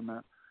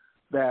government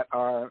that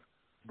are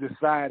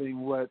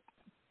deciding what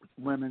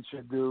women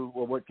should do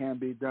or what can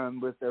be done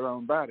with their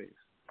own bodies.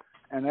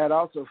 And that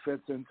also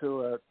fits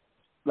into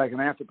an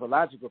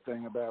anthropological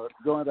thing about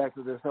going back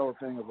to this whole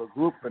thing of a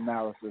group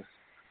analysis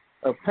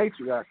of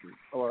patriarchy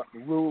or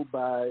rule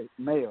by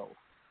males.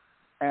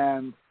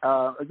 And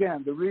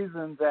again, the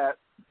reason that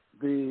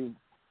the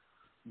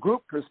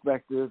group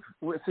perspective,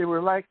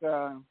 we're like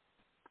the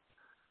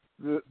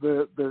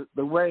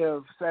way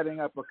of setting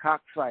up a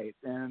cockfight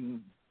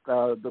in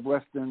the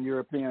Western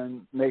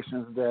European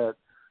nations that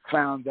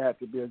found that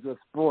to be a good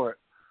sport.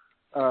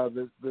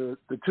 The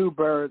two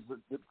birds,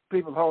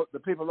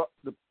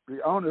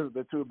 the owners of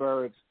the two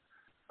birds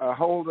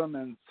hold them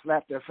and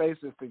slap their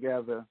faces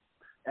together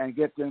and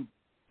get them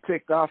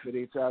ticked off at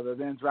each other,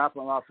 then drop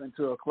them off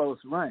into a close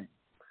ring.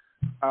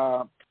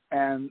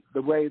 And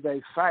the way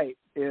they fight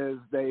is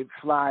they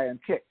fly and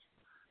kick.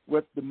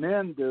 What the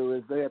men do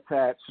is they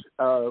attach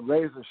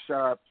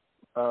razor-sharp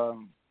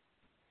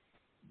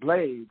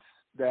blades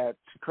that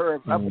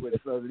curve upwards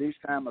so that each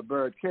time a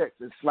bird kicks,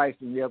 it's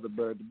slicing the other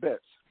bird to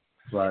bits.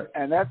 Right.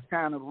 And that's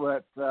kind of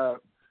what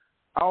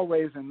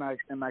always in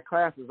my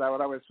classes I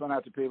would always point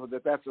out to people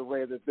that that's a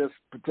way that this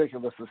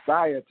particular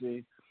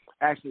society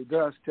actually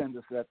does tend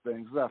to set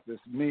things up.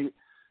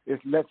 It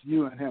lets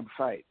you and him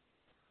fight,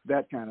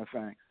 that kind of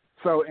thing.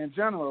 So in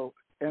general,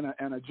 in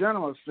a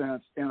general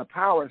sense, in a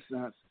power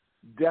sense,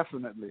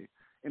 definitely.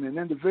 In an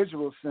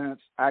individual sense,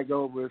 I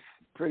go with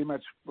pretty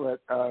much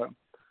what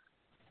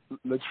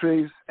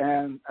Latrice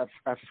and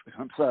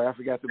I'm sorry, I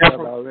forgot the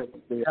brother already.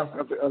 The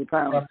other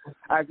panel.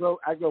 I go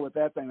with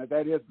that thing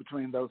that is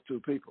between those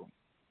two people.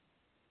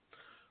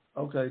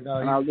 Okay, now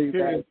and I'll leave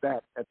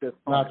that at this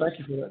point. Thank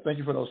you for that. Thank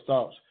you for those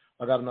thoughts.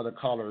 I got another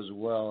caller as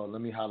well.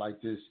 Let me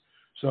highlight this.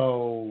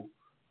 So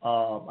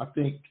I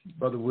think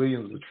Brother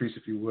Williams, Latrice,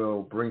 if you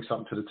will, brings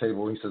something to the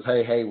table. He says,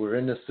 hey, we're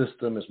in this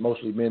system. It's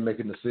mostly men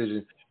making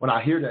decisions. When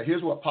I hear that,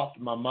 here's what popped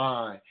in my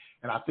mind.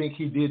 And I think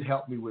he did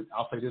help me with,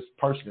 I'll say this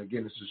personally,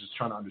 again, this is just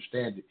trying to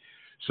understand it.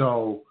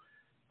 So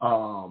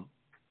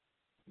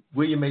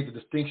William made the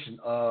distinction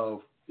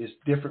of it's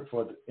different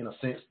for, in a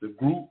sense, the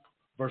group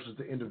versus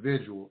the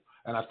individual.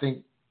 And I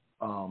think,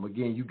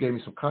 again, you gave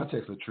me some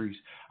context, Latrice.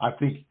 I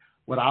think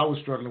what I was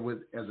struggling with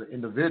as an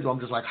individual, I'm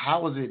just like,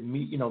 how is it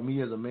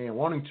me as a man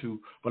wanting to?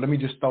 But let me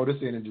just throw this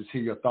in and just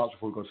hear your thoughts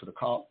before we go to the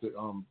call.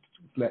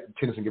 Let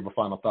Tennyson give a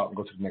final thought and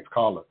go to the next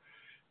caller.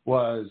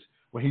 Was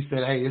when he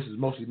said, hey, this is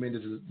mostly men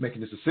that is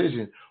making this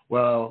decision.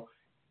 Well,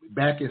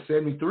 back in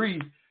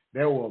 1973,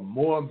 there were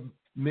more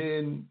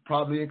men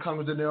probably in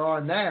Congress than there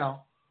are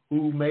now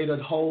who made a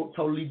whole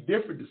totally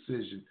different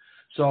decision.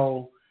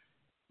 So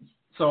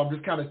So I'm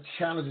just kind of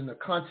challenging the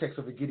context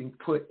of it getting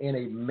put in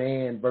a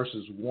man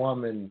versus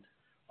woman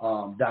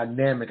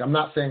dynamic. I'm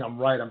not saying I'm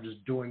right. I'm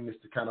just doing this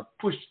to kind of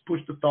push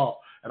the thought,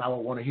 and I would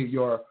want to hear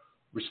your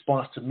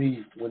response to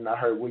me when I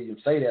heard William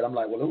say that. I'm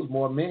like, well, it was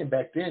more men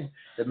back then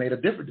that made a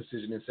different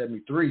decision in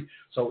 '73.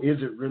 So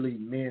is it really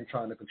men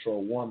trying to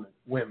control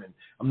women?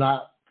 I'm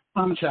not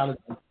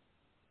challenging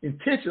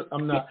intention.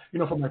 I'm not,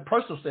 from a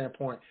personal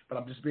standpoint, but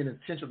I'm just being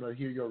intentional to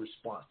hear your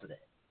response to that.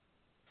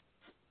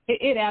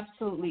 It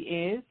absolutely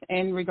is,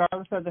 and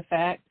regardless of the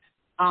fact,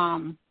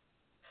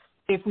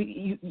 if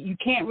you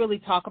can't really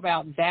talk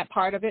about that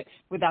part of it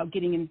without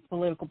getting into the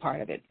political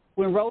part of it.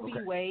 When Roe v.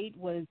 Wade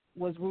was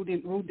ruled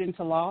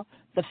into law,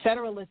 the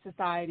Federalist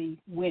Society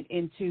went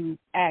into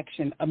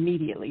action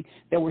immediately.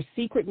 There were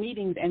secret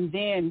meetings, and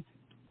then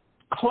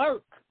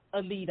Clerk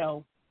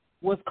Alito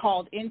was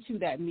called into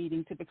that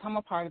meeting to become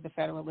a part of the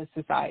Federalist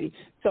Society.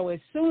 So as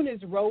soon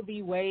as Roe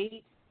v.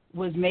 Wade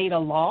was made a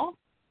law,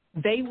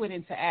 they went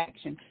into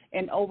action.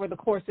 And over the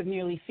course of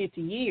nearly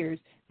 50 years,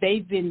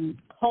 they've been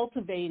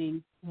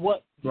cultivating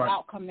the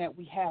outcome that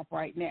we have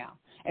right now.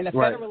 And the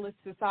Federalist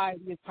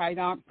Society is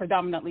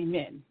predominantly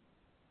men.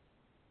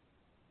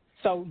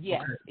 So,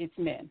 yes, it's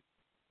men.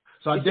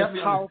 So it's I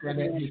definitely understand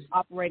that.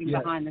 Operating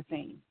behind the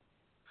scenes.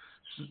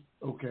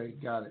 Okay,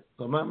 got it.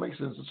 So that makes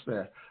sense. It's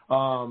fair.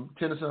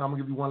 Tennyson, I'm going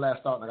to give you one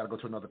last thought, and I got to go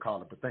to another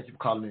caller. But thank you for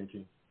calling in,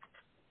 King.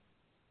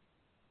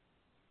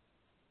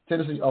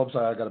 Tennyson, I'm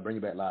sorry, I got to bring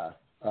you back live.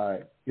 All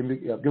right.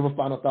 Give a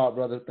final thought,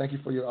 brother. Thank you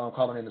for your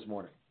calling in this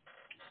morning.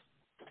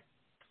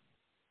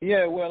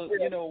 Yeah, well,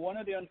 one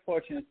of the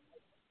unfortunate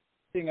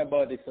thing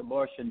about this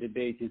abortion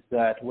debate is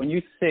that when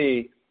you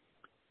say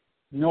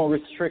no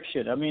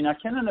restriction, I mean, I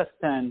can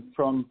understand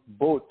from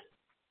both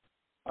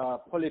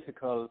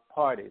political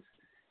parties.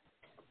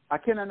 I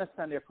can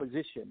understand their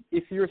position.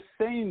 If you're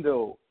saying,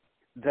 though,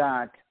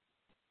 that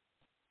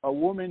a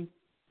woman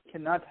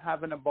cannot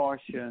have an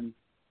abortion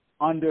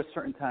under a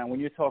certain time,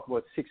 when you talk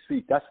about 6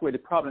 weeks, that's where the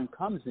problem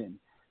comes in.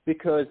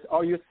 Because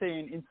are you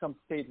saying in some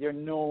states there are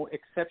no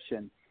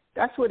exception?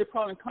 That's where the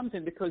problem comes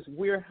in, because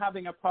we're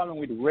having a problem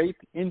with rape,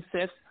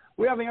 incest.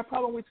 We're having a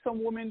problem with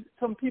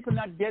some people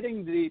not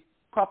getting the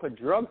proper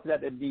drugs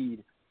that they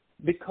need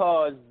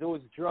because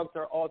those drugs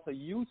are also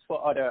used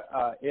for other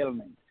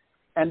ailments.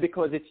 And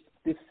because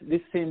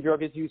this same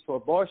drug is used for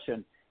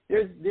abortion.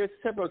 There's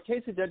several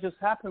cases that just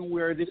happened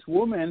where this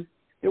woman,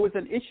 there was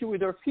an issue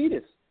with her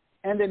fetus,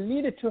 and they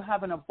needed to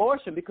have an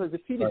abortion because the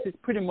fetus is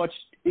pretty much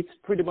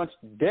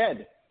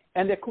dead,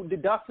 and the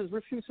doctors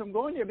refused from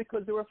going there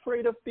because they were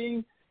afraid of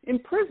being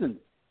imprisoned.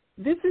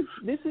 This is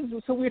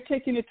so we're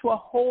taking it to a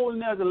whole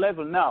another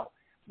level now.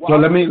 So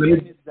let me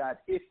is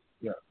that if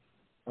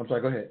I'm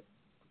sorry, go ahead.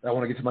 I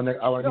want to get to my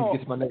next. I want to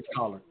get to my next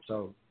caller.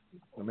 So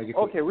let me get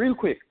okay, real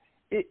quick.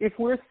 If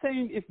we're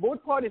saying, if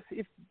both parties,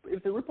 if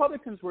the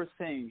Republicans were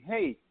saying,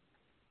 hey,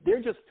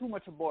 there's just too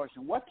much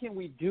abortion, what can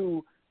we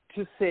do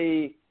to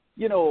say,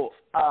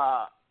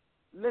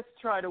 let's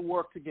try to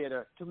work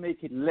together to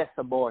make it less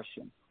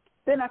abortion?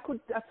 Then I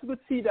could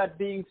see that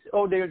being,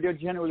 they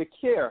generally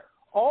care.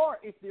 Or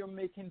if they're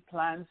making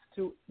plans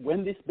to,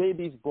 when this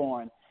baby is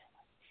born,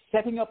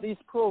 setting up these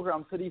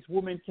programs so these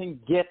women can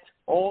get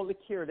all the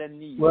care they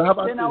need. Well, how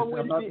about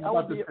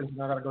this?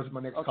 I got to go to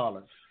my next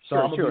caller. So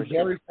I'm going to be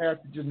very fair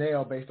to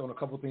Janelle based on a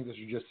couple of things that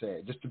you just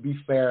said, just to be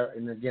fair.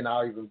 And again,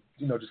 I'll even,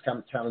 just kind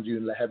of challenge you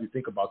and have you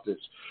think about this.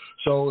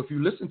 So if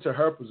you listen to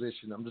her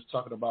position, I'm just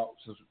talking about,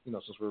 since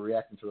we're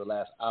reacting to the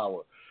last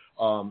hour,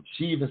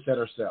 she even said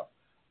herself,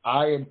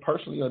 I am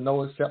personally a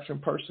no exception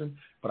person,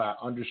 but I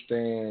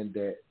understand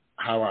that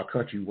how our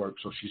country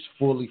works. So she's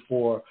fully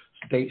for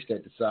states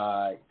that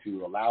decide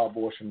to allow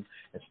abortion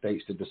and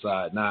states that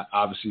decide not.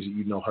 Obviously,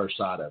 her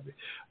side of it.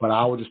 But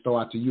I will just throw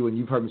out to you, and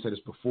you've heard me say this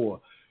before,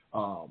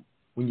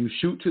 when you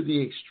shoot to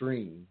the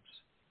extremes,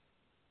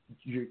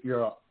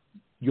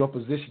 your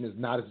position is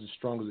not as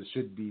strong as it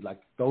should be.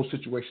 Like those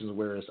situations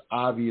where it's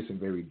obvious and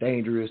very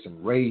dangerous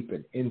and rape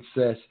and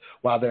incest,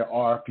 while there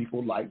are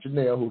people like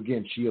Janelle who,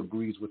 again, she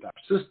agrees with our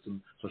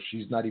system, so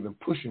she's not even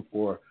pushing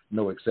for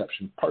no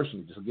exception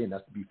personally. Just, again,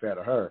 that's to be fair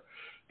to her,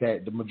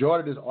 that the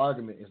majority of this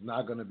argument is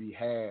not going to be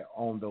had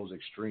on those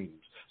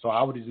extremes. So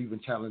I would just even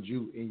challenge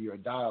you in your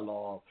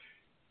dialogue,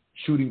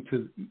 shooting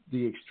to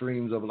the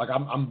extremes of, like,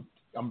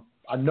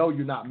 I know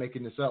you're not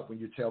making this up when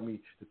you tell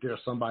me that there's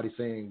somebody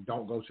saying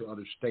don't go to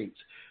other states.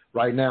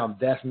 Right now,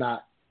 that's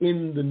not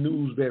in the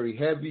news very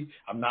heavy.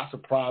 I'm not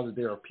surprised that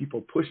there are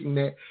people pushing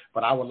that,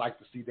 but I would like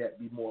to see that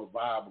be more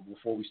viable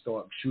before we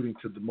start shooting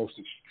to the most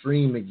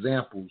extreme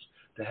examples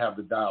to have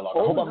the dialogue.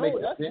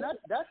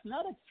 That's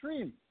not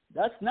extreme.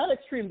 That's not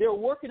extreme. They're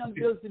working on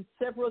bills in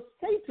several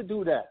states to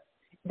do that.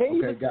 They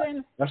even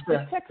send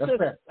Texas.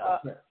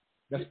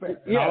 That's fair.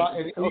 Yeah.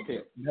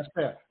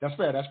 That's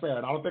fair.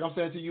 And all the thing I'm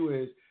saying to you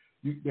is,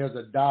 there's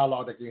a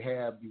dialogue that can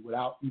have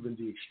without even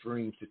the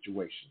extreme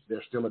situations.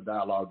 There's still a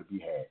dialogue to be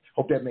had.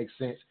 Hope that makes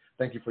sense.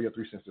 Thank you for your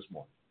 3 cents this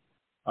morning.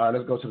 All right,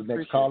 let's go to the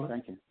next caller.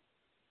 Thank you.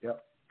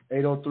 Yep.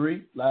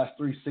 803, last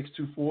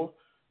 3624.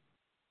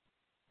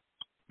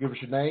 Give us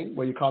your name,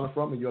 where you're calling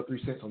from, and your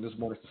 3 cents on this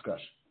morning's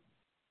discussion.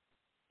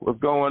 What's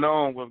going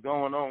on? What's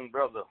going on,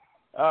 brother?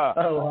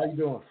 How you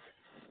doing?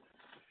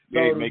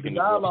 Yeah, So the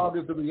dialogue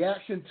is the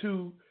reaction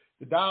to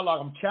the dialogue.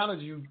 I'm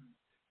challenging you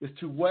as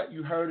to what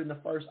you heard in the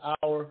first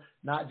hour,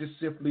 not just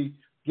simply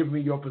giving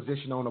me your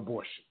position on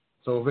abortion.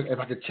 So if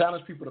I could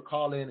challenge people to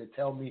call in and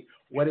tell me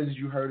what it is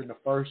you heard in the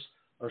first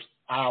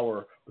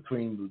hour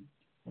between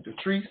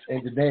Latrice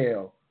and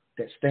Janelle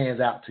that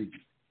stands out to you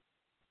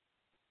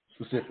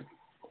specifically.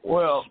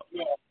 Well,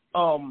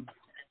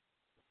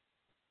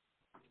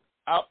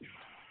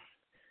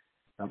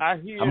 I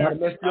hear. I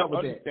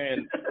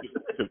understand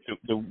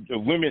the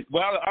women.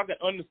 Well, I can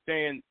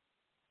understand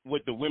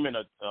what the women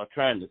are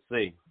trying to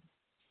say,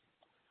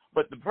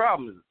 but the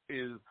problem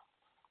is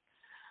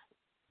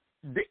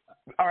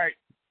all right.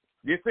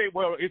 They say,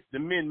 well, it's the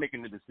men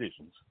making the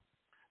decisions.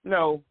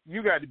 No,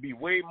 you got to be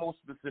way more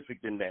specific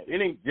than that.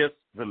 It ain't just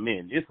the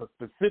men. It's a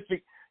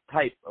specific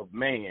type of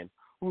man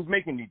who's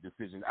making these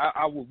decisions.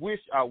 I would wish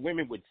our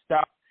women would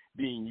stop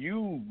being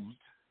used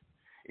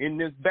in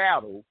this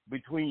battle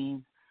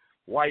between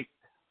white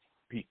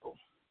people.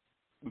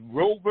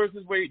 Roe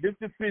versus Wade, this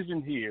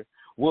decision here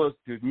was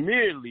to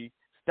merely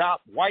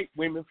stop white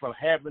women from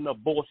having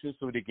abortions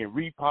so they can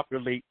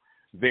repopulate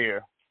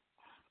their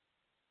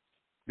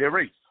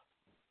race.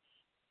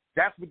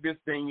 That's what this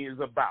thing is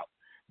about.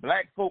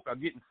 Black folk are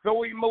getting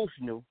so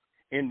emotional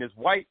in this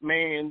white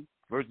man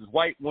versus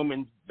white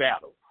woman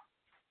battle.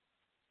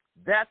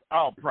 That's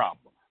our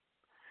problem.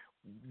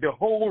 The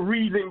whole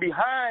reason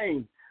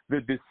behind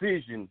the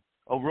decision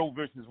of Roe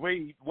versus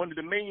Wade, one of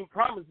the main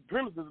premises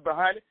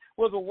behind it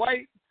was a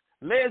white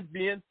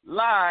lesbian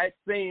lied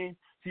saying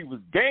she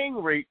was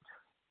gang raped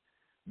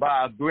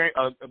by black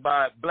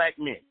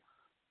men.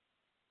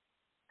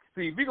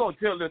 See, if we're going to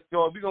tell this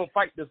story, we're going to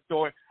fight this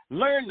story,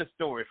 learn the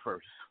story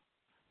first.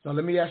 So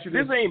let me ask you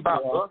this. This ain't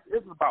about us.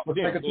 It's about them.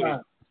 Take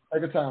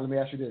a time. Let me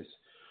ask you this.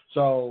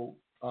 So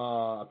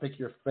I think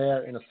you're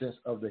fair in a sense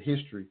of the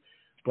history,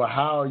 but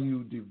how are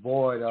you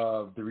devoid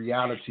of the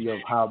reality of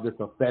how this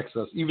affects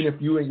us? Even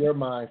if you in your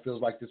mind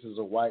feels like this is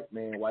a white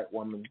man, white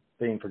woman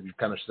thing, because you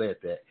kind of said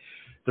that.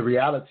 The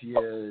reality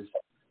is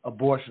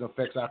abortion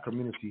affects our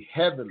community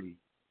heavily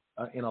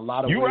in a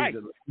lot of ways. Right.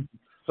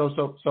 So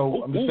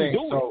I'm just saying.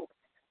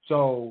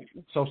 So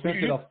since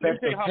it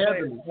affects us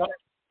heavily,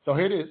 so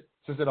here it is.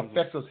 Since it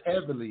affects us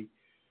heavily,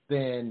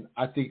 then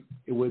I think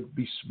it would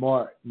be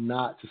smart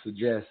not to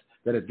suggest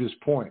that at this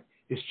point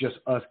it's just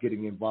us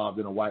getting involved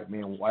in a white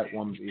man, white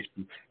woman's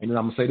issue. And then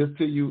I'm gonna say this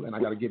to you, and I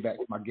got to get back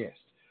to my guest.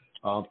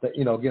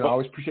 Again, I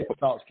always appreciate your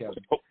thoughts, Kevin.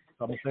 So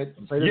I'm gonna say this.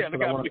 Yeah,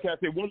 can I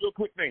say one little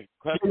quick thing?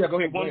 Go ahead. Yeah, go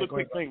ahead.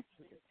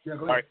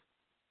 All right.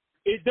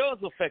 It does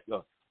affect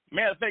us.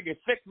 Matter of fact, it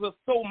affects us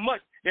so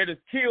much that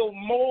it's killed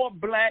more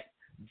black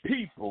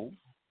people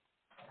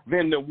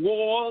than the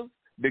wars,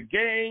 the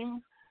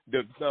gangs,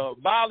 the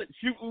violent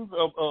shootings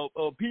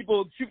of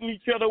people shooting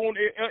each other on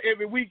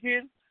every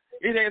weekend.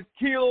 It has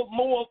killed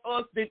more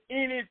of us than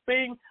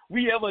anything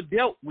we ever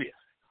dealt with.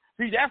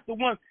 See, that's the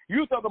one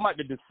you talking about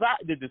the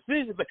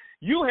decision. But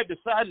you have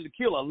decided to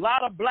kill a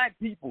lot of black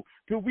people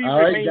till we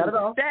remain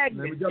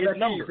stagnant in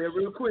numbers.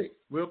 Real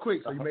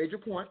quick. So you made your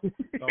point. So,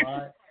 all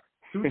right.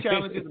 2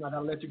 challenges, and I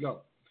gotta let you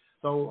go.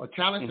 So a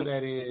challenge to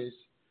that is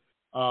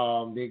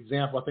the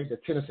example I think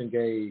that Tennyson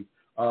gave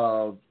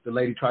of the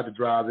lady tried to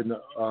drive in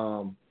the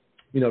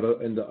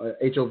in the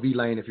HOV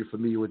lane, if you're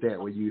familiar with that,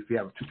 where if you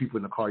have 2 people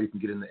in the car, you can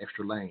get in the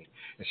extra lane.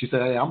 And she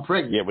said, "Hey, I'm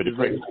pregnant." Yeah, but it's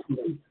pregnant.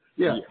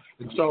 Yeah.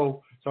 And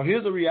so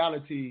here's a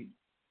reality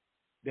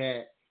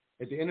that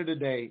at the end of the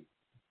day,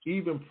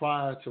 even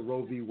prior to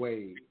Roe v.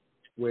 Wade,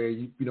 where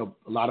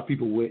a lot of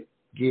people would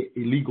get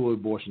illegal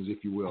abortions,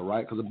 if you will,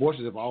 right? Because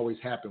abortions have always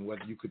happened,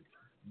 whether you could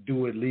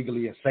do it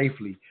legally and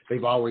safely.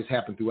 They've always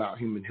happened throughout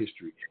human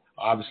history.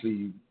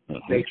 Obviously,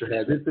 nature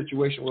has this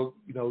situation where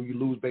you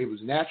lose babies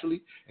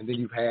naturally, and then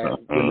you've had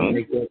women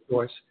make that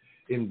choice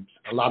in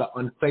a lot of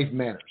unsafe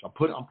manners.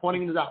 I'm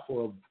pointing this out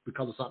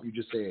because of something you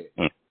just said,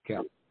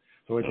 Cal.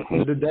 So at the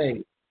end of the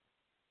day,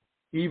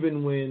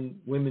 even when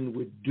women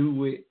would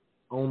do it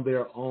on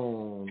their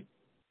own,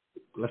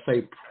 let's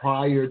say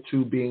prior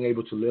to being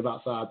able to live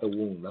outside the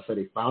womb, let's say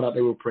they found out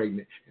they were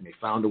pregnant and they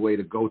found a way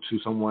to go to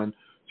someone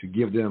to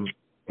give them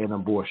an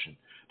abortion.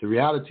 The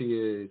reality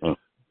is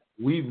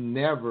we've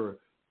never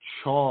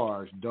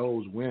charged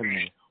those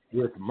women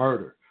with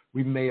murder.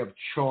 We may have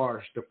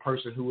charged the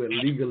person who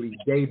illegally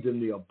gave them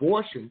the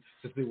abortion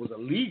since it was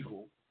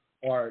illegal,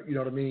 or you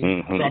know what I mean?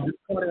 Mm-hmm. So I'm just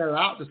pointing that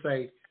out to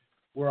say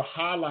we're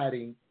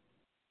highlighting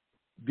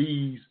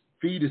these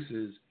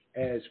fetuses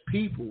as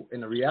people,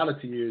 and the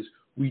reality is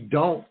we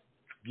don't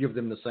give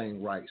them the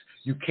same rights.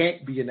 You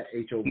can't be in the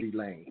HOV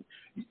lane.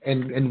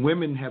 And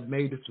women have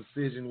made this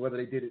decision whether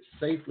they did it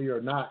safely or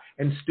not,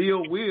 and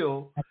still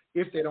will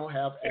if they don't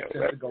have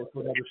access to go to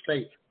another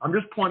state. I'm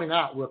just pointing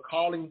out we're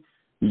calling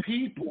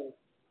people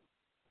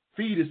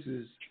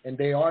fetuses, and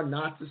they are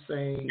not the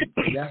same.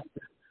 That's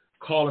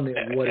calling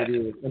it what it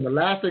is. And the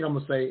last thing I'm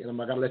going to say, and I'm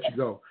going to let you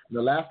go, and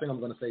the last thing I'm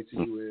going to say to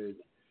you is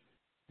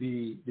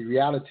the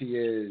reality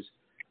is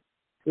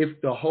if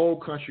the whole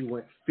country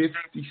went 50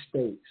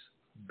 states,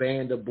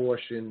 banned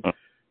abortion,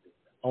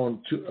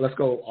 let's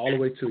go all the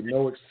way to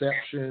no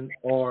exception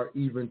or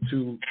even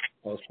to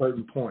a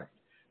certain point.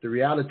 The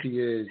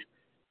reality is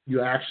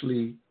you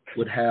actually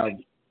would have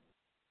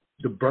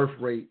the birth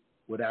rate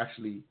would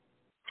actually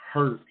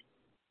hurt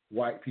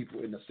white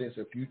people in the sense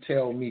if you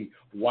tell me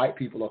white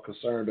people are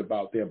concerned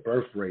about their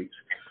birth rates,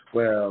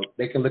 well,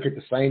 they can look at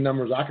the same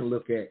numbers I can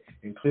look at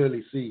and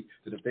clearly see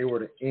that if they were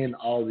to end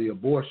all the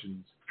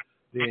abortions,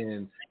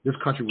 then this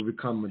country would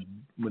become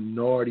a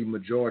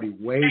majority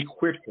way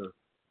quicker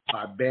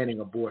by banning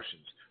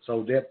abortions.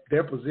 So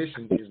their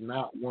position is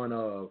not one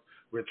of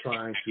we're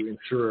trying to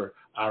ensure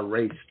our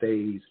race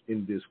stays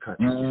in this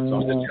country.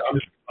 So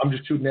I'm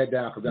just shooting that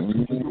down because that's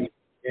completely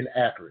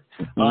inaccurate.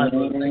 All right,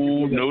 brother, thank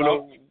you for your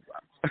thoughts.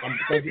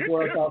 Thank you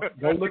for your thoughts.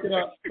 Go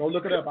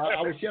look it up.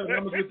 I will share the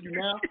numbers with you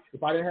now.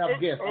 If I didn't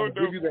have guests, I would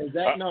give you the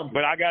exact number.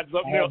 But I got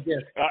something else.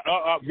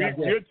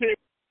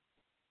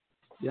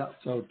 Yeah,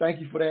 so thank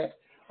you for that.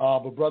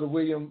 But Brother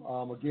William,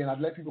 again, I'd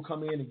let people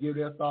come in and give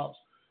their thoughts.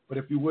 But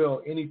if you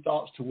will, any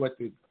thoughts to what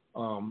the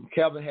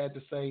Kelvin had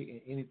to say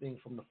and anything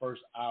from the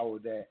first hour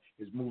that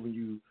is moving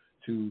you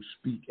to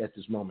speak at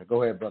this moment.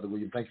 Go ahead, Brother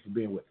William. Thank you for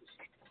being with us.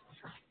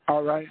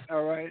 All right.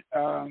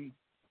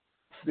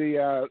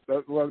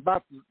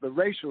 About the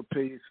racial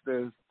piece,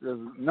 there's a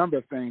number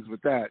of things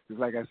with that. Because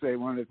like I say,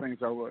 one of the things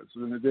I was,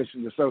 in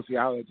addition to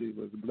sociology,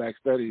 was a Black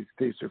Studies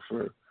teacher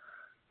for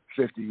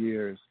 50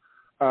 years.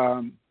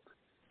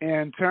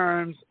 In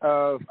terms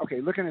of,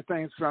 looking at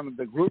things from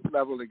the group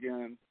level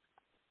again,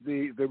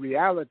 the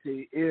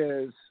reality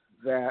is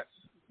that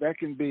there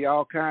can be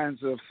all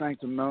kinds of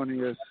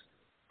sanctimonious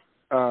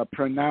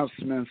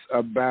pronouncements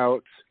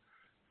about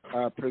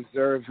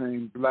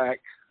preserving Black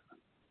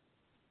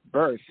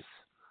births,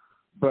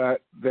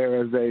 but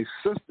there is a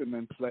system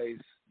in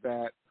place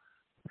that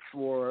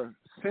for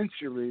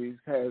centuries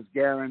has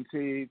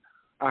guaranteed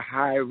a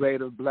high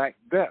rate of Black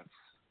deaths.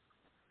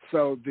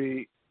 So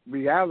the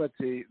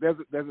reality, there's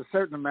a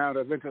certain amount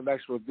of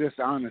intellectual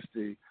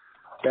dishonesty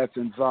that's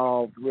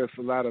involved with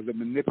a lot of the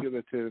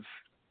manipulative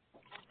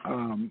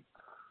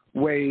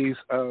ways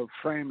of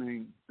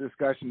framing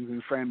discussions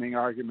and framing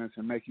arguments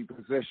and making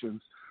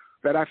positions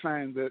that I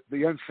find that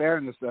the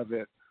unfairness of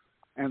it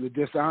and the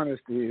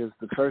dishonesty is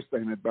the first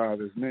thing that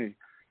bothers me.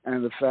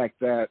 And the fact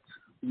that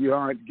you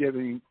aren't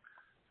giving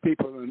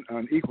people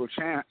an equal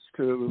chance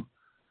to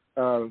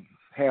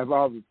have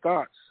all the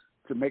thoughts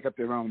to make up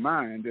their own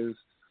mind is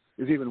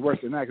even worse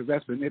than that, because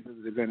that's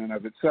manipulative in and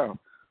of itself.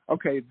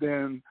 Okay,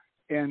 then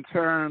in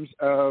terms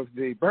of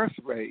the birth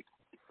rate,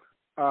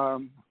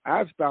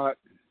 I've thought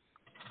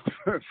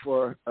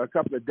for a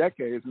couple of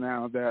decades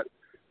now that,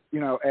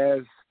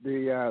 as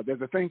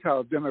there's a thing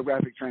called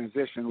demographic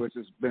transition, which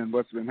has been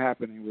what's been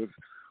happening with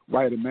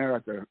white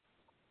America.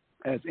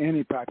 As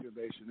any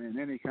population in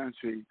any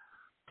country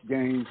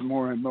gains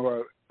more and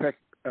more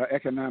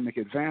economic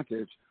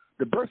advantage,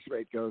 the birth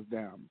rate goes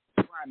down,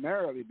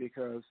 primarily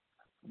because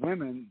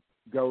women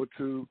go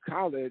to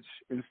college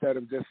instead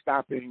of just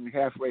stopping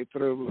halfway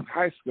through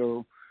high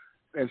school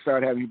and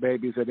start having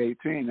babies at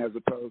 18, as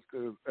opposed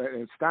to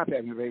stop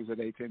having babies at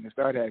 18 and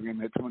start having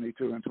them at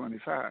 22 and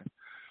 25.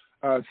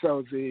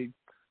 So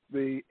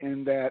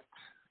in that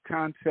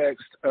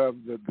context of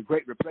the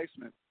Great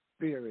Replacement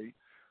theory,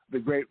 the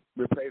Great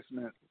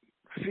Replacement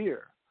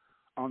fear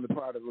on the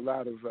part of a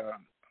lot of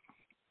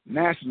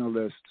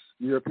nationalists,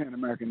 European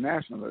American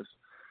nationalists,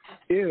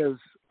 is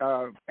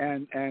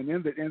and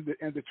in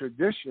the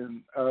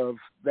tradition of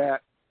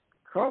that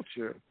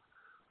culture,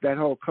 that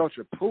whole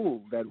culture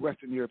pool, that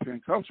Western European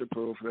culture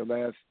pool for the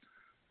last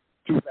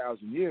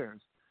 2,000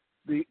 years,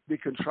 the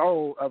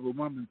control of a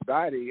woman's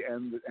body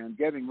and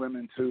getting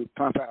women to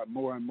pump out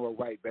more and more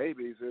white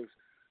babies is,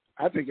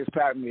 I think, it's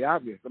patently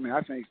obvious. I mean,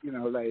 I think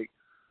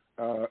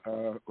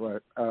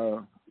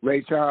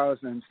Ray Charles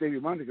and Stevie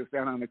Wonder could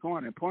stand on the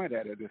corner and point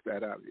at it. It's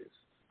that obvious.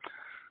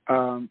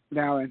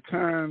 Now, in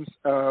terms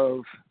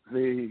of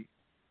let me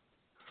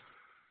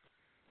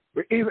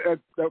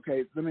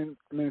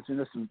mention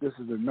this. This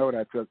is a note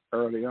I took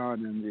early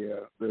on in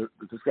the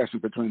discussion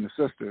between the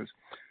sisters.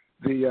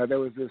 There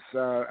was this,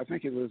 I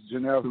think it was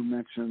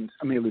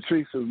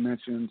Latrice who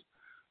mentioned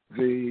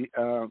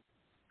the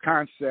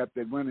concept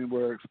that women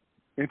were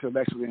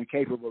intellectually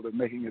incapable of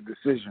making a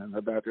decision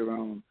about their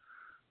own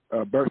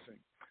birthing.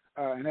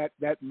 And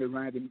that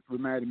reminded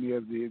me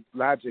of the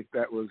logic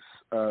that was,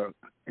 or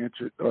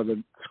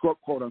the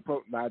quote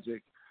unquote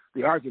logic,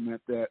 the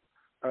argument that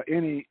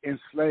any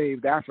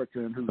enslaved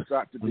African who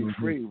sought to be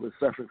free was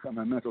suffering from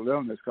a mental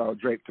illness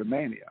called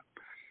drapetomania.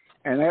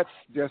 And that's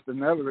just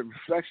another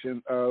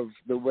reflection of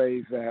the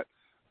way that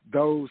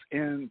those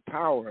in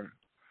power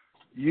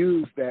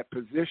use that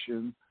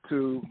position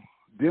to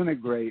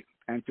denigrate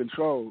and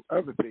control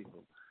other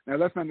people. Now,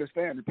 let's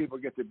understand that people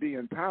get to be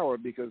in power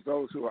because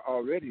those who are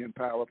already in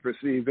power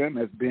perceive them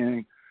as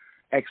being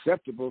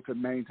acceptable to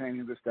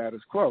maintaining the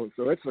status quo.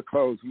 So it's a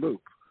closed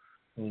loop.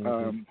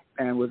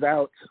 And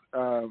without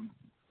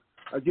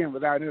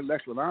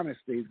intellectual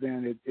honesty,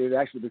 then it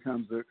actually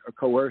becomes a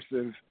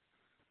coercive,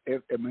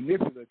 a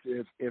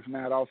manipulative, if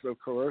not also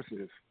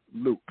coercive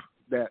loop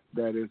that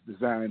is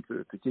designed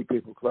to keep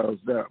people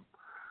closed up.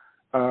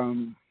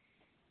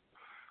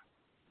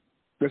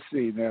 Let's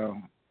see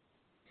now.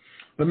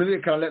 Let me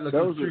kind of let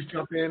Latrice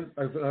jump in.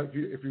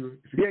 If you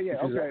okay.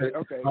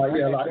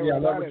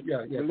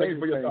 Thank you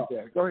for your thoughts.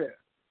 Go ahead.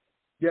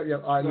 Yeah.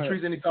 All right,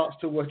 Latrice, any thoughts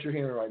to what you're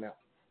hearing right now?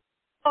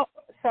 Oh,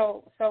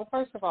 so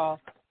first of all,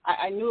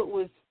 I knew it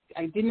was.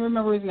 I didn't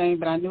remember his name,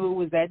 but I knew it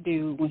was that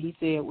dude when he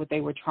said what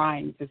they were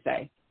trying to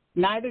say.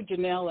 Neither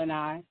Janelle and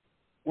I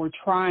were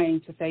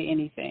trying to say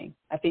anything.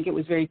 I think it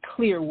was very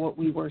clear what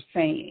we were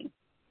saying.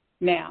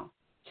 Now,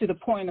 to the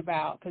point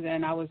about, because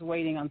then I was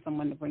waiting on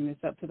someone to bring this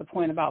up, to the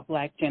point about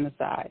black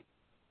genocide,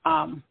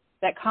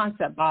 that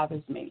concept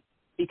bothers me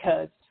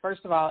because,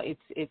 first of all,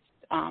 it's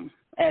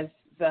as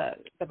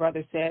the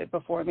brother said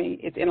before me,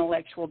 it's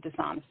intellectual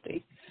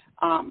dishonesty.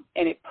 And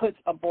it puts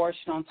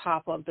abortion on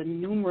top of the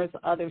numerous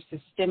other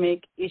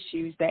systemic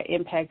issues that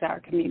impact our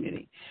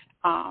community.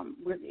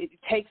 It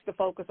takes the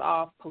focus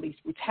off police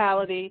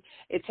brutality.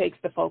 It takes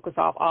the focus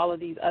off all of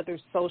these other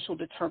social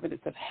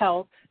determinants of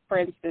health. For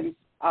instance,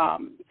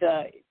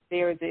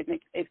 there is an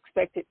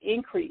expected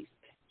increase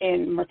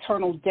in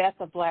maternal death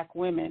of black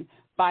women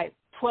by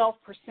 12%.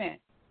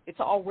 It's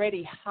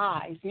already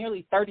high. It's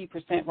nearly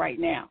 30% right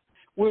now.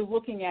 We're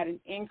looking at an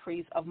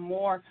increase of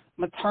more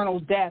maternal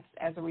deaths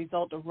as a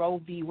result of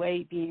Roe v.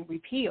 Wade being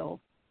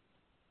repealed.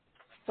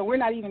 So we're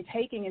not even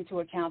taking into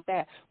account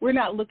that. We're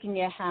not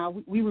looking at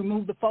how we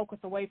remove the focus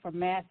away from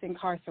mass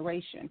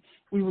incarceration.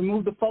 We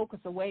remove the focus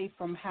away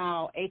from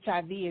how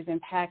HIV is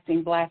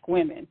impacting black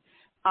women.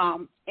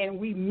 And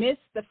we miss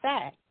the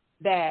fact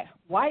that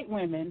white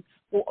women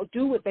will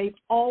do what they've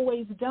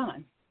always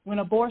done. When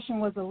abortion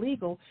was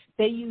illegal,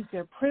 they used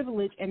their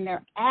privilege and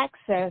their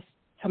access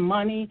to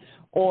money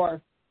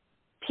or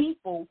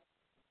people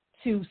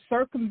to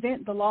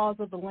circumvent the laws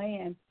of the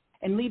land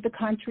and leave the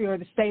country or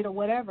the state or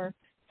whatever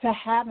to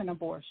have an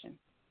abortion.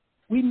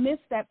 We miss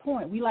that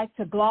point. We like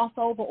to gloss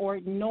over or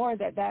ignore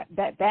that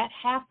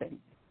happened.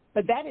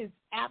 But that is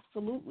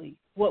absolutely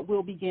what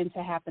will begin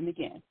to happen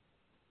again.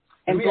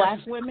 And black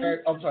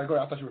women... I'm sorry, go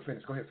ahead. I thought you were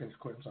finished. Go ahead, finish.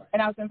 Go ahead, I'm sorry.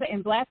 And I was going to say,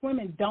 and black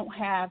women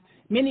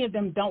many of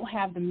them don't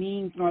have the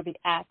means nor the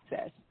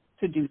access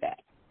to do that.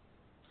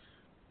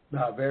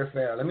 No, very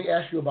fair. Let me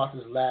ask you about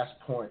this last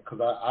point because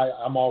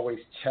I'm always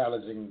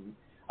challenging.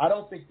 I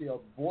don't think the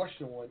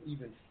abortion one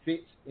even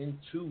fits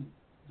into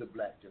the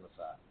black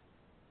genocide.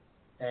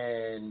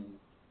 And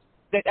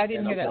I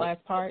didn't hear that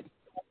last part.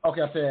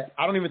 Okay, I said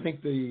I don't even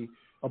think the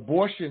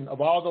abortion of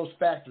all those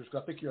factors,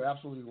 because I think you're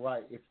absolutely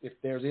right. If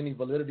there's any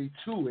validity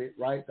to it,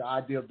 right, the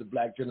idea of the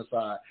black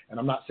genocide, and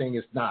I'm not saying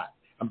it's not.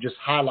 I'm just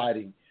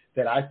highlighting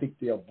that I think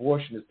the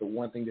abortion is the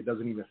one thing that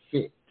doesn't even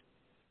fit.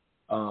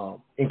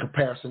 In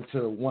comparison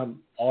to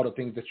all the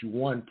things that you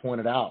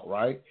pointed out,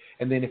 right?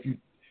 And then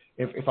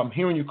if I'm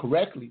hearing you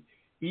correctly,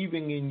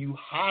 even in you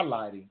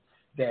highlighting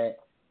that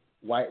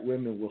white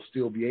women will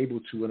still be able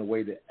to, in a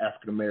way that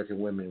African American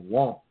women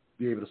won't,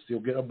 be able to still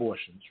get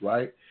abortions,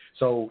 right?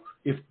 So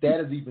if that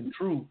is even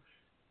true,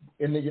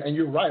 and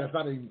you're right, it's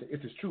not even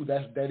if it's true,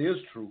 that is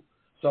true.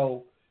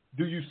 So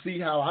do you see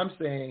how I'm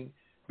saying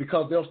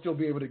because they'll still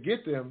be able to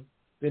get them,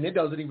 then it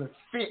doesn't even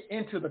fit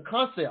into the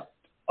concept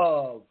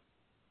of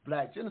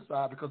black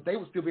genocide because they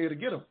would still be able to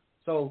get them.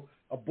 So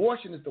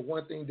abortion is the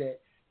one thing that,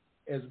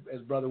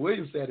 as Brother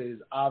Williams said, is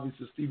obvious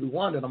to Stevie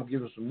Wonder, and I'm going to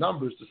give him some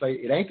numbers to say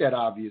it ain't that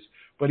obvious.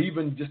 But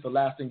even just the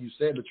last thing you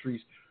said, Latrice,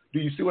 do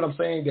you see what I'm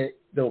saying, that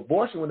the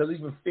abortion one doesn't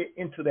even fit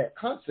into that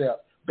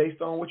concept based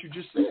on what you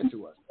just said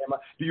to us?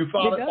 Do you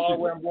follow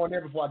where I'm going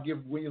there before I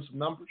give Williams some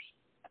numbers?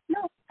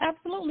 No,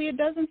 absolutely, it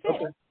doesn't fit.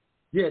 Okay.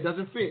 Yeah, it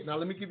doesn't fit. Now,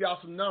 let me give y'all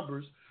some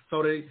numbers.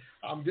 So this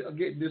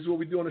is what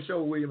we do on the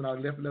show, William, and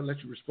I'll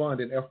let you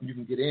respond, and after you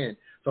can get in.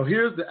 So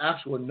here's the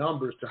actual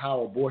numbers to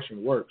how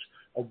abortion works,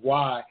 of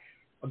why,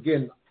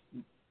 again,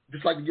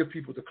 just like to give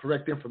people the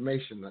correct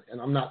information, and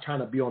I'm not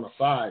trying to be on the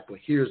side, but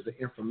here's the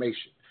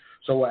information.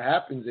 So what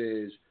happens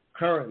is,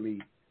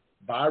 currently,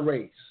 by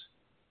race,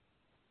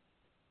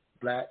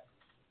 black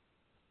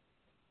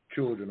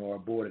children are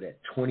aborted at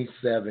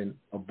 27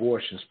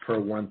 abortions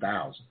per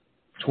 1,000.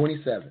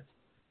 27.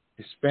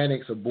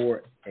 Hispanics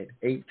abort at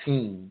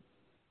 18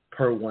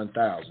 per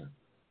 1,000.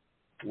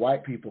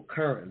 White people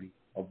currently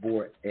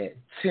abort at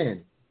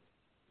 10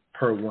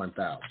 per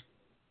 1,000.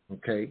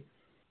 Okay?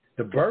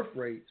 The birth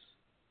rates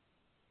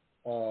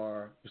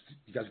are,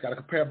 you guys got to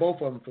compare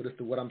both of them for this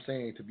to what I'm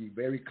saying, to be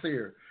very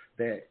clear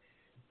that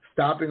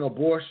stopping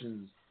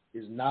abortions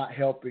is not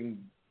helping.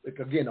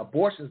 Again,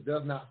 abortions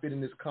does not fit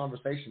in this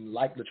conversation.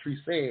 Like Latrice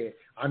said,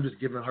 I'm just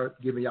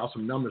giving y'all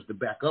some numbers to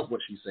back up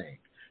what she's saying.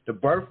 The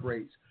birth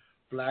rates,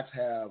 blacks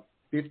have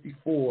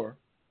 54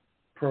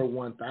 per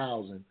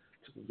 1,000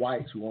 to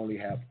whites who only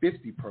have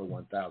 50 per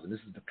 1,000. This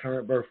is the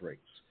current birth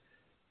rates.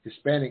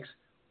 Hispanics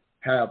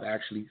have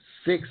actually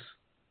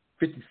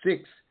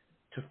 56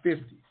 to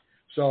 50.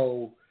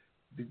 So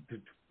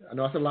I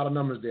know that's a lot of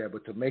numbers there,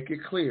 but to make it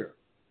clear,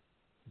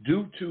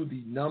 due to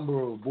the number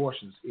of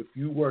abortions, if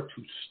you were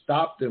to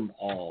stop them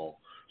all,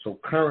 so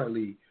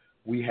currently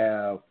we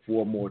have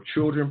 4 more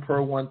children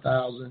per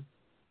 1,000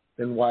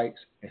 than whites,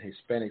 and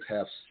Hispanics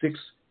have 6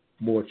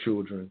 more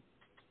children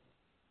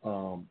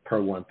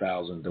per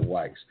 1,000 than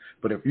whites.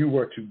 But if you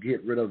were to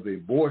get rid of the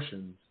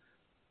abortions,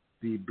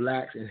 the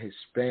blacks and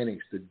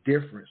Hispanics, the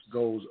difference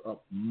goes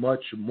up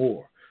much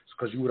more,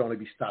 because you would only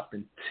be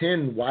stopping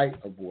 10 white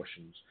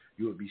abortions.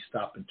 You would be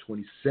stopping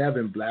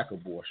 27 black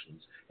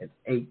abortions and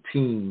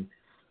 18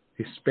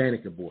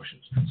 Hispanic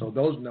abortions. So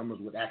those numbers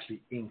would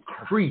actually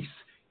increase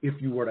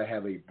if you were to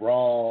have a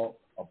broad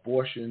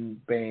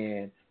abortion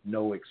ban,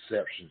 no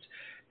exceptions.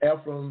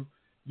 Ephraim,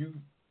 you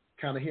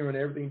kind of hearing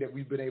everything that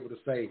we've been able to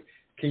say.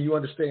 Can you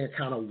understand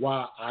kind of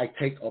why I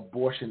take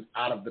abortion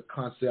out of the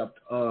concept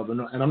of,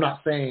 and I'm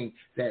not saying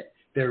that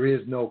there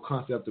is no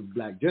concept of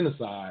black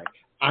genocide.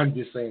 I'm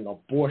just saying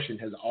abortion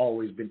has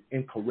always been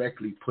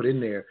incorrectly put in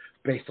there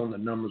based on the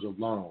numbers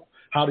alone.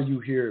 How do you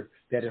hear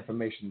that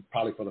information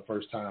probably for the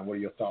first time? What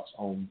are your thoughts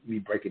on me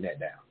breaking that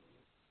down?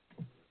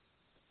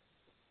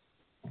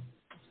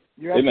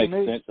 It makes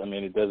sense. I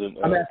mean, it doesn't.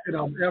 I'm asking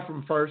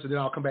Ephraim first, and then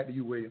I'll come back to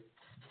you, William.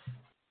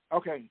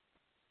 Okay.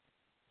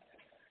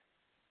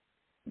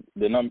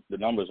 The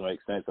numbers make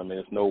sense. I mean,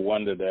 it's no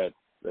wonder that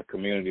the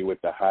community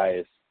with the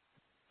highest,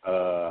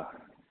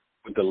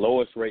 with the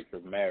lowest rates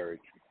of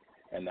marriage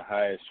and the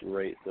highest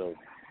rates of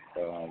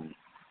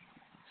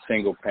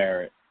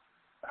single-parent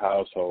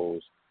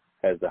households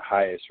has the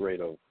highest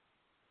rate of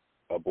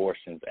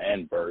abortions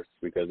and births,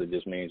 because it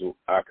just means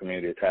our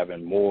community is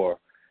having more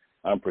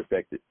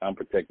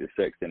unprotected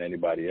sex than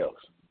anybody else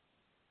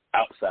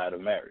outside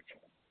of marriage.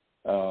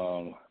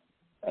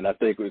 And I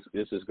think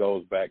this just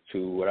goes back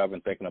to what I've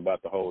been thinking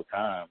about the whole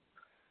time,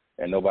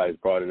 and nobody's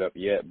brought it up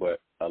yet, but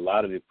a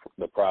lot of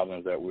the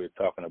problems that we're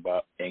talking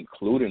about,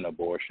 including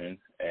abortion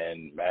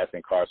and mass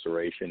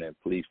incarceration and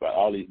police violence,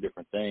 all these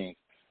different things,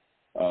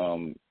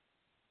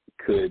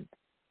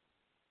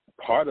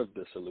 part of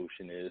the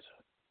solution is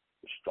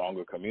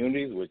stronger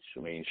communities, which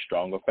means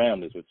stronger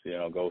families, which,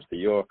 goes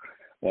to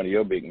one of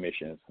your big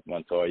missions,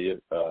 Montoya,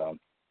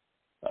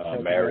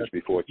 marriage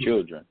before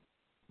children.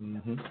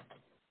 Mm-hmm.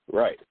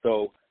 Right.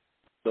 So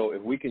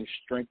if we can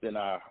strengthen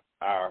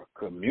our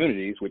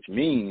communities, which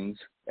means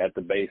at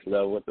the base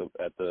level,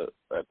 at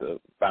the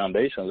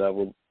foundation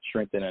level,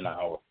 strengthening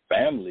our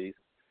families,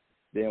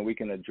 then we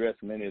can address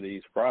many of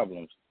these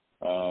problems.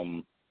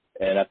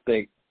 And I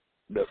think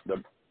the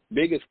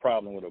biggest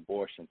problem with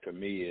abortion to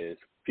me is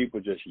people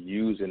just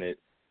using it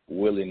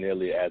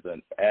willy-nilly as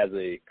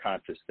a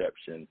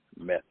contraception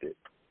method,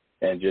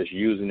 and just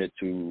using it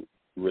to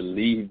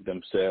relieve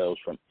themselves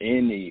from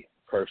any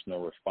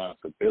personal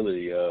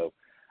responsibility of,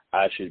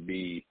 I should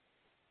be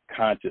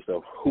conscious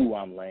of who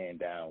I'm laying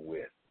down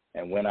with.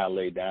 And when I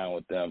lay down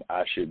with them,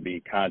 I should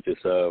be conscious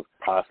of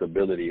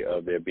possibility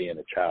of there being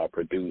a child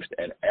produced,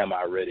 and am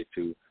I ready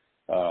to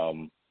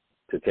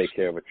take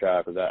care of a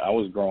child? Because I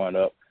was growing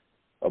up,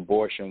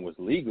 abortion was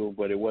legal,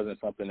 but it wasn't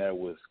something that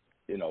was,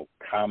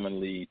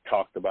 commonly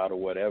talked about or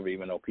whatever,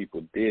 even though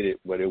people did it.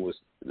 But it was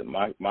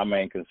my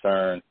main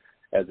concern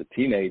as a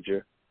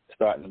teenager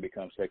starting to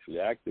become sexually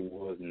active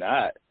was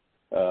not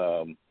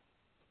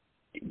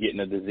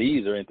getting a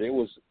disease or anything. It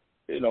was,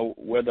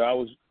 whether I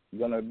was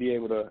going to be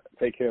able to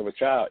take care of a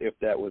child, if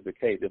that was the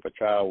case, if a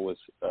child was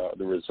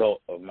the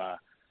result of my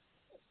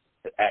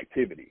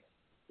activity,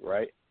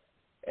 right?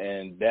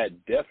 And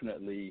that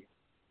definitely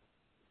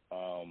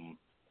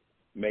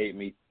made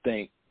me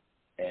think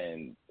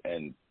and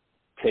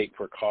take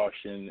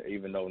precaution,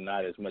 even though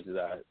not as much as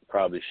I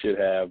probably should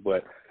have.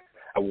 But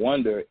I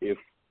wonder if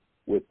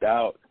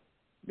without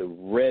the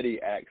ready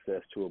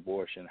access to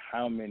abortion,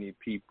 how many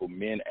people,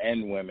 men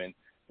and women,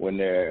 when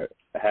they're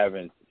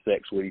having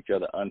sex with each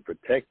other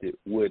unprotected,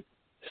 would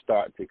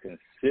start to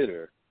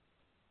consider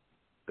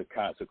the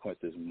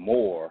consequences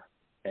more,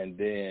 and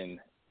then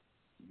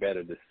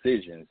better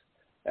decisions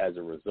as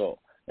a result.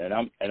 And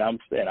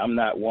I'm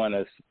not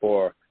one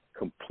for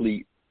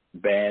complete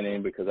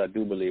banning, because I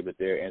do believe that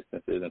there are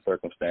instances and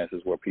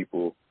circumstances where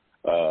people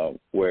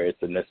where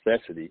it's a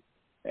necessity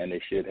and they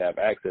should have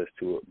access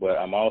to it. But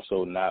I'm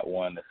also not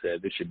one that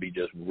said this should be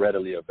just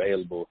readily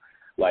available,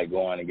 like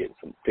going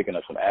and picking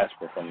up some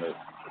aspirin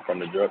from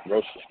the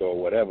grocery store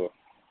or whatever.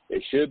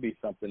 It should be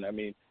something. I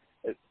mean,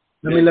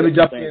 let me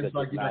jump in so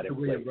I get back to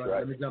William.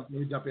 Right? Let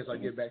me jump in so I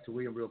get back to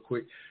William real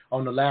quick.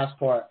 On the last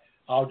part,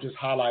 I'll just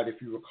highlight,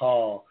 if you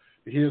recall,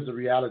 here's the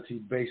reality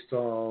based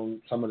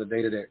on some of the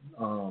data that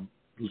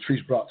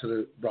Latrice brought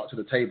to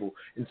the table.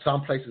 In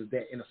some places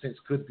that, in a sense,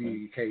 could be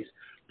the case,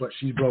 but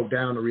she broke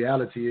down the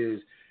reality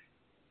is,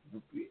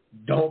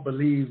 don't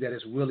believe that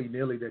it's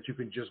willy-nilly that you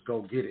can just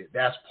go get it.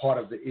 That's part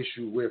of the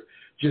issue with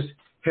just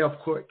health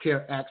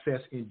care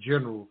access in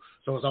general.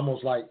 So it's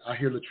almost like I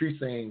hear Latrice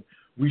saying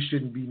we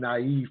shouldn't be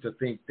naive to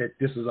think that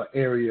this is an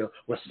area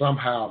where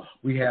somehow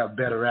we have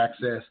better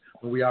access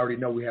when we already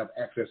know we have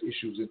access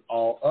issues in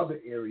all other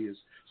areas.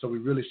 So we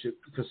really should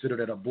consider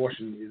that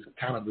abortion is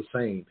kind of the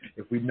same.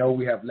 If we know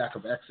we have lack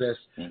of access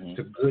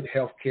to good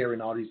health care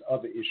and all these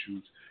other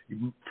issues,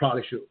 you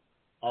probably should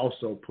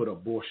also put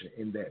abortion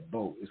in that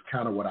boat. It's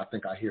kind of what I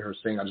think I hear her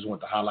saying. I just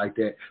want to highlight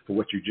that for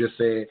what you just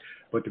said.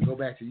 But to go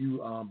back to you,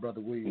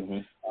 Brother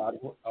William,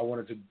 I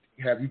wanted to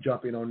have you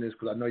jump in on this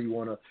because I know you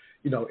want to,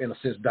 in a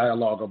sense,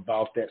 dialogue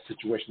about that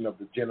situation of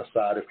the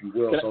genocide, if you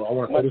will.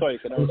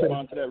 Can I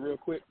respond to that real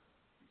quick?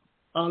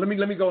 Let me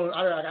go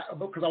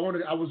because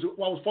I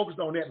was focused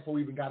on that before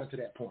we even got into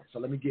that point. So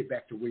let me get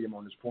back to William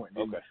on this point.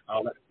 Okay.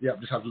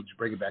 Just have to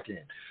bring it back in.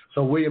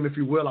 So William, if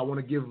you will, I want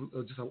to give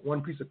just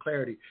one piece of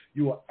clarity.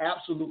 You are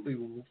absolutely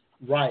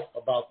right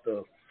about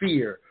the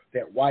fear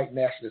that white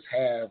nationalists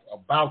have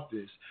about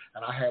this.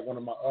 And I had one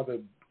of my other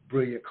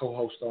brilliant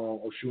co-hosts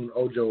on, Oshun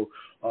Ojo,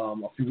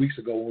 a few weeks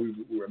ago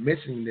when we were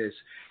mentioning this,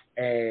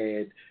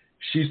 and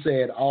she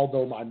said,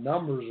 although my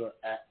numbers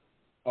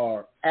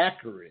are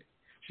accurate,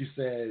 she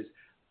says,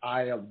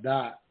 I am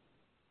not.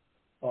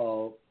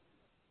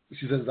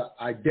 She says,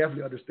 I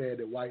definitely understand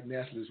that white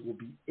nationalists will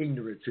be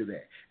ignorant to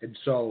that. And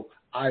so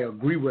I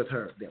agree with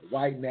her that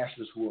white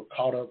nationalists who are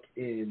caught up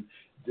in,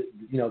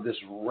 this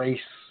race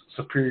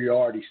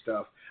superiority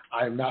stuff,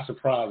 I am not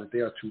surprised that they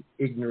are too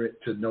ignorant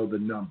to know the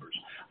numbers.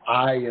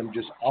 I am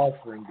just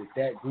offering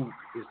that group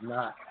is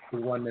not the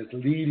one that's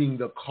leading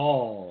the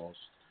cause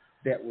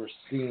that we're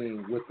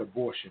seeing with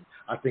abortion.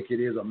 I think it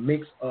is a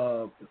mix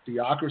of the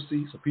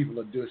theocracy, so people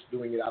are just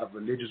doing it out of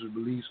religious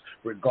beliefs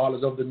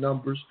regardless of the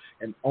numbers,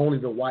 and only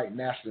the white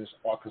nationalists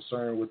are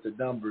concerned with the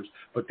numbers,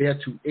 but they're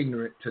too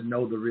ignorant to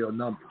know the real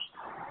numbers.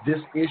 This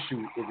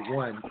issue is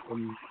one,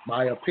 in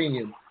my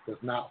opinion, does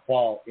not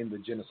fall in the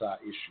genocide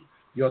issue.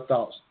 Your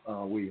thoughts,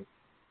 William?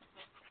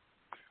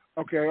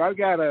 Okay, I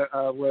got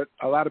what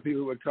a lot of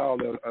people would call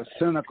a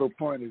cynical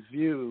point of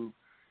view,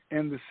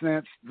 in the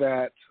sense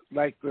that,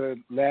 like the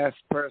last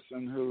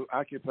person who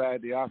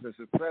occupied the office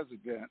of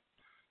president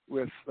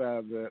with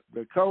the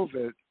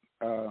COVID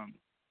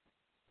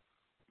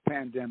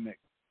pandemic,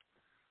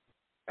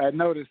 I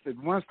noticed that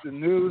once the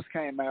news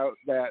came out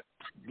that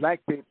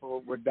black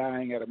people were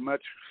dying at a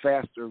much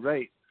faster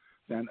rate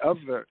than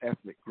other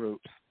ethnic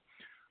groups,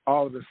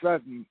 all of a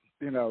sudden,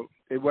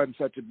 it wasn't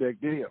such a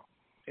big deal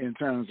in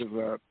terms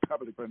of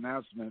public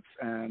pronouncements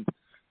and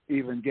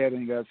even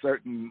getting a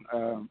certain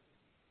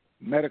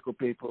medical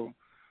people,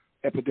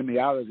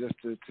 epidemiologists,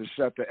 to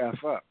shut the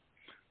F up.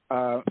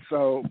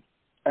 So,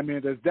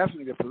 there's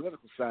definitely a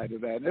political side to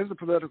that. And there's a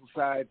political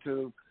side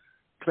to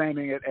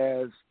claiming it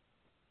as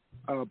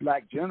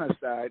black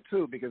genocide,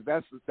 too, because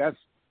that's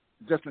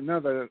just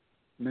another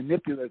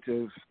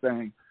manipulative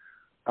thing,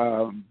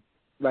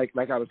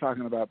 like I was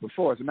talking about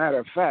before. As a matter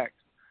of fact,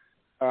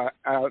 I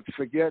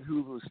forget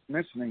who was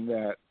mentioning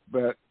that,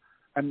 but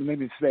let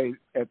me say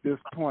at this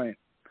point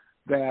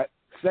that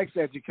sex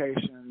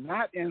education,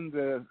 not in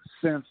the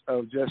sense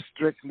of just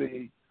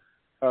strictly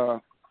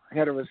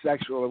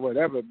heterosexual or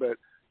whatever, but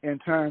in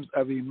terms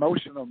of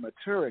emotional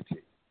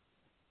maturity.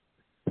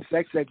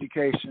 Sex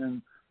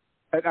education,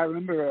 I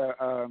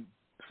remember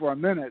for a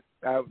minute,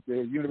 the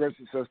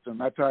university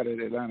system, I taught at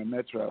Atlanta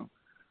Metro,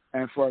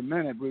 and for a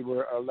minute we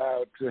were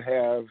allowed to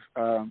have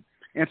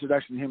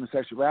Introduction to Human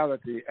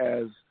Sexuality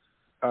as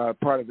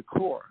part of the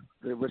core,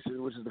 which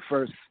is the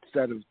first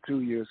set of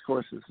 2 years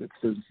courses that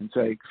students can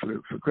take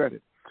for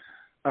credit.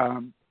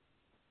 And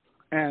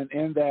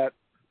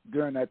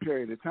during that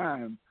period of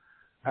time,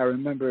 I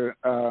remember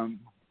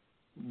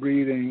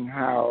reading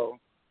how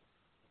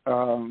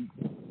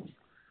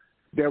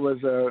there was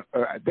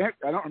I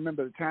don't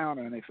remember the town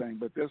or anything,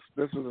 but this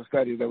was a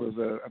study. There was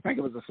I think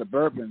it was a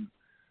suburban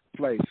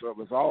place, so it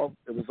was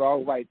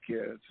all white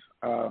kids,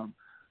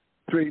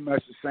 pretty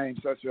much the same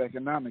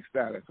socioeconomic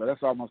status. So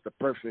that's almost a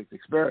perfect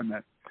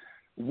experiment.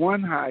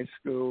 One high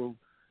school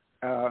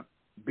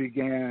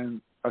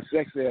began a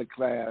sex ed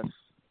class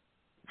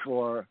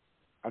for,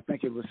 I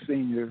think it was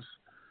seniors,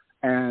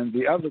 and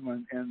the other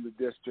one in the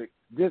district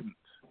didn't.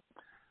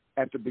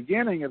 At the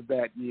beginning of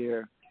that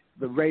year,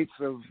 the rates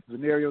of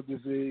venereal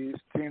disease,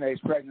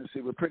 teenage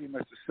pregnancy were pretty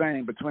much the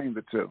same between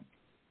the two.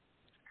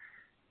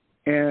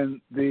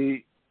 And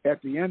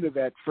at the end of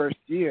that first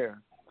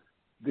year,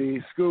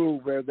 the school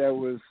where there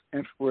was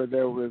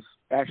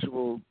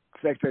actual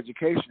sex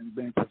education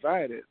being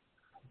provided,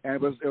 and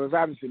it was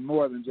obviously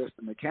more than just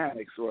the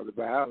mechanics or the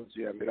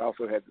biology of it. It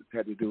also had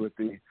to do with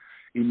the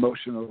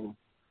emotional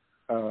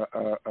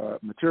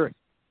maturity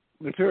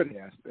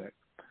aspect.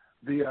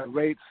 The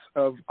rates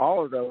of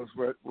all of those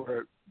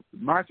were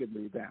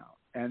markedly down,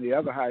 and the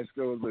other high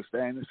schools were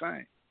staying the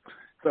same.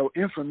 So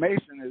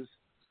information is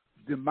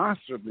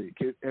demonstrably,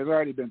 has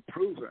already been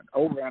proven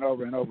over and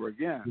over and over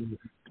again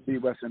to be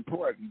what's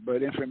important,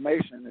 but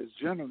information is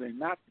generally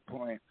not the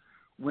point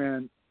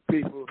when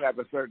people have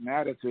a certain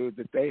attitude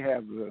that they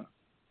have the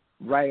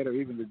right or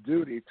even the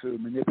duty to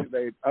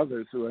manipulate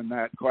others who are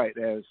not quite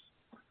as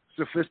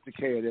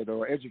sophisticated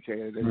or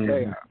educated as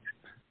they are.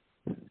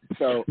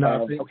 So, I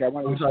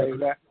wanted to say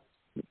that.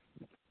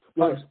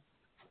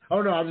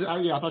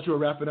 I thought you were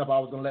wrapping up. I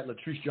was going to let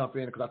Latrice jump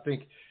in because I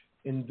think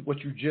in what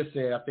you just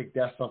said, I think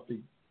that's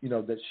something,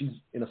 that she's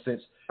in a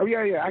sense. Oh,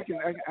 yeah.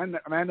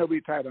 I know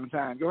we're tight on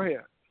time. Go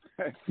ahead.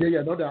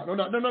 Yeah, no doubt.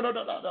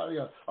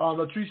 Yeah.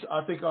 Latrice,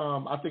 I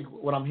think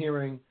what I'm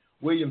hearing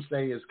William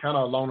say is kind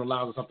of along the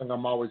lines of something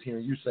I'm always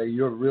hearing you say.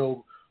 You're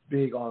real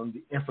big on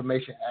the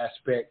information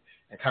aspect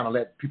and kind of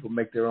let people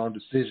make their own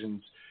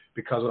decisions,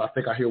 because what I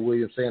think I hear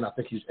William saying, I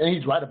think he's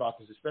right about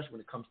this, especially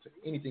when it comes to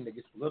anything that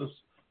gets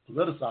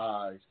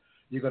politicized.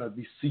 You're going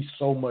to see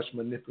so much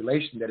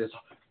manipulation that it's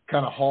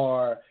kind of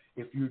hard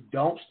if you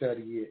don't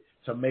study it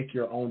to make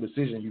your own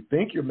decision. You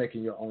think you're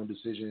making your own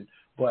decision,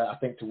 but I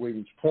think to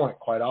William's point,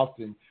 quite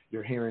often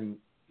you're getting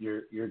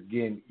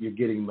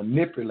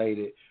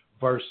manipulated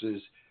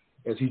versus,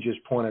 as he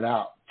just pointed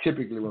out,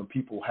 typically when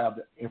people have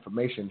the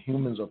information,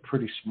 humans are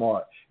pretty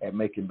smart at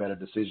making better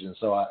decisions.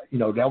 So,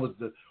 that was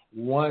the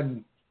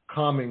one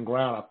common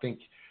ground I think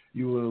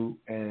you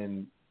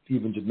and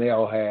even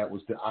Janelle had,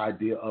 was the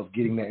idea of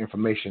getting that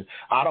information.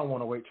 I don't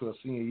want to wait till a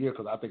senior year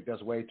because I think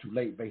that's way too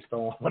late based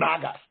on when I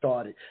got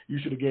started. You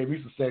should have gave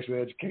me some sexual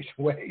education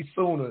way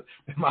sooner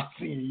than my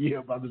senior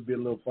year, but I'm just being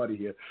a little funny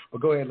here.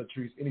 But go ahead,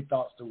 Latrice. Any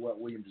thoughts to what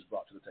William just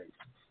brought to the table?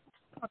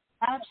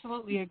 I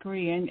absolutely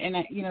agree. And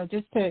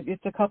just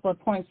a couple of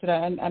points that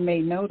I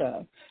made note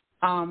of,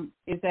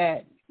 is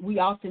that I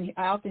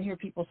often hear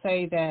people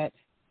say that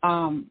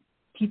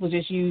people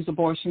just use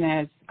abortion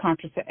as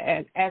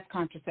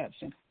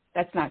contraception.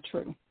 That's not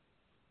true.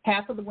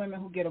 Half of the women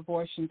who get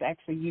abortions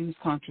actually use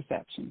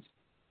contraceptions.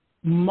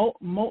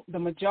 The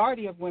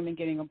majority of women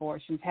getting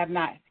abortions have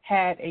not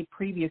had a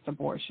previous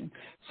abortion.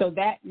 So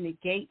that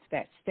negates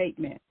that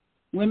statement.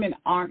 Women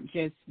aren't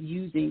just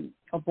using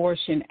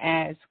abortion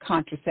as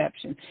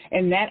contraception.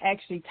 And that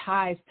actually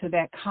ties to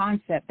that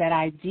concept, that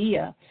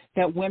idea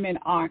that women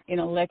aren't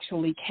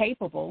intellectually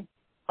capable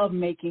of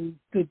making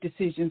good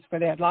decisions for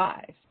their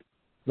lives.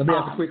 Let me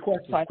ask a quick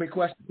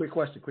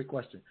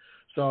question.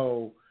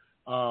 So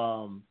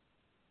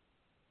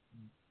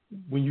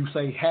when you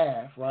say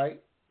half,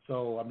 right?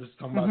 So I'm just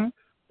talking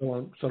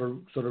about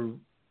sort of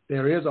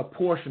there is a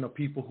portion of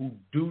people who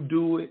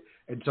do it,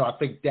 and so I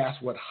think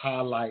that's what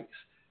highlights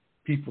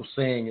people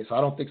saying it. So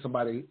I don't think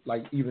somebody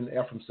like even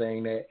Ephraim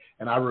saying that,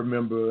 and I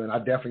remember, and I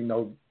definitely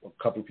know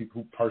a couple of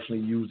people who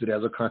personally used it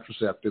as a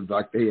contraceptive,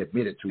 like they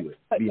admitted to it.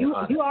 But you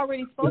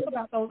already spoke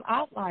about those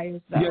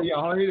outliers, though. Yeah.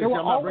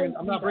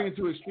 I'm not bringing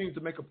to extremes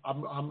to make a.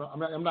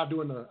 I'm not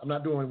doing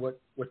what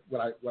I would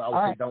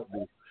say don't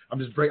do.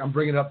 I'm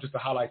bringing it up just to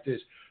highlight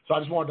this. So I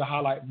just wanted to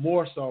highlight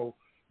more so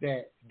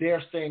that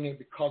they're saying it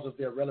because of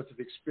their relative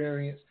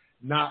experience,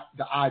 not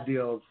the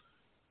idea of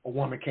a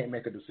woman can't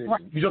make a decision.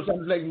 Right. You know, so I'm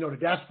just letting you know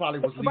that's probably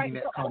what's leading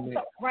that comment.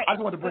 Right. I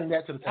just want to bring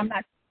that to the table.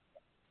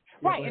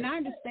 Right, and I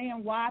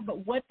understand why,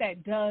 but what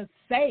that does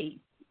say.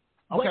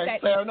 Okay,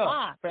 fair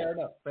enough.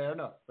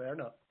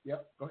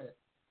 Yep, go ahead.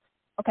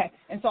 Okay,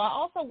 and so I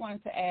also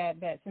wanted to add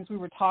that since we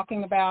were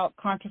talking about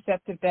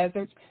contraceptive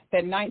deserts,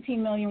 that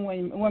 19 million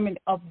women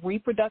of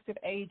reproductive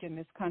age in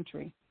this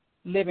country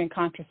live in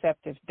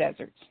contraceptive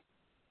deserts.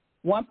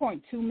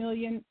 1.2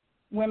 million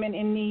women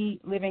in need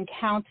live in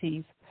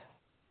counties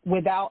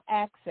without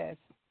access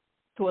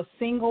to a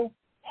single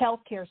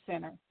healthcare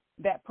center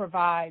that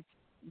provides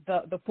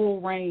the full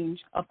range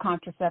of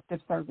contraceptive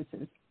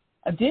services.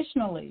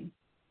 Additionally,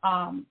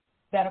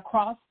 that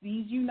across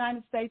these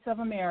United States of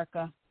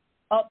America,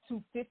 up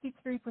to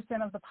 53%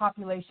 of the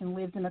population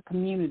lives in a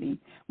community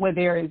where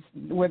there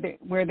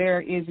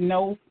is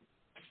no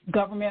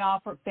government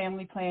offered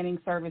family planning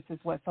services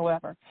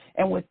whatsoever.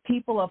 And with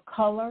people of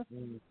color,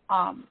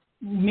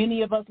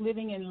 many of us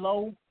living in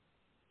low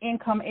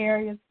income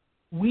areas,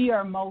 we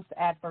are most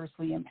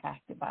adversely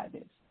impacted by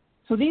this.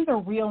 So these are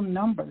real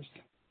numbers.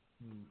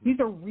 This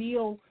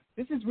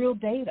is real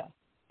data.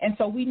 And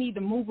so we need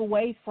to move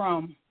away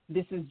from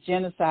this is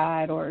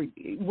genocide or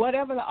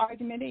whatever the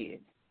argument is.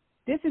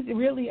 This is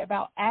really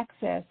about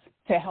access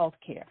to health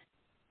care,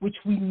 which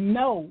we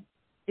know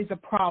is a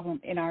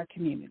problem in our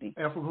community.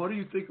 Ephraim, what do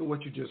you think of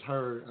what you just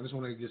heard? I just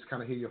want to just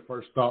kind of hear your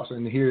first thoughts,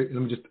 and here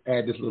let me just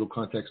add this little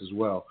context as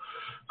well,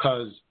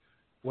 because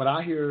what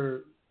I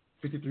hear,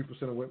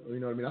 53% of women, you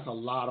know what I mean, that's a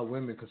lot of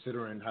women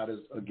considering how this,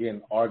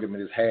 again,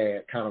 argument is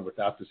had kind of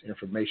without this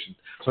information.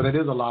 So that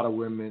is a lot of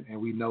women,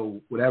 and we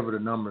know whatever the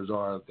numbers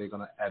are, they're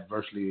going to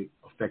adversely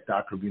affect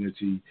our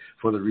community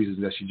for the reasons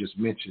that she just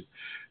mentioned.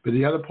 But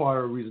the other part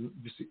of the reason,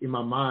 just in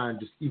my mind,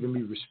 just even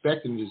me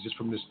respecting it is just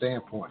from this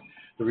standpoint.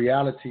 The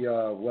reality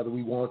of whether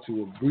we want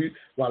to agree,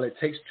 while it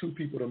takes two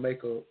people to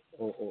make a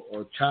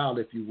child,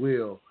 if you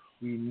will,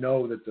 we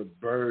know that the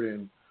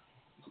burden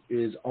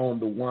is on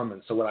the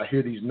woman. So when I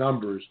hear these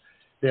numbers,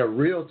 they're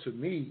real to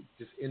me,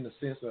 just in the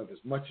sense of as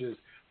much as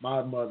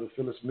my mother,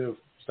 Phyllis Smith,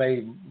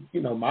 saved,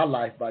 my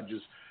life by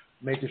just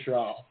making sure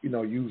I,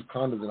 use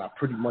condoms, and I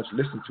pretty much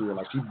listened to her.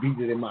 Like, she beat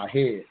it in my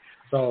head.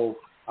 So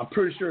I'm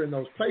pretty sure in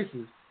those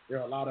places, there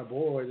are a lot of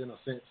boys, in a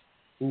sense,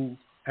 who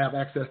have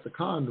access to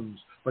condoms.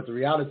 But the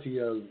reality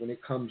is, when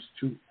it comes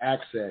to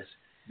access,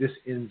 this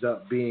ends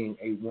up being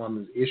a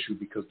woman's issue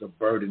because the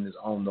burden is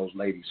on those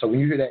ladies. So when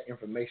you hear that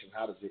information,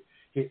 how does it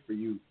hit for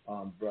you,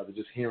 brother,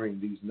 just hearing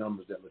these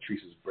numbers that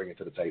Latrice is bringing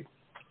to the table?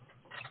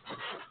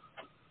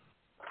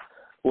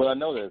 Well, I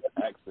know there's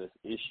access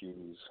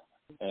issues,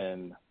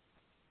 and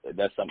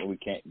that's something we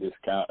can't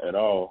discount at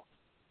all.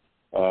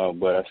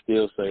 But I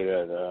still say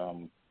that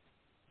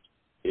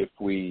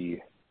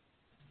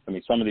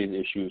some of these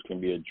issues can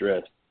be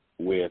addressed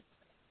with,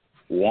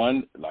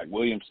 one, like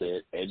William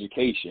said,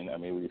 education. I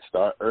mean, we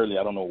start early.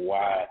 I don't know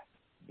why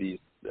these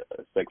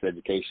sex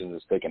education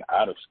is taken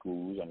out of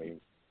schools. I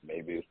mean,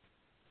 maybe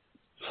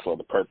for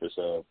the purpose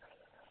of,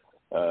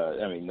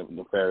 the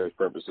nefarious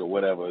purpose or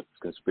whatever,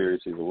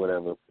 conspiracies or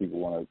whatever people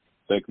want to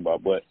think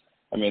about. But,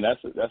 I mean,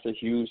 that's a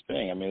huge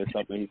thing. I mean, it's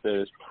something he said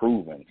is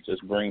proven.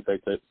 Just bring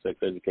sex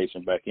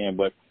education back in.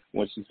 But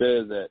when she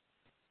says that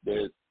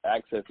there's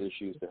access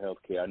issues to health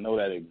care, I know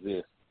that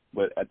exists.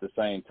 But at the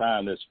same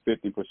time, there's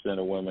 50%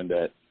 of women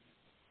that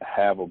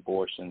have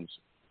abortions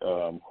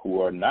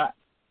who are not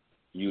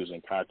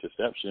using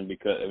contraception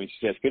because,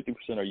 she says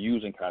 50% are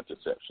using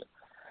contraception.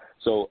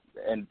 So,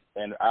 and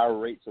our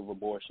rates of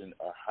abortion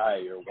are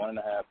higher, 1.5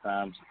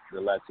 times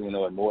the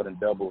Latino and more than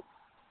double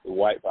the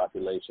white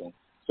population.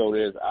 So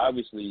there's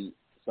obviously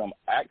some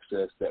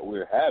access that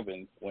we're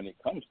having when it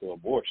comes to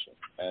abortion.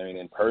 I mean,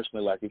 and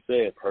personally, like you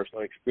said,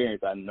 personal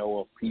experience, I know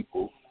of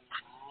people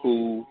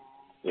who,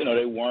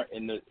 they weren't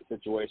in the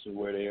situation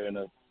where they're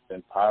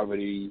in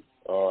poverty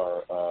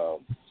or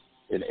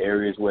in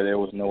areas where there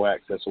was no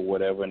access or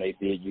whatever, and they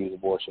did use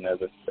abortion as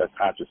a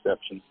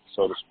contraception,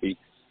 so to speak.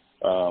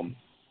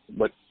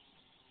 But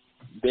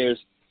there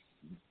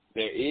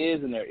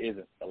is and there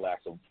isn't a lack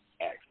of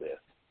access,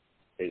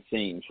 it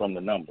seems, from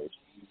the numbers.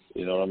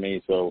 You know what I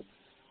mean? So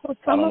I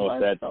don't know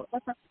if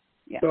that...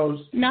 Yeah.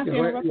 Not to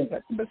interrupt you,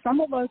 but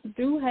some of us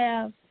do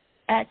have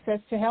access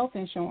to health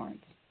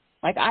insurance.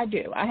 Like I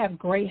do. I have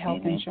great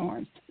health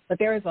insurance. But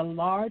there is a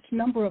large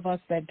number of us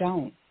that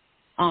don't.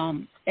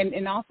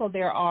 And also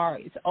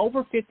it's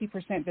over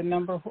 50% the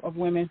number of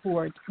women who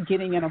are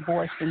getting an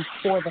abortion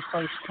for the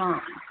first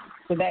time.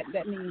 So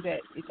that means that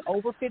it's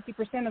over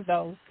 50% of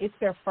those, it's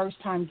their first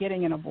time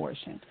getting an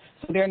abortion.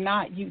 So they're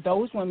not,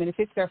 those women, if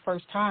it's their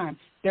first time,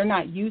 they're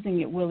not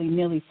using it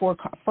willy-nilly for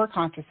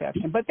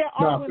contraception. But there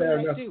are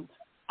women that do.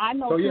 I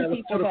know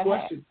people that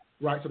have.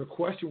 Right, so the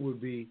question would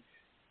be,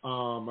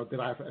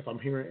 if I'm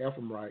hearing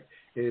Ephraim right,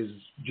 is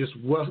just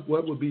what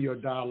would be your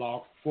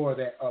dialogue for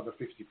that other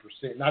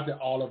 50%? Not that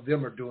all of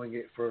them are doing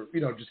it for,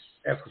 just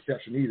as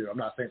conception either. I'm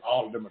not saying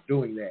all of them are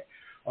doing that.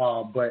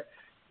 But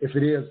if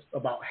it is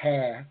about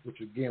half, which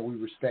again, we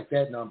respect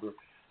that number,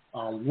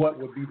 what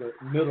would be the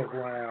middle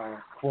ground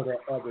for that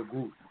other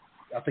group?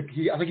 I think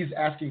he's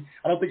asking.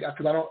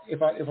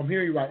 If I'm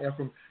hearing you right,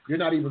 Ephraim, you're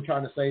not even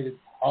trying to say that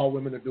all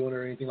women are doing it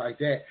or anything like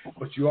that,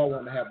 but you all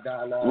want to have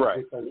dialogue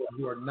with those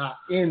who are not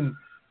in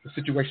the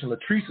situation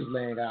Latrice is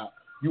laying out.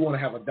 You want to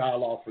have a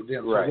dialogue for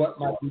them. Right. So what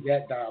might be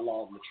that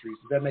dialogue, Latrice?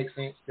 Does that make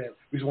sense? That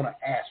we just want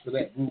to ask for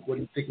that group. What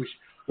do you think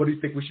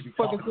we should be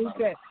talking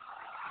about?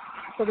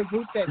 For the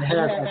group that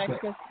have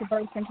access to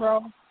birth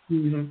control?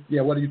 Mm-hmm.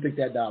 Yeah, what do you think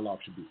that dialogue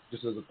should be,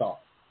 just as a thought?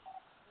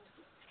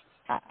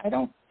 I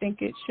don't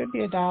think it should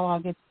be a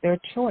dialogue. It's their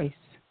choice.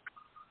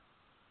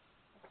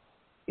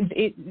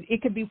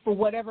 It could be for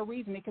whatever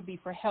reason. It could be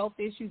for health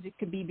issues. It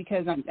could be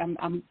because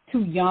I'm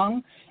too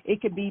young. It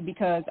could be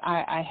because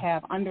I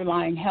have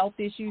underlying health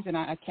issues and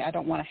I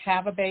don't want to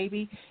have a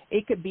baby.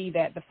 It could be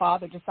that the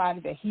father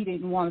decided that he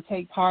didn't want to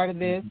take part of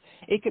this.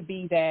 It could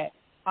be that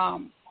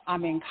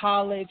I'm in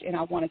college and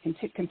I want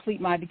to complete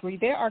my degree.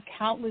 There are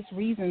countless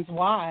reasons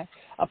why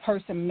a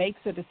person makes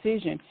a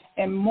decision.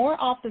 And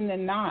more often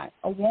than not,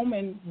 a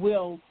woman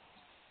will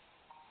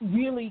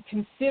really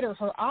consider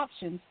her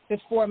options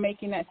before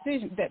making that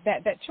decision,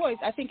 that choice.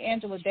 I think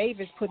Angela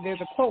Davis there's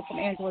a quote from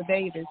Angela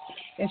Davis,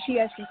 and she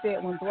actually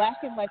said, when Black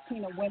and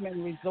Latino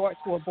women resort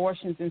to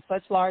abortions in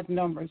such large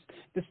numbers,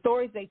 the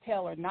stories they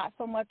tell are not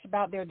so much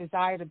about their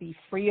desire to be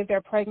free of their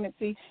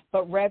pregnancy,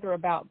 but rather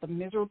about the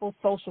miserable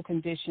social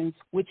conditions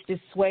which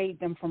dissuade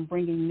them from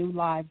bringing new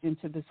lives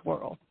into this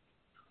world.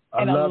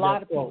 And a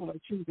lot of people are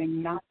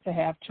choosing not to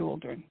have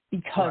children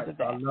because of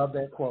that. I love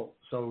that quote.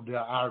 So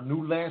our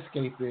new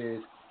landscape is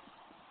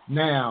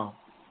now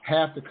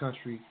half the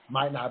country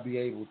might not be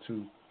able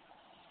to.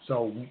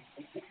 So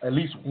at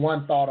least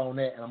one thought on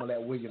that, and I'm going to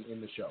let William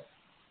end the show.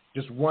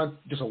 Just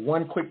a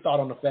one quick thought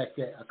on the fact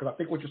that, because I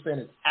think what you're saying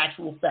is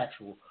actual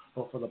factual,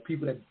 but for the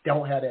people that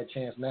don't have that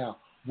chance now,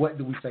 what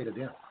do we say to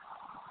them?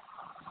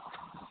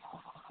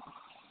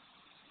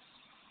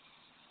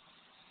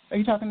 Are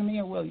you talking to me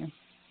or William?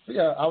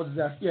 Yeah, I was just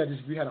asking,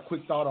 just if you had a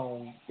quick thought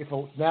on if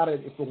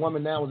a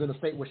woman now is in a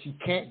state where she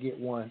can't get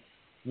one,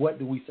 what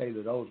do we say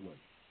to those women?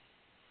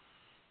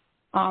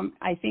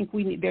 I think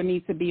there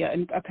needs to be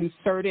a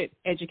concerted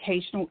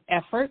educational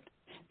effort.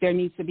 There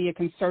needs to be a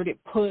concerted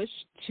push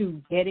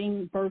to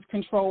getting birth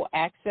control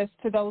access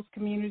to those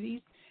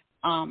communities.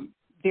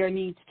 There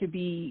needs to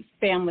be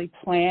family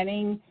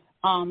planning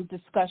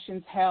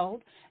discussions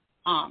held.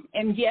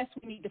 And yes,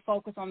 we need to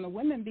focus on the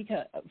women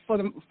because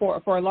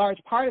for a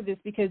large part of this,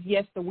 because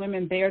yes, the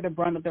women bear the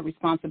brunt of the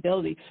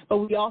responsibility, but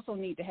we also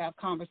need to have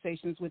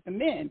conversations with the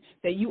men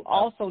that you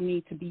also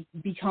need to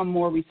become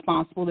more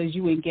responsible as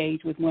you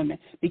engage with women,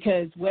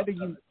 because whether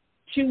you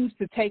choose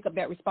to take up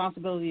that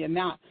responsibility or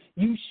not,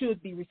 you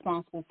should be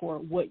responsible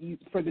for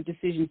the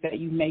decisions that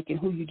you make and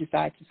who you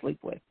decide to sleep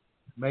with.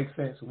 Makes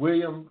sense.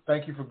 William,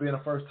 thank you for being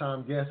a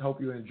first-time guest. Hope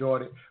you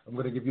enjoyed it. I'm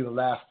going to give you the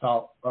last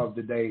thought of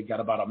the day.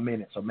 Got about a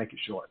minute, so make it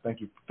short. Thank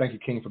you,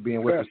 King, for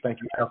being with us. Thank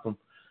you, Eltham,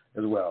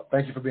 as well.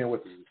 Thank you for being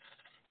with us.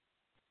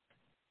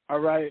 All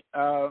right.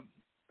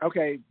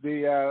 Okay.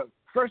 The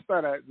first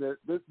thought, this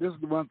is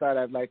the one thought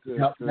I'd like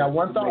to. Now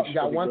one thought. You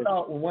got one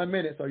thought in 1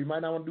 minute, so you might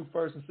not want to do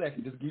first and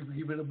second. Just give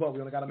it a vote. We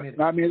only got a minute.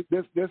 I mean,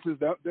 this is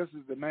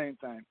the main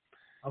thing.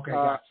 Okay.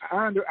 Gotcha.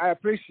 I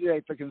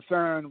appreciate the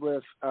concern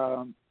with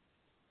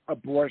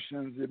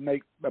abortions.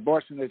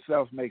 Abortion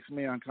itself makes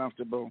me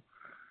uncomfortable.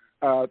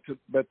 But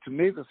to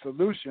me, the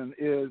solution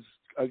is,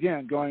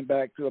 again, going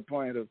back to a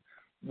point of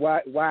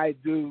why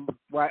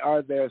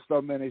are there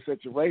so many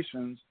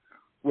situations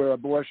where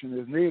abortion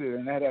is needed,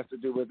 and that has to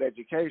do with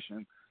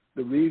education.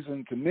 The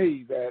reason to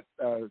me that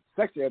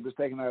sex ed was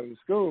taken out of the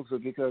schools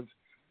is because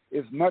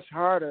it's much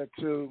harder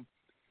to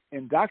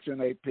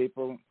indoctrinate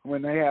people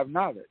when they have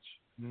knowledge.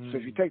 So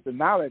if you take the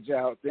knowledge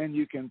out, then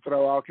you can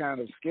throw all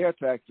kinds of scare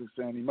tactics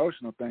and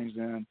emotional things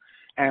in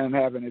and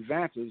have an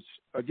advantage,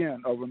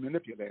 again, over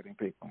manipulating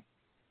people.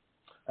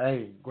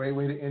 Hey, great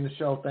way to end the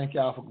show. Thank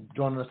y'all for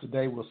joining us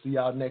today. We'll see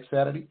y'all next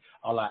Saturday.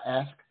 All I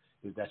ask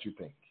is that you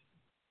think.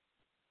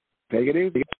 Take it easy.